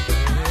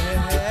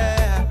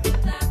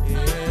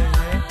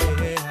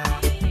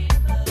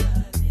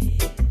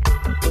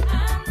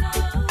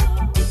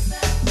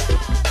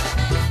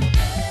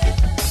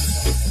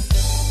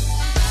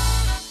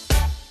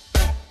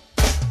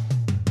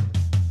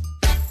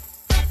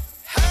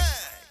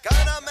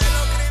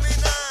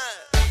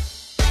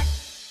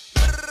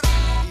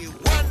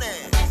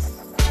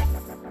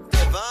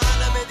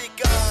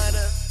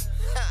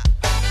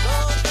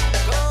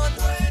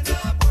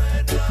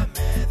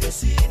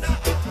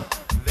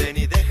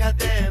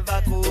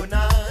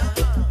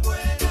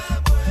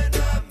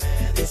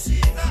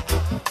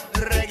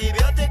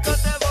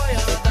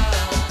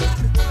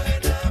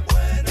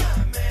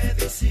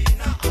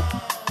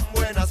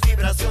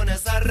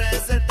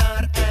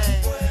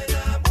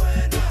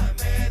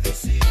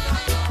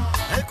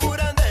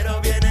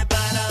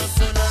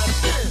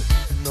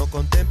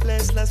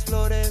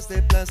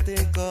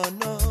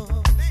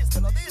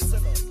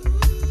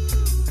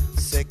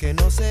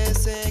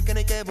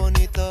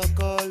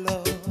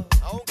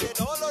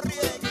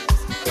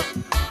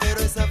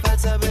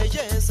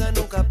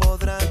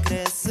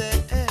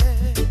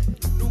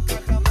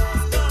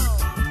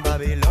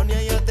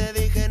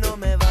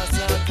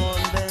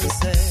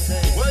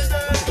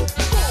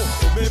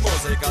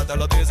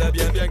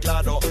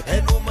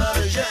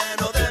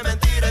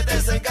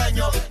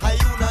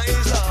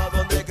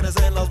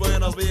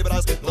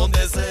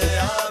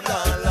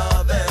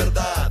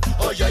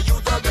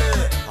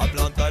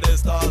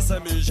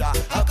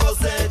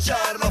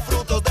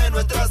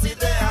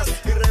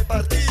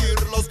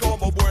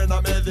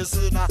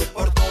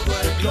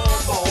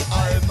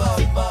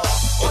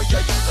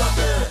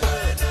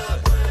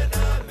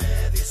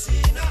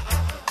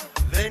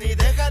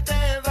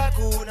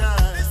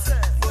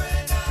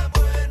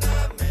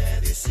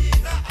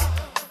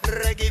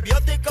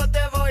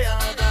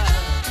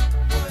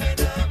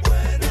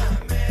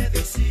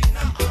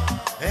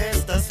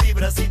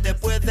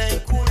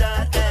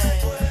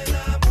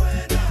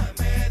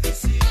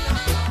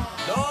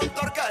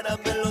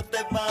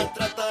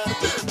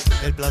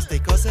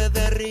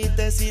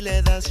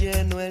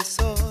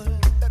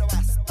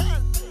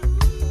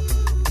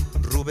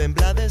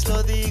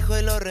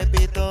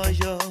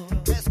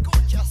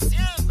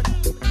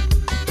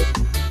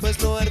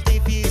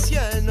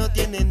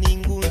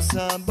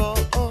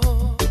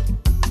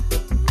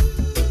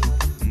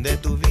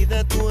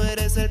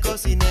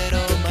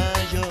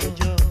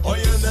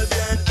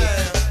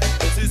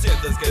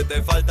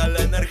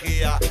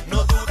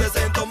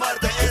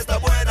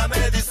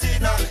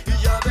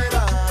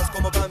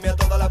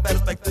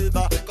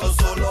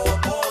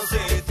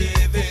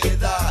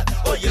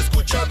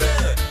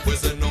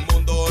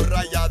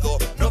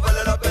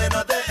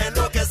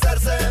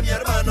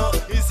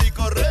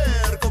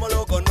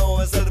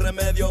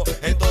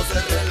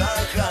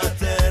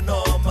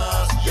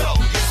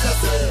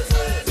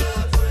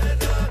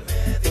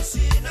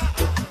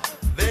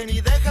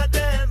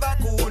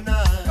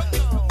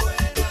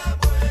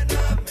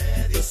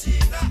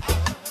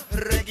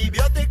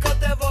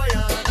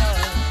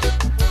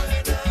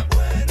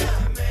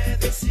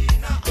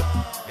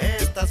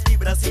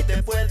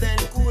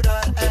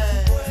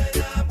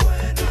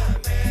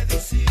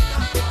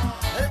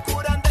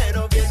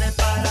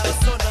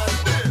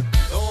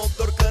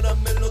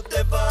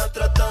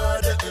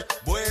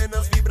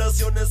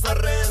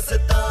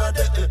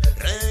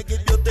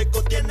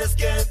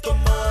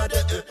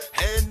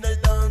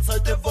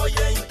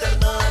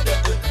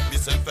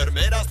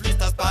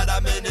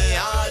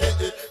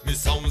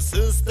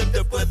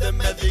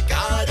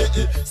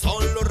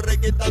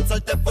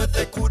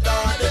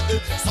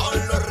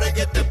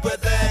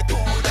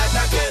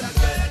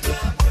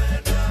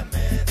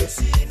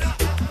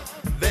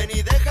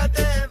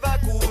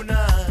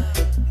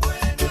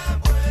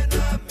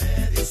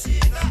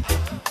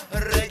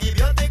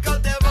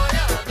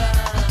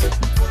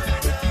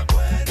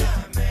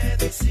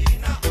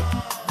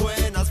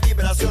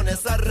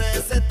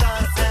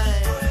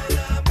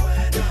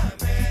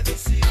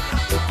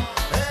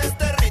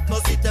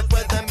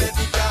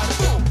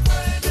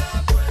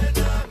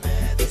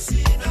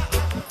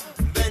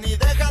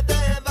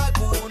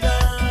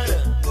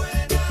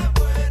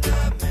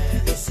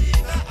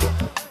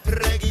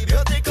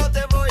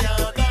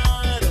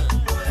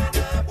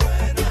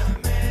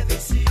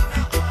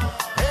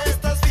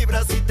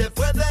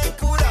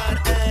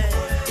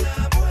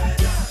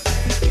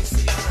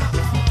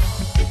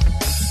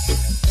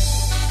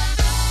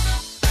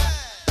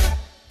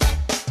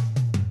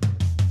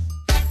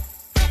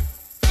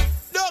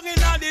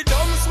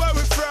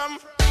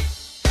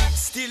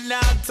 still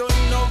not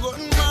turn no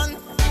gunman.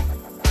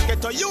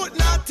 Get a youth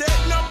not take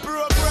no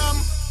program.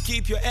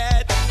 Keep your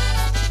head.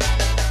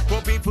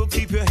 Poor people,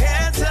 keep your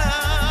heads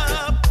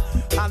up.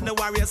 And the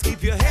warriors,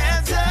 keep your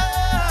heads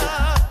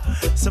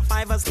up.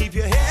 Survivors, keep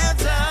your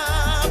heads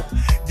up.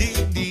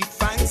 Deep, deep,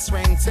 find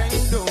strength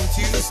and don't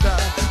you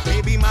stop.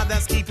 Baby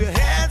mothers, keep your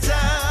heads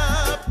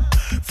up.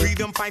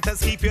 Freedom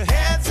fighters, keep your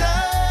heads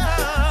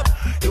up.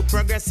 You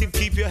progressive,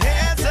 keep your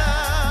heads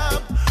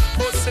up.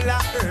 Hustler,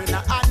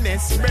 earner,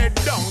 honest, bread,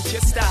 don't you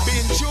stop.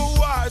 Been through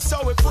war, so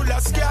we full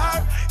of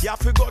scar. You have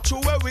to go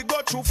through where we go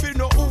through, feel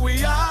know who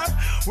we are.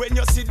 When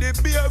you see the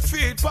bare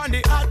feet on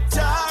the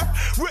altar,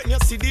 when you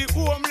see the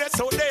homeless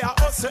out there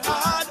hustle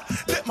hard,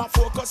 let my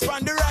focus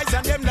on the rise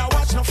and them now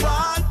watch no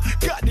fall.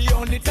 God, the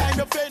only time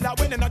you fail that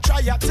when you not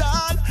try at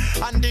all,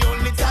 and the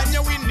only time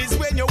you win is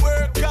when you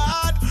work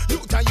hard.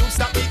 Youth and youth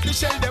stop beat the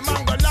shell, them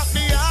and go lock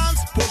the arms,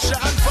 push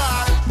and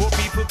fall. Oh,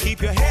 people,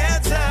 keep your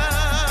heads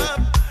up.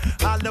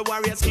 All the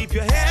warriors, keep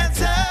your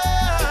heads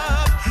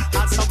up.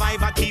 All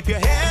survivor, keep your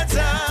heads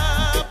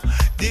up.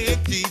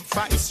 Dig deep,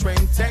 find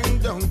strength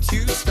and don't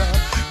you stop.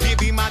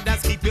 Baby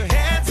mothers, keep your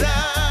heads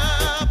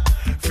up.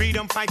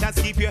 Freedom fighters,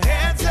 keep your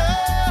heads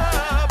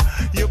up.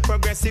 You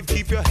progressive,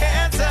 keep your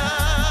heads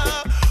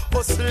up.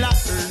 Hustler,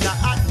 earner,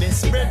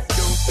 honest, bread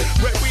dough.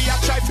 Where we are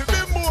try to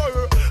be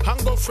more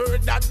and go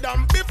further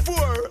than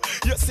before.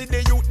 You see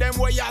the youth them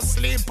where you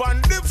sleep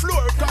on the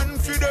floor.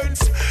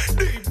 Confidence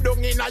deep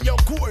down in your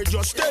core.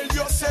 Just tell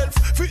yourself,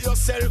 for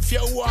yourself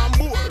you want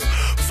more.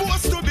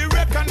 Forced to be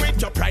reckoned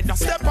with your pride. Now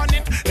step on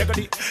it. They got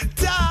the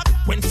dark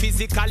when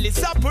physical is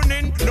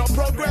happening. No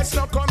progress,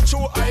 no come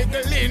through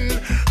idling.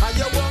 And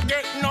you won't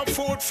get no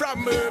food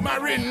from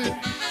murmuring.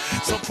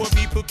 So poor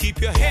people,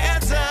 keep your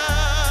heads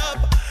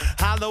up.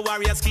 All the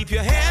warriors, keep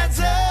your heads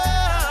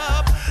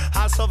up.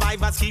 All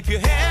survivors, keep your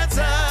heads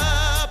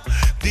up.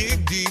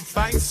 Dig deep,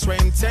 find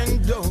strength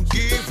and don't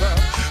give up.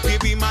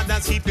 Baby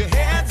mothers, keep your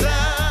heads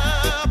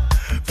up.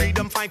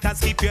 Freedom fighters,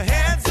 keep your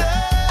heads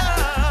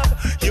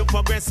up. You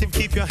progressive,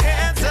 keep your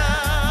heads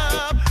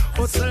up.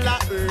 Hustler,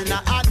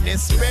 earner,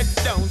 honest, spread,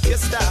 don't you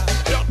stop.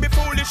 Don't be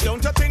foolish,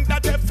 don't you think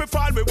that every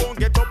fall we won't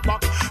get up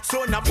back.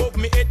 Sun above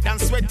me head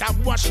and sweat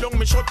and wash down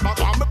me shut back.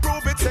 I'ma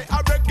prove it, say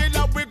a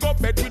regular we go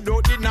bed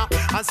without dinner.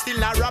 And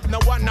still I rap no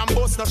one and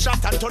bust no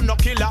shot and turn no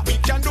killer. We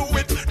can do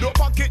it, no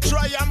pocket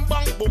try and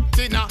bank book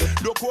dinner.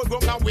 No cold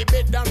gun and we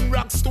bed and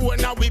rock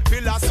stone and we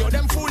pillars. So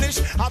them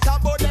foolish, I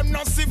talk about them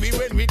not see we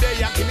when we there.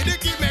 Give me the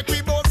key, make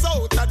we both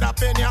out of the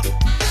penny.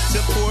 So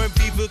poor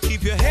people,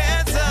 keep your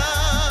heads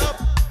up.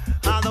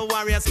 All the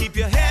warriors, keep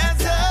your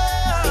heads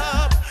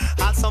up.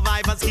 All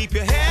survivors, keep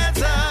your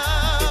heads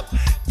up.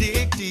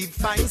 Dig deep,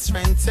 find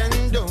strength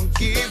and don't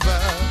give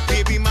up.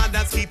 Baby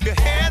mothers, keep your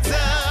heads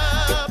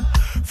up.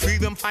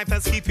 Freedom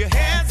fighters, keep your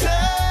heads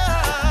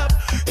up.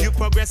 You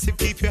progressive,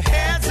 keep your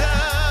heads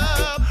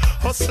up.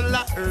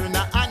 Hustler,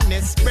 earner,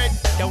 honest, spread,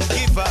 don't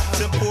give up.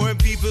 The poor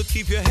people,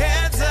 keep your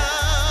heads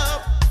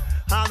up.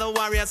 All the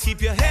warriors,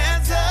 keep your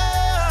heads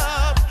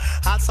up.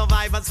 All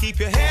survivors, keep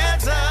your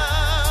heads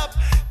up.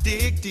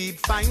 Dig deep,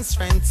 find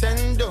strength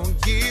and don't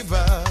give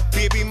up.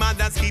 Baby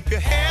mothers, keep your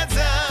heads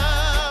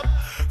up.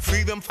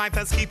 Freedom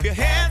fighters, keep your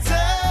heads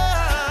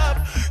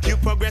up. You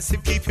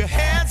progressive, keep your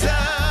heads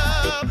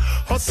up.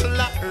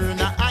 Hustler,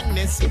 earner,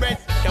 honest, spread,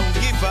 don't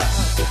give up.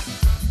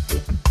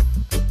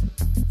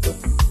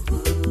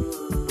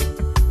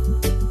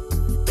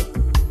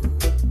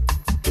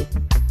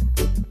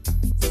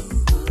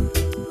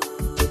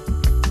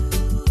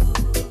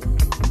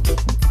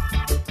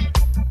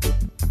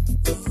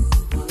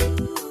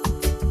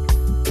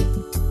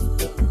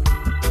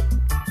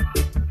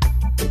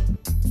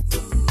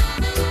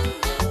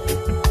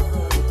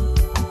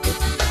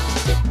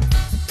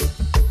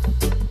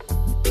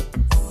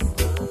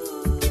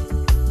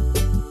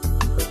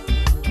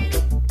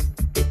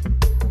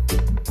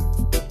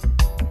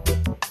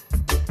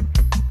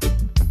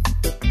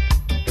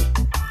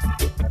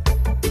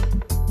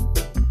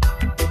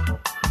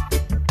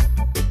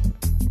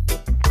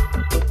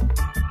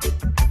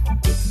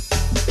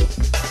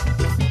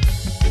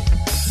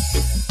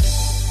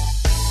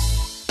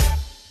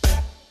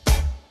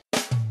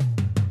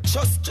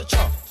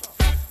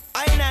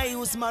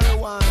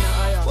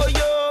 Marijuana, oh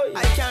yo,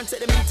 I can't take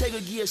them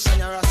integration,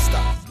 you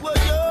rasta.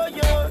 Oh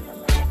yo,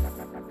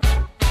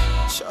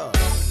 sure.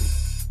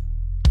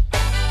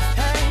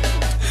 Hey,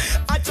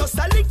 I just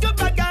a little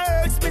bag of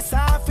herbs, Miss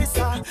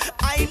Officer.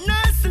 I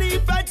no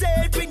sleep a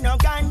day with no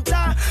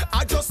ganja.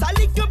 I just a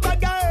little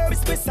bag of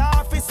herbs, Miss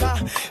Officer.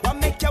 What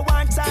make you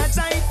want to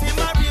die for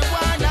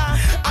marijuana?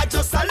 I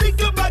just a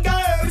little bag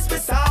of herbs,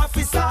 Miss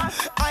Officer.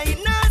 I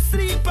no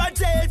sleep a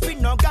day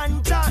with no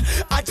ganja.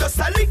 I just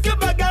a little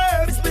bag of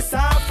herbs, Miss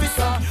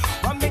Officer.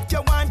 What make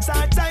you want to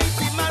die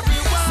for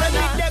marijuana? Say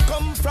they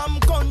come from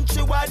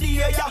country where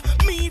the area.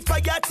 Me for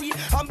your tea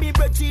and me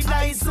Reggie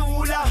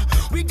Zula.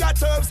 We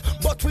got herbs,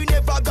 but we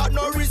never got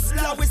no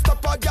Rizla. We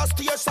stop at gas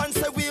station,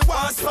 say we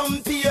want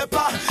some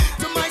paper.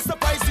 To my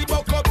surprise, we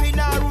woke up in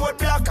a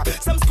roadblock.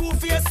 Some school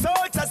fear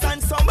soldiers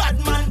and some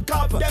bad man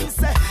cop. Them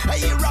say,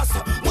 hey Ross,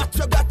 what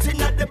you got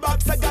in at the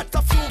box?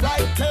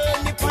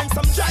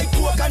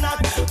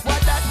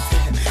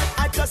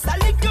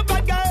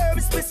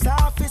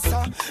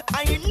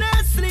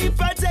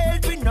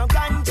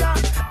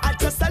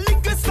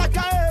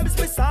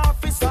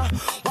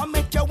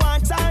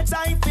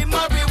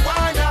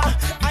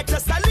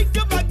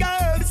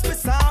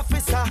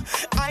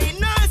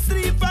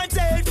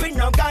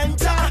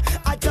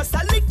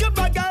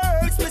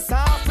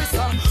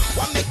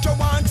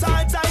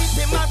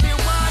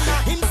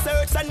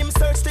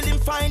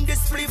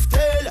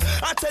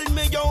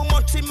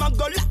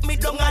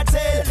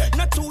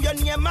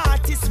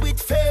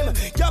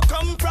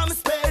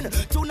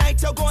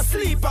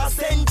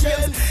 sleepers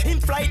angel. Him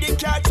fly the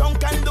car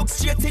trunk and look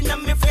straight in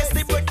my face.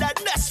 The brother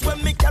dash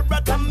when me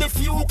carrot and me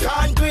few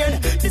can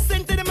grain.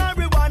 Listen to the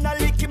marijuana,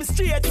 lick him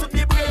straight to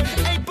the brain.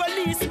 Hey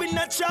police, we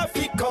not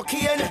traffic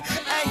cocaine.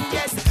 And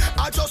yes,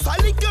 I just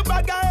a little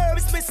bag of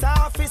herbs, Mr.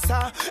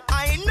 Officer.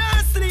 I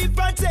not sleep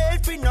and jail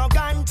for no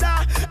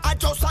ganja. I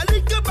just a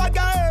little bag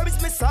of herbs,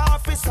 Mr.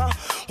 Officer.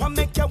 What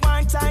make you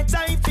want time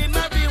for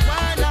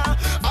marijuana?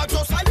 I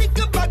just a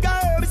little bag of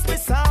herbs,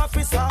 Mr.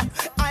 Officer.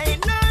 I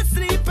not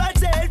sleep and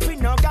jail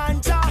for no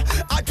ganja.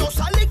 I just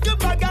a little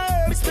bag of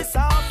herbs,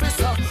 Mr.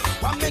 Officer.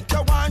 What make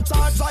you want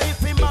time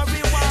for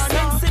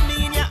marijuana? Sense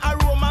me in your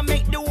aroma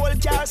make the whole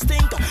car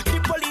stink.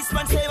 The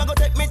policeman say I go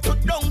take me to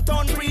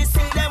downtown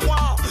precinct. Them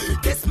want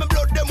test me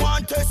blood, them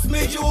want test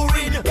me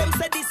urine. Them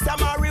say this a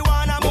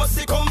marijuana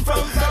must come from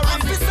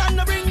officer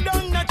no bring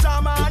down no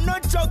trauma, no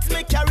drugs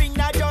me carry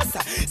na just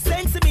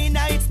sense me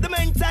now it's the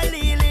mental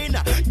healing.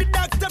 The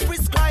doctor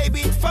prescribe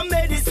it for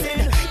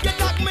medicine. You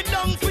knock me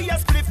down for your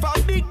spliff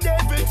a big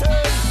devil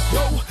turn.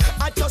 Yo,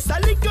 I just a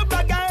little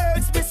bag of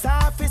herbs, Mr.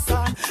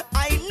 Officer.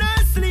 I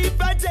not sleep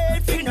a jail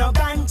for no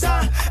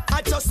ganja.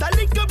 I just a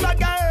little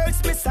bag of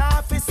herbs, Mr.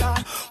 Officer.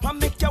 What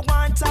make you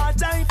want all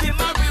time for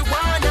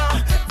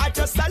marijuana? I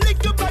just a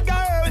little bag of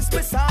herbs,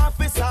 Mr.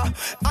 Officer.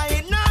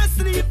 I not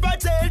sleep a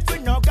jail for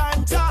no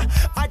ganja.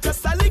 I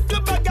just a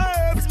little bag of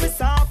herbs,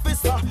 Mr.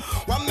 Officer.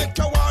 What make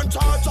you want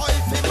all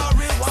time for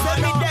marijuana?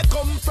 Say me they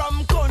come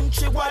from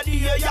country, what do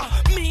you ya?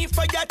 Me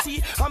for your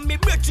tea and me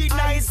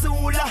recognize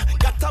Zula.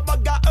 Got a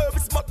bag of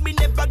herbs, but me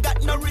never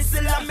got no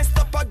Rizla. Me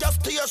stop at the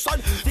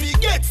station, we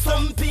get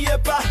some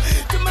paper.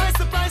 To my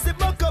surprise, they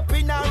buck up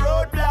in a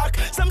roadblock.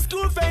 Some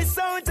school face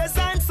soldiers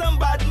and some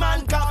bad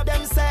man cop.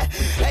 Them say,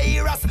 hey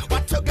Ross,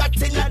 what you got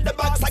in the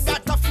box? I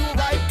got a few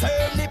ripe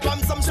turnip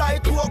and some dry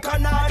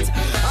coconut.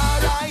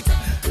 Alright,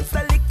 it's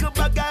a little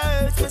bag of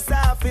herbs,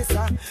 Mr.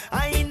 Officer.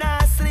 I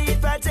not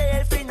sleep at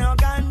jail for no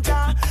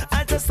ganja.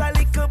 I just a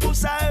little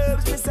bush of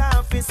herbs, Mr.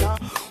 Officer.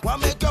 What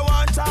make you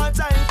want all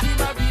time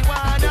for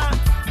marijuana?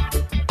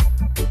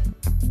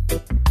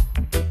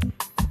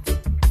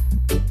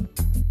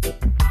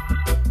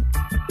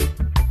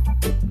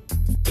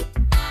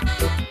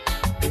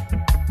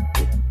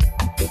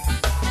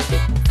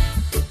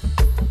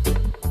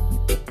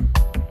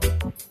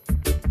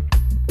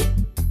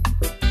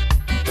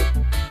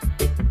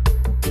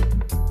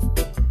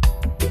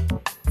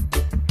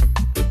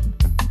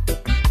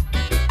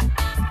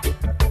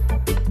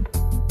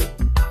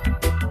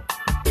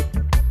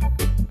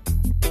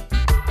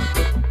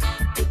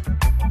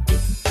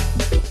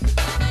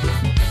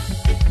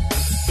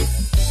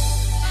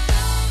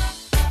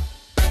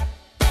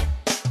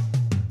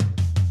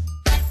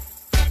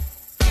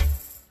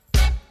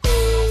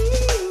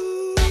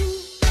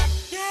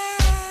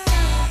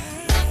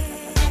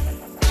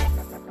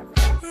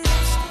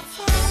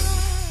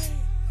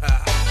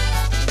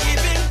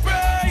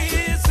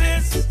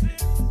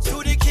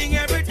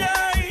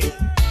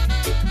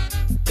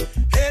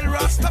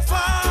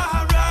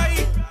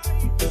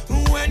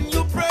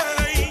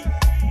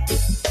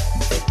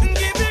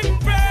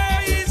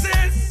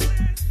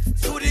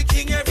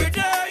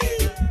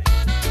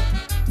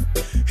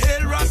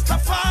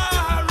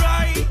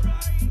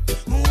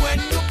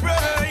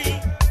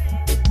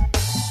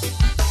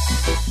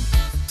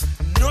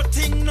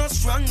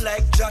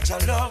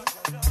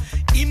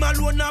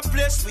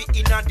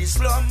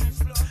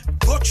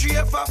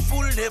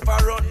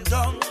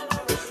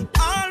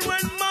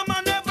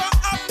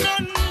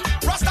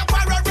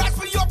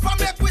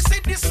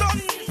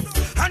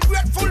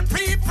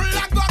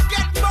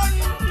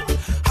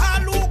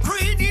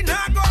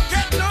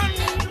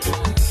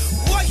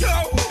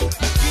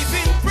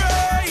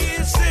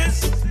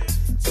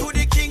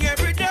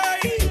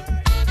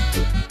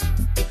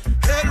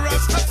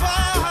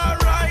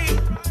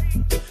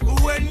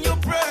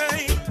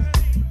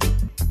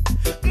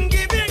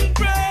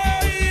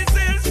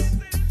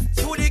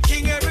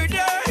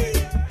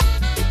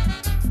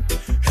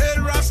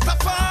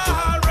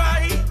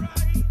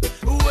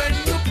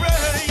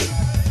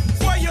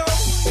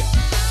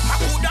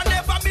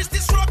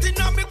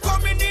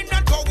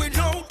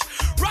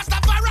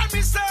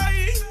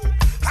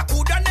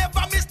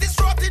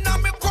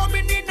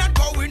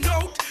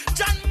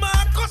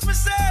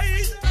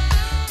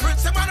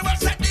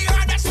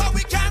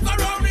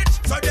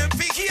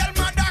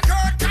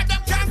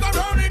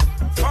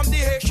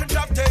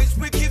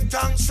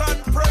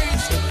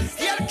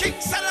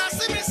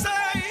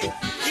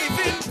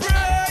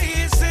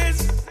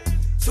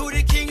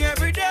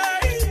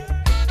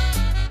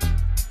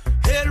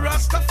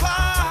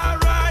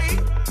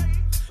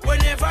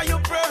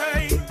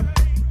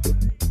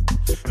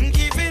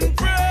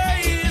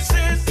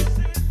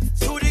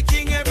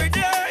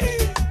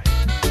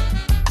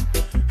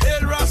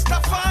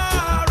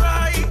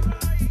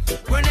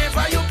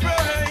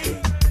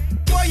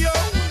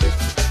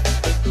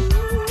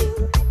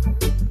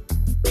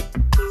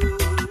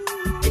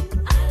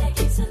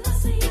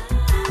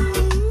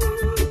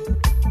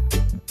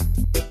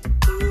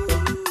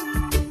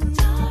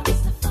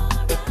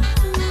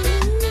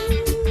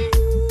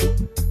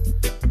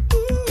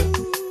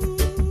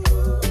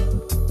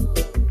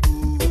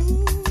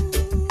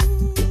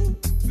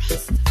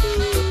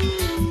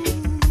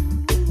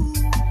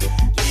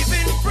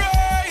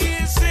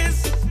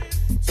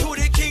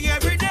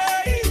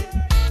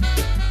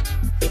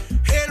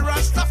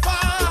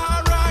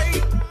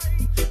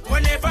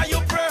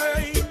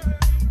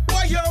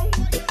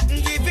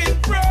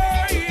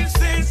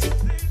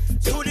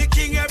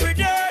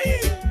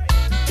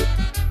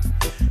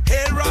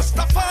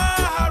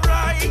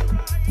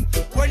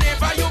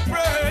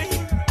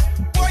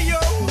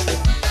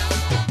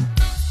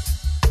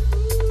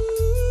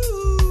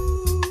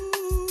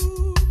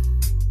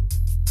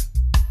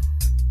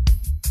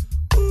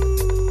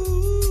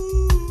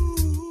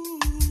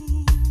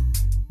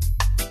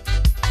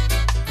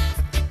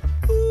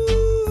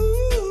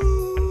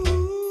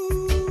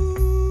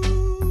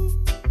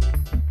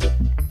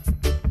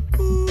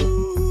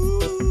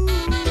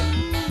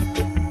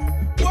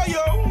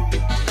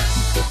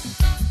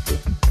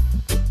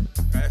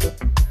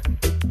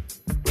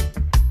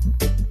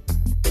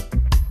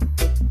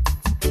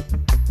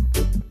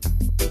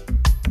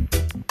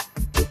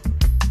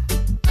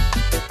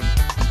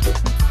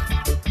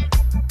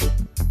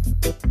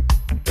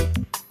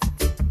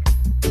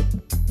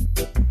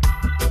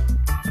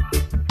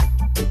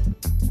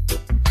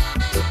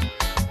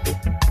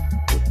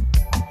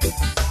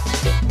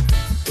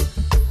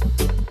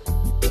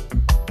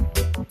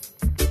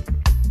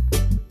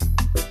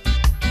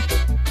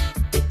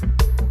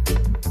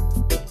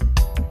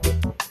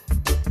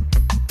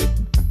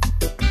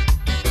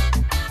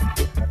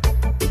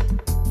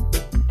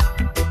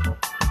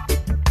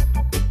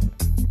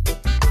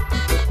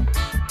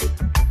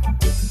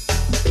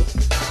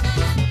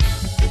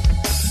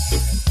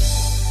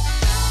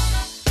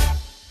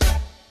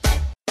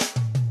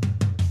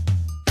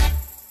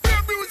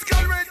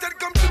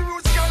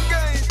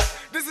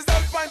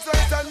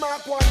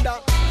 Mark Wonder.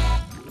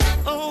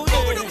 Oh,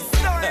 yeah. Them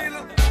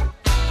style.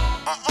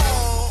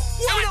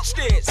 Watch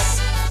this.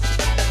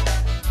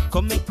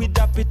 Come make we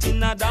drop it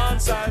in a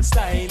dancehall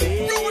style.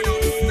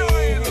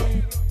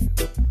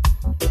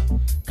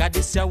 Cause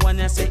this your one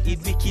you say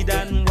it wicked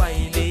and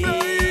wily.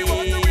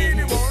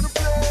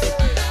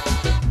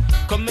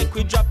 Come make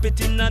we drop it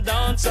in a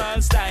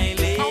dancehall style.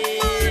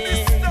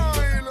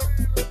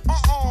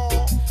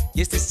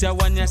 Yes, this your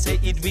one you say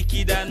it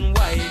wicked and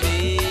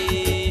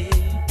wily.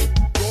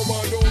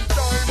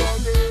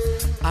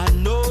 I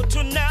know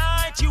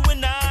tonight you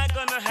and I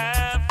gonna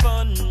have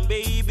fun,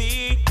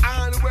 baby.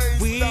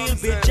 We'll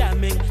be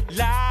jamming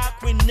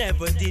like we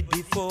never did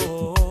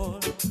before.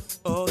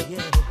 Oh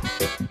yeah.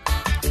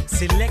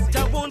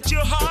 Selector, won't you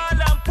hold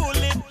and pull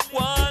it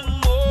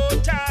one more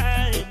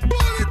time?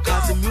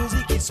 Cause the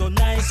music is so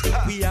nice,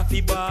 we have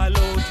to ball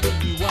out with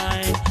the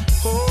wine.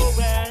 Oh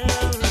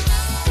well,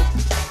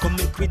 come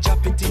make we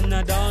drop it in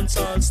a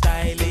dancehall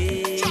style.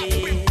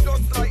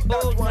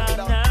 Oh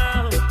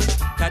now,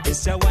 cause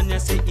this a one you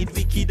say it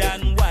wicked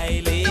and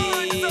wily.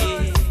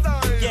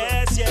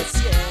 Yes, yes,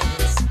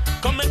 yes.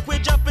 Come make we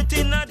drop it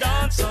in a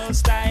dancehall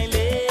style.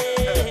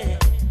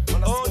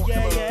 Oh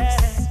yeah, yeah.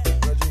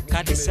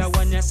 Cause this a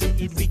one you say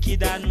it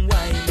wicked and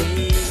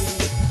wily.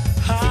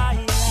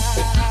 Hi,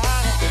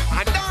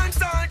 I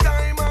dance all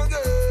time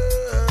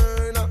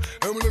again.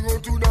 I'm gonna go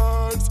to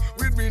dance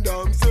with me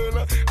dancing.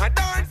 I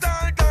dance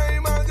all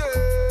time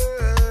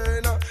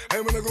again.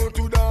 I'm gonna go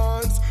to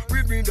dance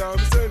with me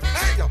dancing.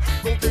 Hey, go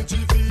catch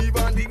your fever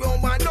and the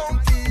woman don't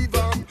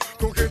fever.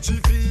 Go catch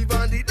your fever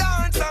and the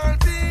dance all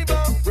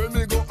fever. When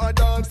me go a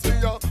dance for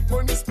ya,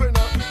 money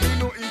spender. Me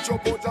no eat your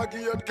butter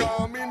gate,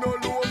 cause me no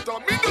loaf to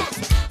me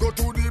just go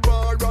to the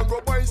bar and go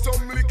buy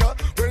some liquor.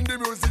 When the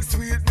music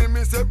sweet,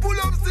 me say pull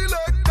up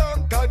selector.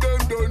 Cause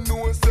them don't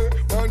know say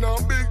man a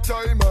big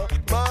timer.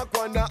 Mark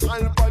Wanda,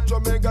 Alpha,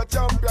 Jamaica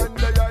champion.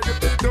 They are the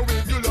people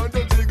with you and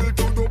the jiggle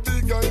to the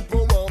big and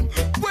power.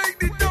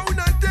 Wake it down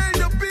and tell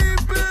the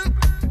people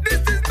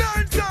this is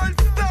dancehall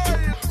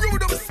style.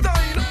 Rude up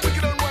style,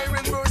 wicked and wild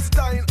and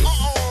versatile.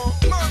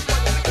 Mark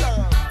Wanda.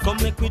 come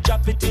make we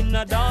drop it in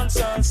a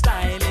dancehall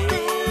style.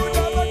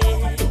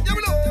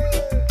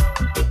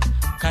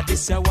 Cause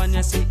this a one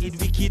you say it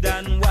wicked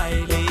and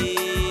wily.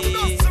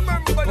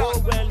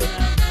 Oh well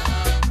now,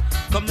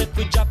 come make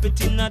we drop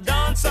it in a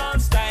dancehall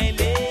style.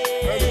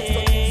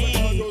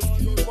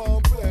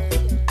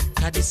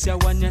 Cause this a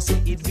one you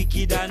say it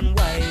wicked and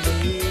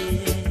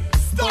wily.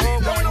 Oh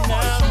well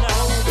now.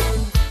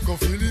 Go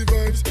feel the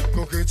vibes,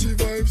 go catch the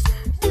vibes.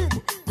 Boom.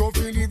 Go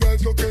feel the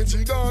vibes, go catch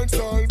the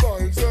dancehall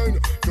vibes. And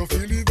go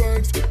feel the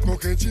vibes, go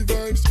catch the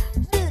vibes.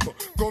 Boom.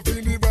 Go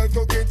feel the vibes,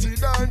 go catch the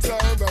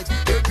dancehall vibes.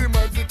 Every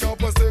man pick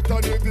up a set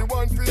and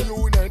everyone feel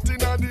united in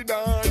the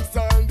dance.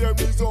 And there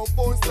is a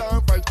post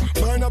and fight.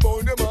 Man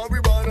about them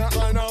marijuana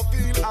and I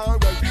feel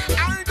alright.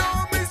 I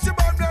don't miss you,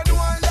 but I don't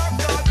like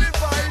all the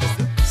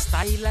vibes.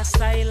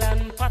 Style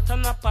and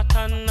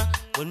pattern.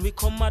 When we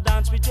come a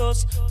dance, we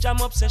just jam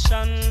up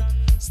session.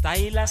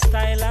 Style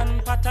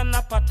and pattern.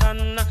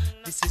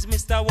 This is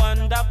Mr.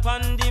 Wonder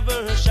on the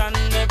version.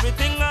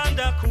 Everything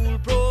under cool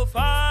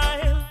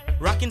profile.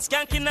 Rockin',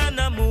 skanking and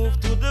a move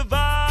to the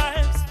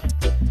vibes.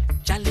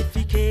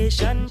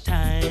 Jollification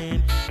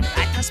time.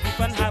 Like us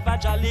people and have a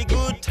jolly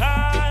good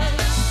time.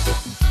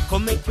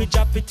 Come make we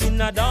drop it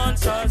in a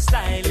dancehall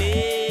style.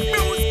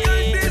 Music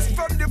like this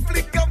from the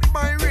flick of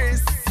my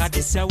wrist. Cause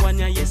this a one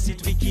ya yes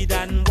it wicked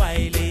and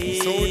wily.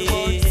 Sound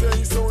man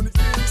say, sound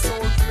king,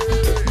 sound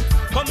play.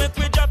 Come make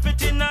we drop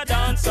it in a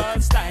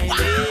dancehall style.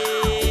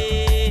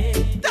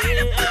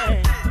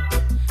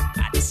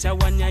 Cause this a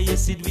one ya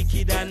yes it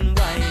wicked and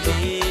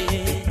wily.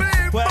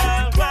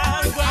 Well.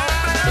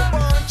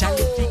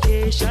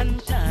 Jollification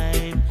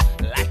time.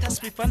 Like a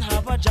split and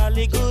have a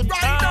jolly good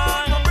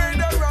time.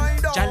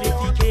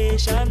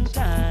 Jollification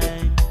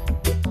time.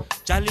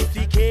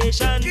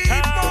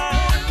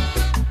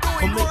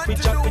 Come make we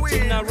drop it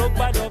in a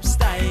rubber dub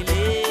style.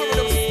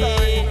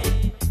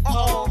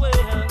 Oh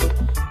well,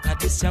 cause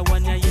this a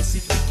one ya yes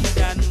it wicked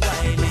and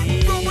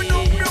wily.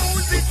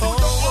 Oh,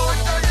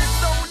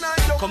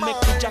 come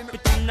make we drop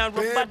it in a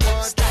rubber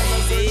dub style.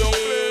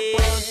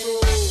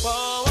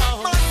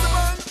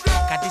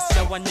 Cause this a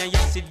one ya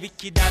yes it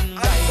wicked and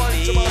wily.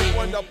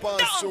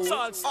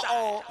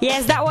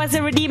 Yes, that was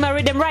the Redeemer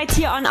Rhythm right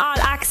here on All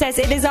Access.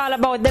 It is all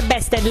about the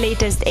best and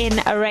latest in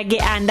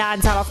reggae and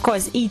dancehall, of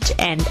course, each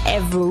and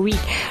every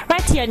week.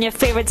 Right here on your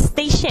favorite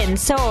station.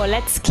 So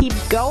let's keep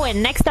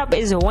going. Next up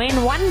is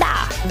Wayne Wonder.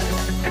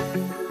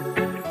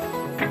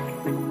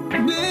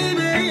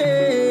 Baby,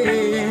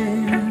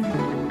 yeah.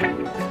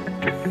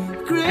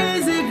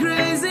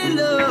 Crazy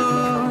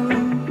love.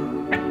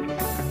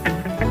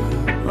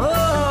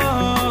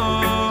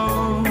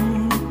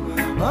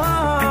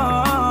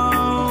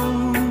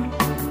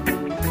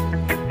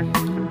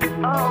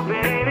 Oh,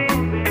 baby.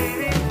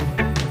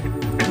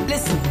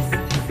 Listen.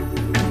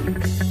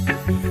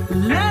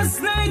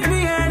 Last night we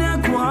had a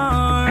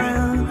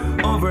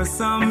quarrel over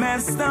some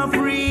messed up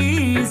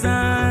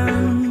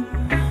reason.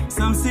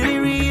 Some silly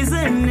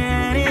reason,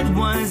 and it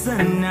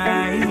wasn't nice.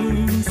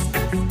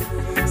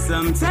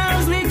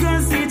 Sometimes we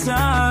curse each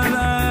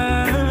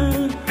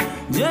other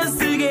just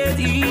to get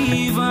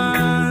even.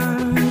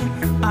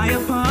 I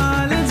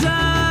apologize.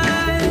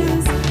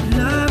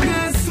 Love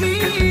gets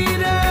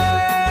sweeter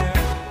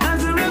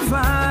after a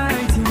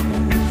fight,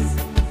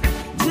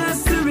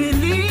 just to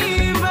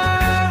relieve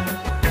her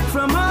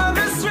from all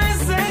the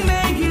stress and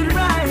make it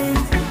right.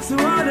 So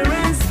order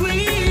and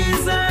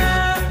squeeze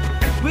her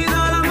with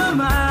all of my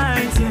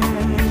might,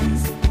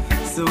 yes.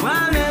 So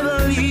I'll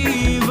never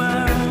leave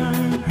her.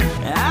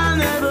 I'll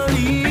never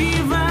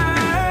leave her.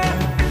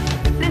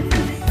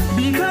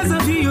 Because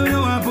of you, you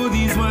know I put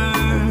these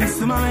words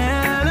to my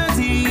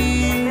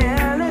melody.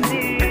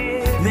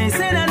 They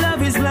say that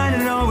love is blind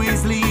and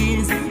always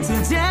leads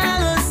to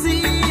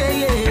jealousy, yeah,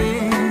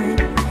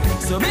 yeah.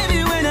 So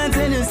baby, when I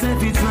tell you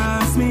if you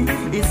trust me,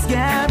 it's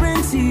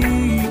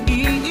guaranteed.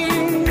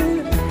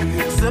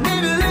 So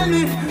baby, let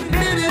me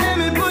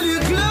pull you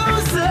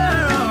closer.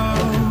 Oh,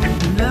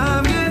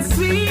 love gets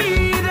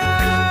sweeter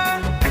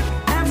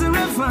after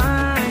a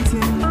fight,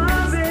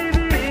 oh,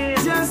 baby,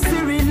 just to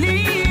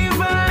relieve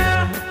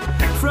her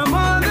from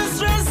all the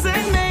stress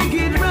and make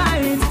it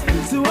right.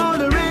 To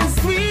hold her and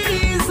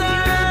squeeze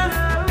her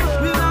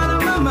with all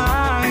of my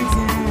might,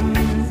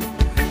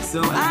 yeah. So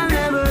I'll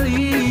never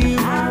leave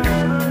her.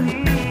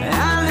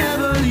 I'll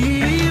never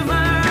leave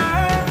her.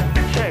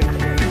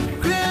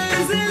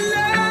 Crazy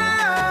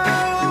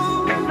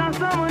love. Not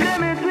someone that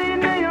between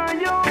me and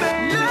you,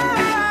 baby.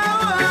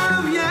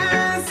 Love,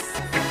 yes.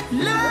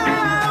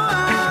 Love.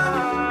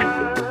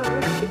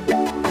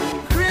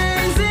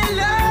 Crazy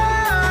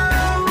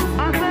love.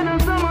 I said not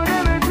someone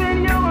that between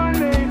you and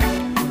me.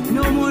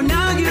 No more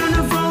nagging on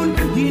the phone.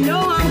 You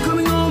know I'm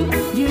coming home.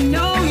 You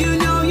know.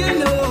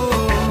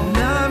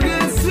 Love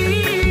gets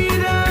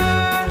sweeter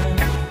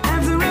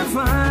after a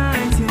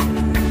fight,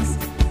 yes.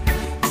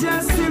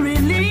 Just to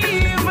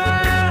relieve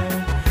her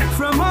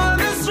from all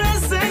the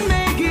stress and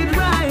make it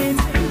right.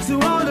 To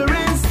hold her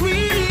and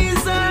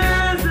squeeze her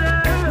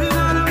with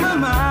all of my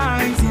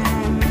might,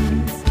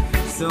 yes.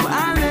 So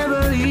I'll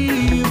never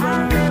leave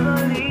her.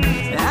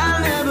 I'll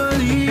never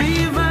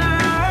leave her.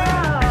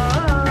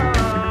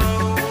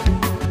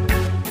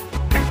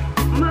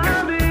 My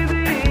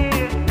baby,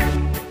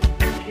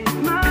 she's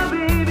my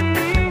baby.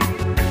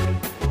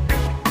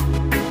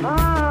 Oh,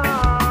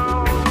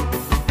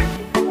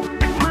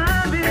 my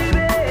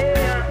baby.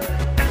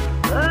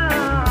 Oh,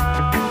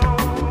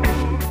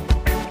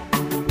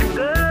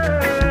 girl.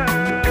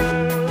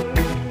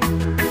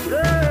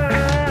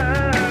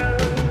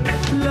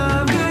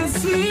 Love gets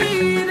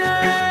sweeter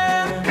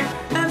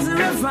after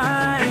a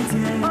fight,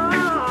 yeah.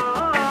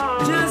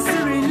 Just to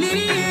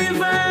relieve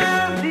her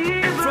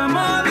from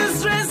all the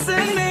stress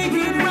and make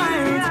it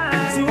right.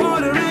 To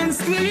hold her and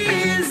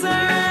squeeze her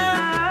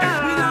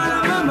with all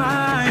of my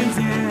might,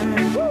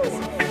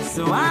 yeah.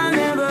 So I'll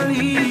never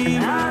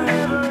leave her.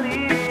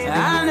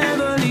 I'll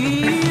never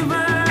leave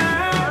her.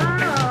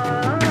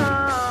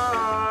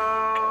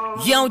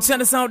 Yo, check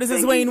this out. This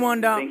is Wayne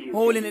Wonder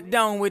holding it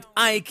down with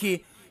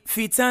Heike.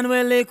 Fit and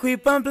well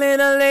equipped and play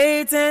the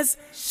latest.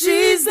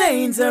 She's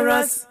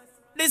dangerous.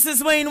 This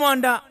is Wayne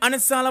Wonder and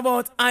it's all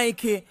about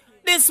Heike.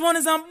 This one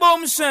is on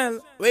Bombshell.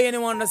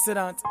 Wayne Wonder said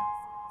that.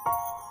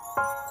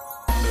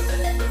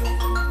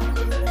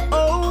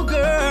 Oh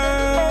girl,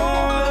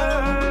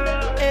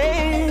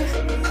 hey,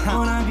 I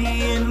wanna be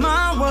in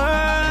my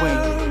world.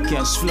 Wait,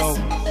 cash flow.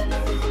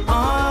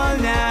 All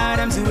night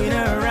I'm doing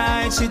her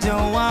right. She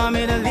don't want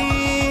me to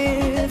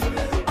leave.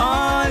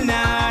 All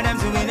night I'm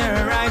doing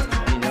her right.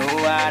 You know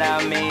what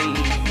I mean?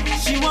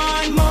 She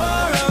want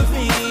more of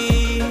me.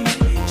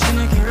 She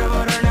don't care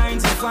about her 9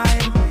 to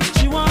 5.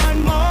 She want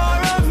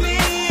more of me.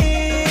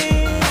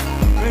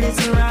 Ready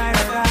to ride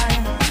or die.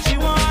 She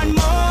want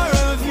more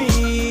of me.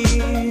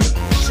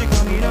 She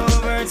coming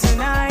over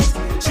tonight.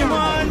 She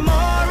want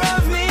more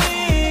of me.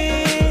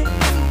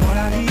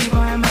 Wanna be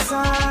by my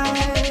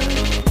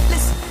side.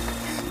 Listen.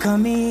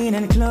 Come in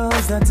and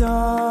close the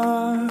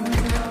door.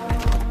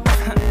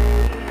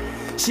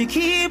 She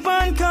keep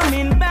on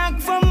coming back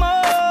for more.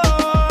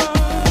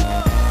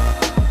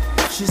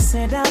 She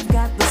said I've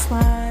got the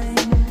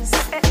spice,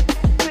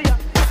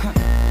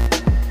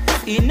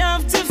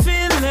 enough to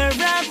fill her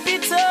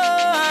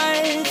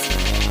appetite.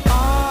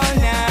 All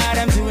night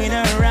I'm doing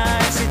her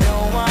right. She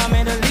don't want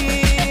me to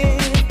leave.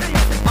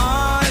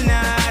 All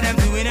night I'm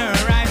doing her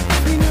right.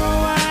 You know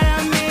what I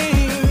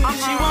mean?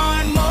 She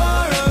want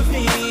more of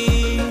me.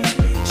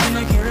 She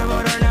don't care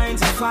about her 9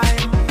 to 5.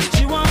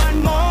 She want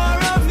more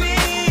of me.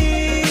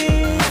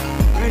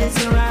 Ready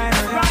to ride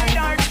or die.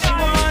 She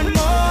want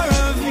more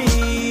of me.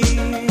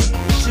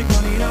 She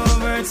coming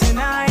over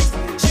tonight.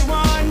 She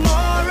want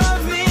more of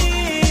me.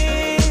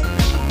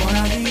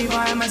 Wanna be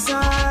by my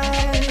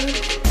side.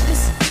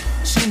 Listen,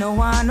 she no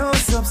want no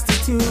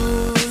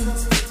substitute.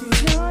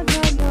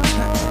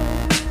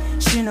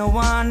 She no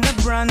want the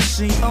brand,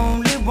 she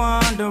only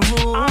want the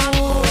root.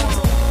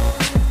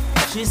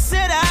 She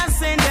said I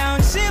send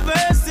down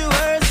shivers to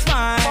her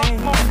spine.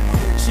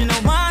 She no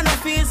want no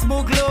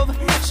Facebook love,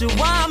 she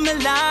want me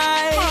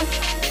life.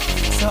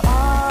 So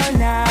all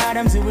night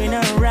I'm doing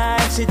her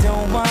right. She don't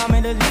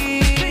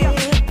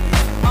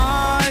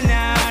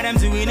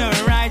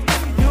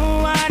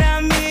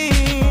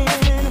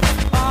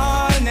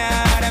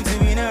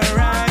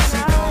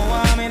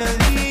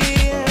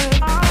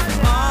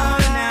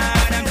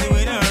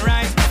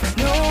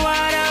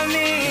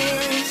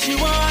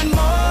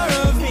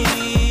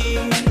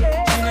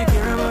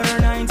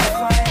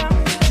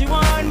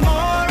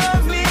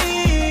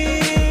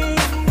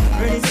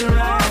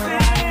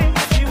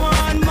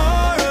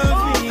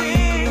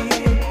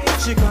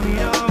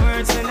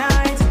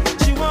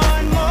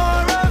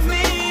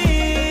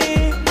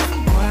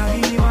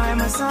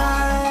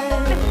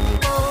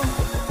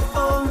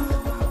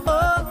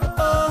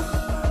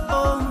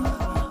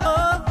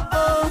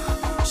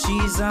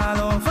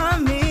all over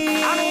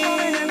me.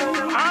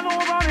 I know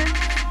about it.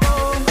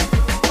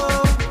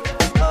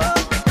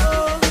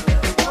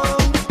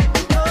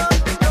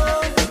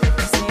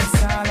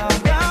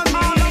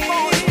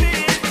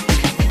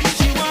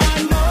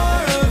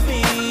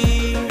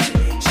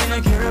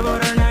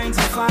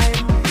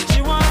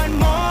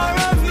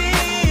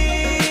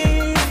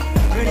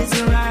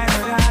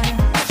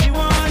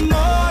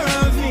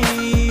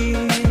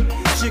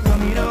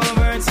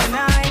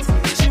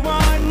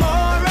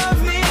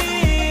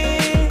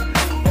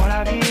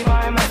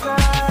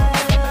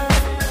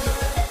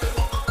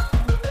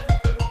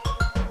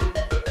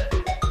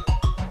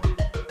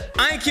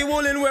 Heike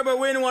Wollenweber,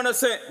 we want to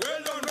say.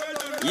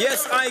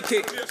 Yes,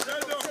 Heike.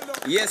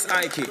 Yes,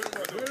 Heike.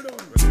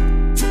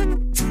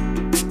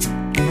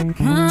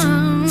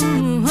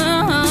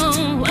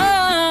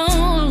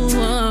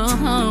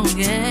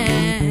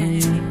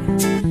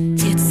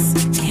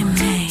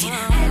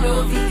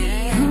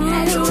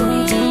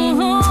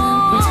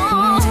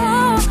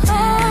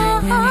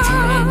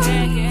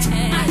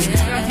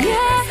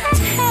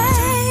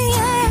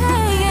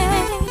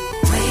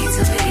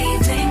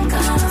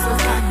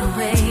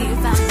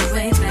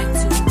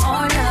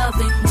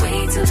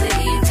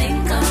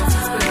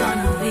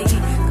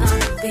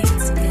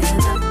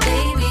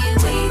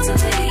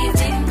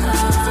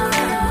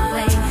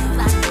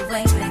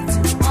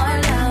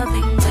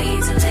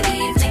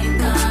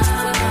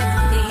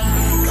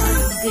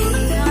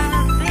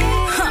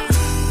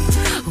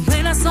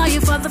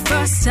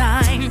 First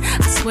time,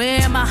 I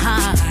swear my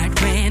heart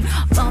went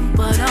bum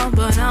ba dum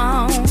ba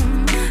dum,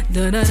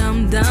 da da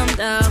dum dum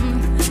dum,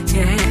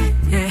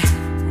 yeah.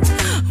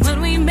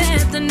 When we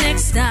met the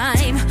next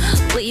time,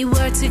 we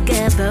were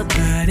together,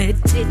 but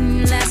it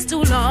didn't last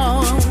too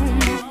long.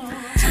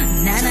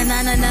 Na na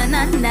na na na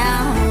na na.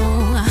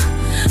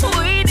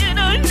 We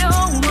didn't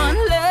know what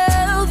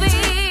love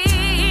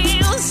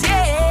is,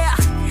 yeah.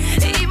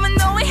 Even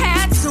though we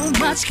had so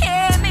much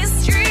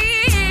chemistry.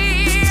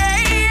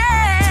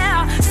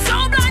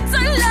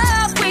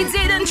 We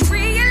didn't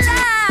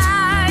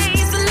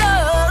realize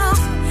love,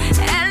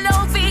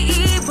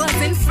 L-O-V-E was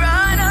in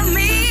front of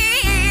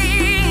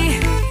me.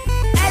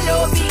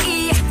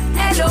 L-O-V-E,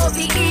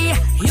 L-O-V-E,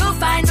 you'll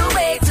find a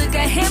way to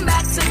get him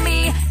back to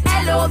me.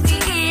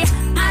 L-O-V-E,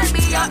 I'll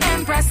be your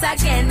empress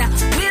again.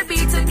 We'll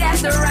be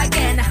together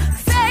again.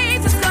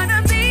 Faith is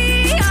gonna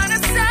be on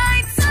our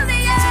side till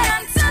the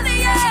end,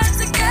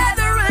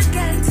 together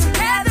again,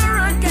 together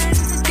again,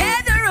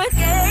 together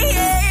again.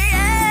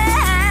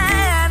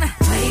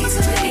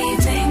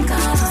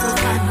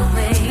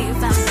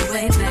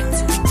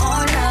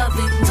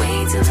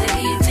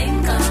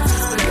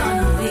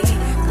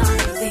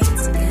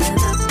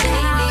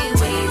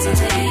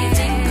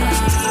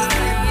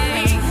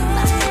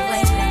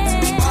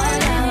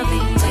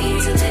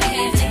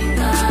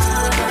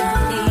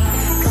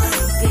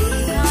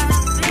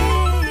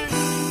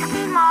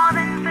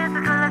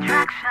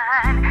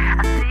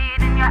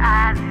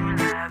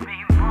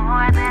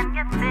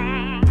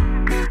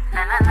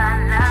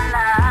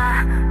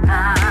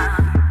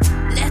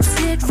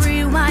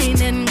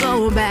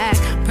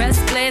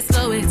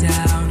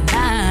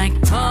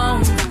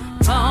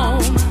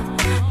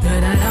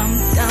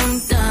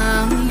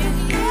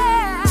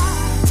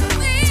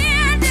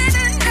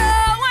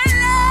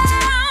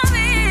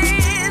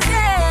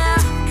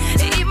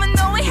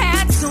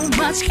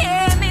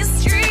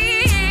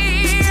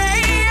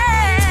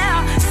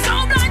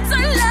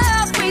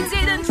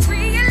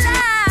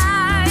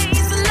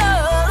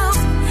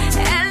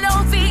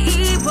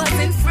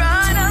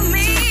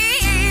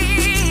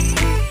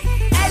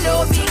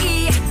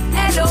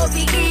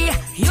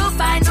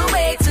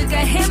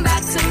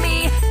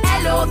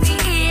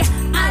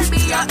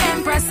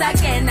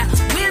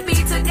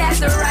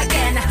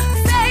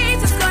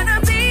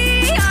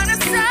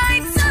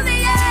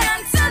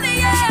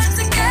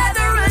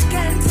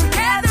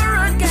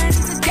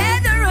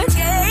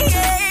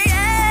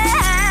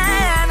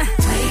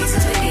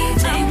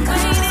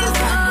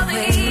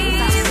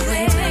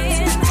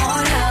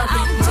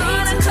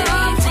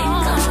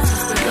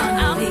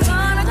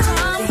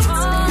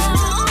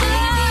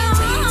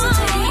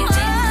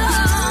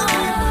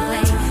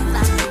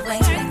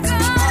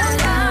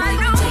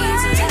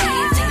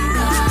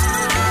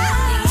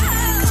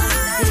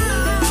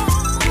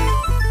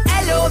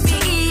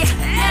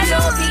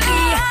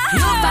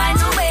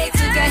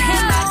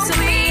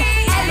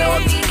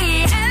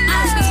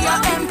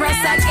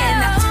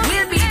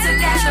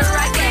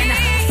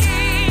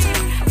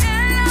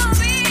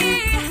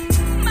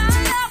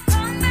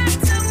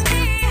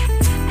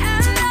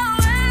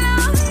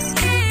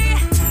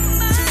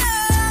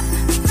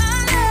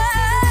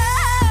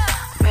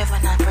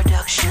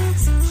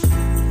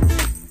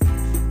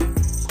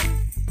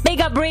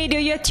 Up Radio.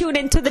 You're tuned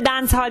into the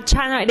Dancehall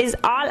channel. It is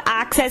all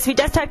access. We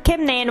just heard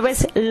Kim Nain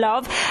with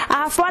Love.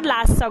 I have one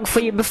last song for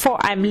you before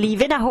I'm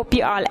leaving. I hope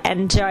you all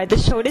enjoyed the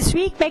show this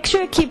week. Make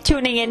sure you keep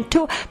tuning in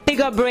to Big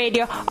Up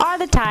Radio all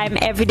the time,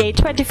 every day,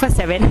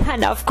 24/7.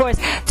 And of course,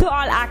 to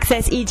all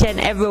access each and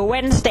every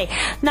Wednesday.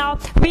 Now,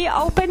 we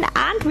open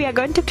and we are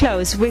going to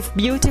close with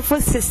beautiful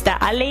sister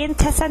Alaine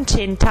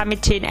Tessanchin, Tammy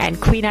Chin, and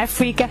Queen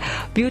Africa.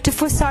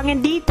 Beautiful song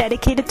indeed,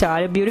 dedicated to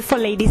all the beautiful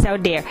ladies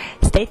out there.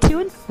 Stay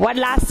tuned. One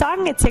last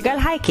song. It's your girl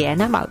Heike,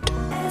 and I'm out.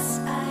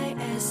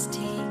 S-I-S-T-A.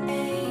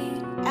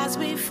 As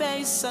we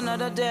face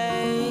another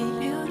day,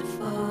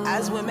 beautiful.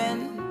 As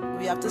women,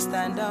 we have to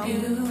stand up.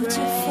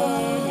 Beautiful.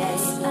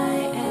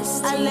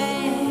 S-I-S-T-A.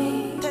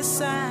 Alaine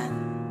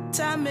Tessan,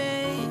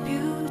 Tammy,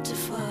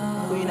 beautiful.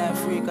 Queen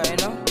Africa, you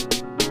know.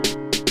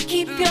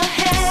 Keep your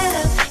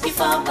head up, you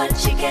fall but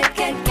you get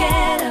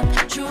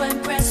up. True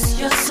Empress,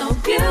 you're so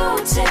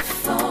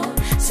beautiful.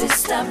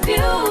 Sister,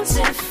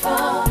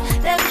 beautiful.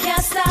 Them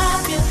can't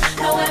stop you,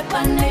 no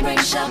weapon they bring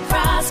shall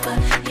prosper.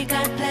 You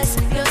got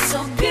blessed, you're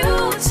so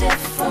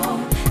beautiful.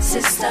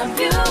 Sister,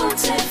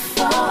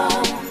 beautiful.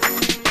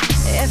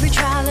 Every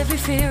trial, every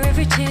fear,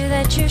 every tear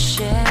that you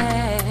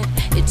shed,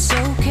 it's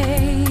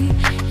okay.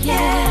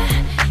 Yeah,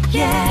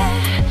 yeah,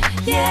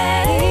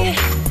 yeah.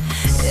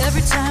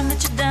 Every time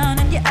that you're down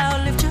and you're out,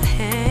 lift your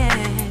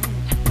head.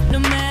 No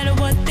matter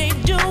what they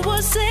do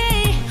or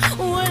say,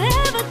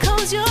 whatever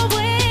comes your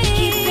way.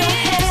 Keep your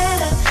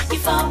head up, you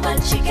fall but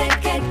you get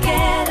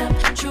up.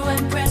 True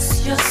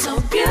Empress, you're so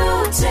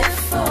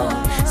beautiful.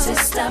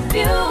 Sister,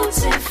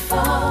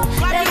 beautiful.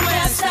 They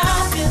can't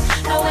stop you,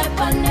 no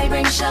weapon they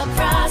bring shall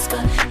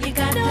prosper. You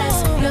got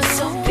blessed, you're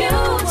so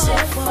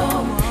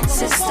beautiful.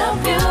 Sister,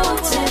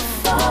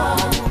 beautiful.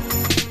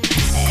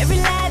 Every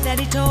lie that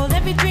he told,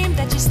 every dream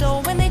that you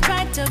stole when they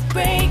tried to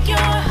break your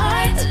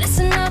heart.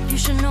 Listen up, you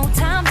should know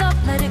time's up,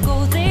 let it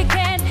go. They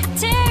can't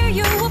tear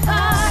you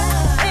apart.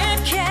 It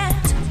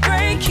can't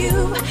break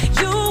you,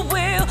 you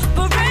will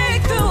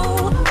break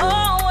through.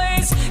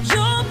 Always,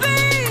 you'll be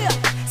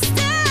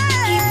still.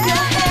 Keep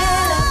your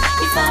head up,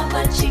 you fall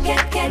but you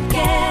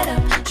get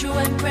up. True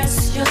Empress,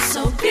 you're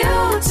so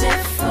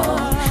beautiful.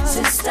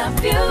 Sister,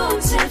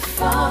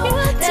 beautiful.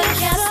 They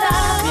can't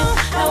stop you,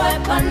 no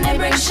weapon they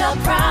bring shall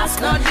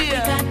prosper. No, you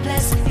got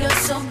blessed, you're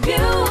so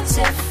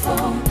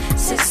beautiful.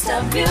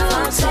 Sister,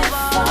 beautiful.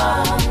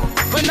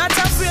 We're not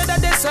afraid of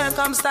the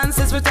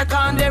circumstances. We take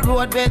on the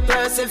road with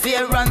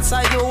perseverance. So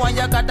you and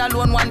your God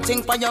alone, one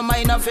thing for your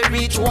mind of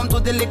reach home to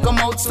the little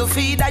mouths to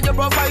feed. That you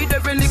provide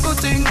every little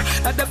thing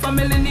that the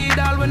family need.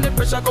 All when the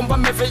pressure come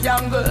from every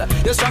angle.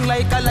 You're strong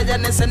like a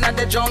lioness in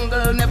the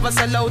jungle. Never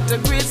sell out the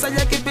greed, so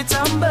you keep it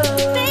humble.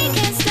 They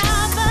can't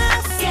stop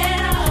us.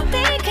 Get up.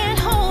 They can't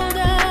hold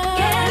us.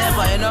 Get up.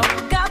 Never, you know.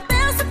 God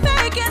bless if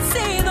they can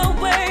see the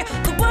way.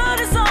 The world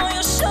is on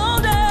your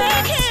shoulders.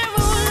 They can't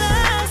rule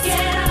us.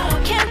 Get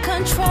up. Can't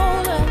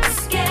control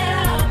us. Get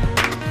up.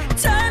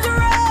 Times are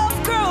rough,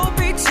 girl,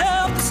 be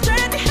tough. The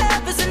strength you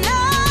have is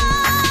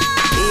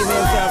enough. Even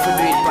if you have to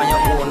do it on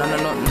your own and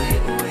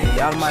nothing,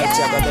 the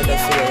Almighty have got to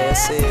feel it.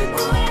 Say it.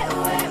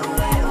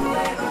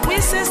 We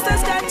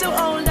sisters got to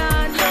hold on.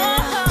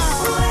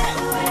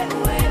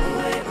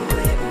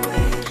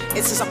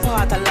 It's just a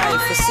part of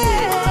life, you see.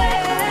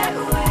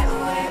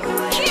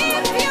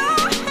 Keep your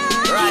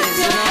Rise,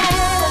 you know.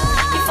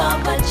 You fall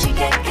but you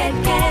get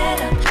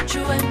up.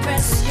 True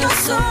Empress, you're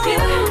so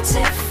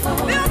beautiful.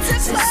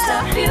 Sister,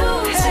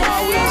 beautiful.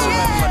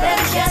 They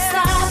can't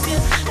stop you,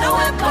 no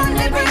weapon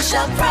they bring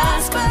shall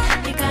prosper.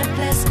 You got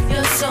blessed,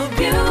 you're so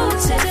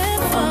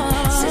beautiful.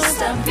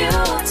 Sister,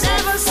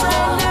 beautiful.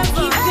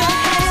 Keep your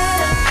head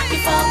up, you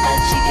fall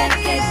but you get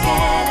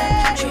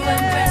up. True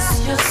Empress,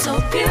 you're so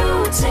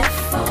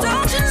beautiful.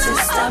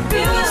 Sister,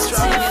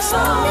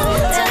 beautiful.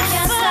 They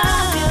can't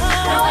stop you,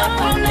 no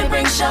weapon they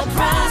bring shall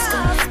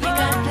prosper. You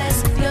got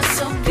blessed, you're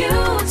so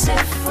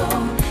beautiful.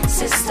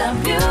 Sister,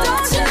 beautiful.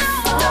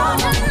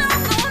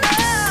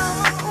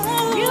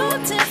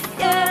 Beautiful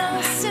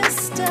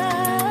sister,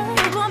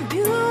 you are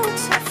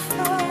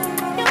beautiful.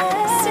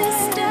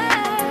 Sister,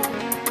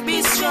 be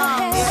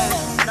strong,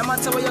 yeah. No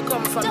matter where you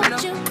come from,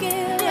 don't you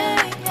give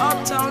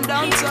uptown,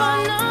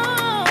 downtown,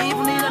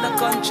 even in the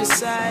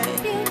countryside.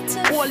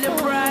 Hold your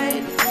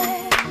pride.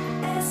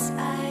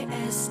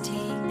 S-I-S-T-A.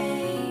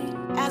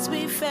 As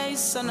we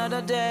face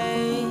another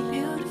day,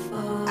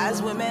 beautiful.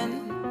 As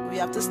women, we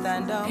have to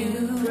stand up.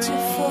 Beautiful.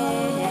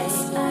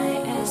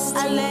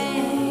 S-I-S-T-A.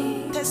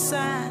 Alaine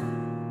Tessan,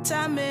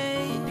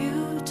 Tammy,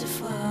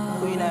 beautiful.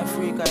 Queen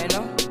Africa, you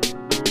know.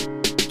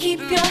 Keep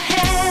your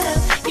head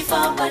up, you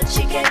fall but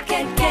you get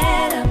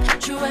up.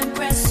 True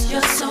Empress,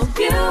 you're so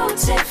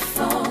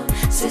beautiful.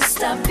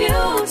 Sister,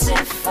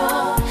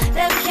 beautiful.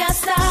 Them can't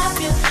stop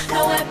you,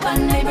 no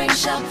weapon they bring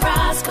shall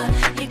prosper.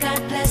 You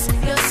got blessed,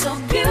 you're so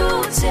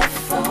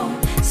beautiful.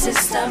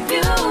 Sister,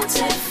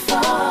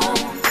 beautiful.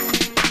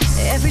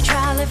 Every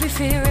trial, every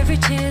fear, every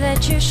tear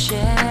that you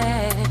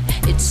shed,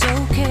 it's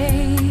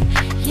okay.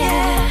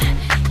 Yeah,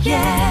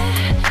 yeah,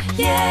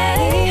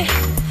 yeah.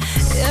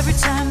 Every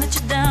time that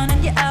you're down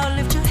and you're out,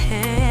 lift your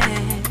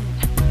head.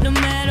 No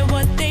matter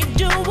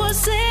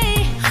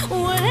say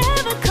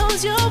whatever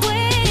comes your way.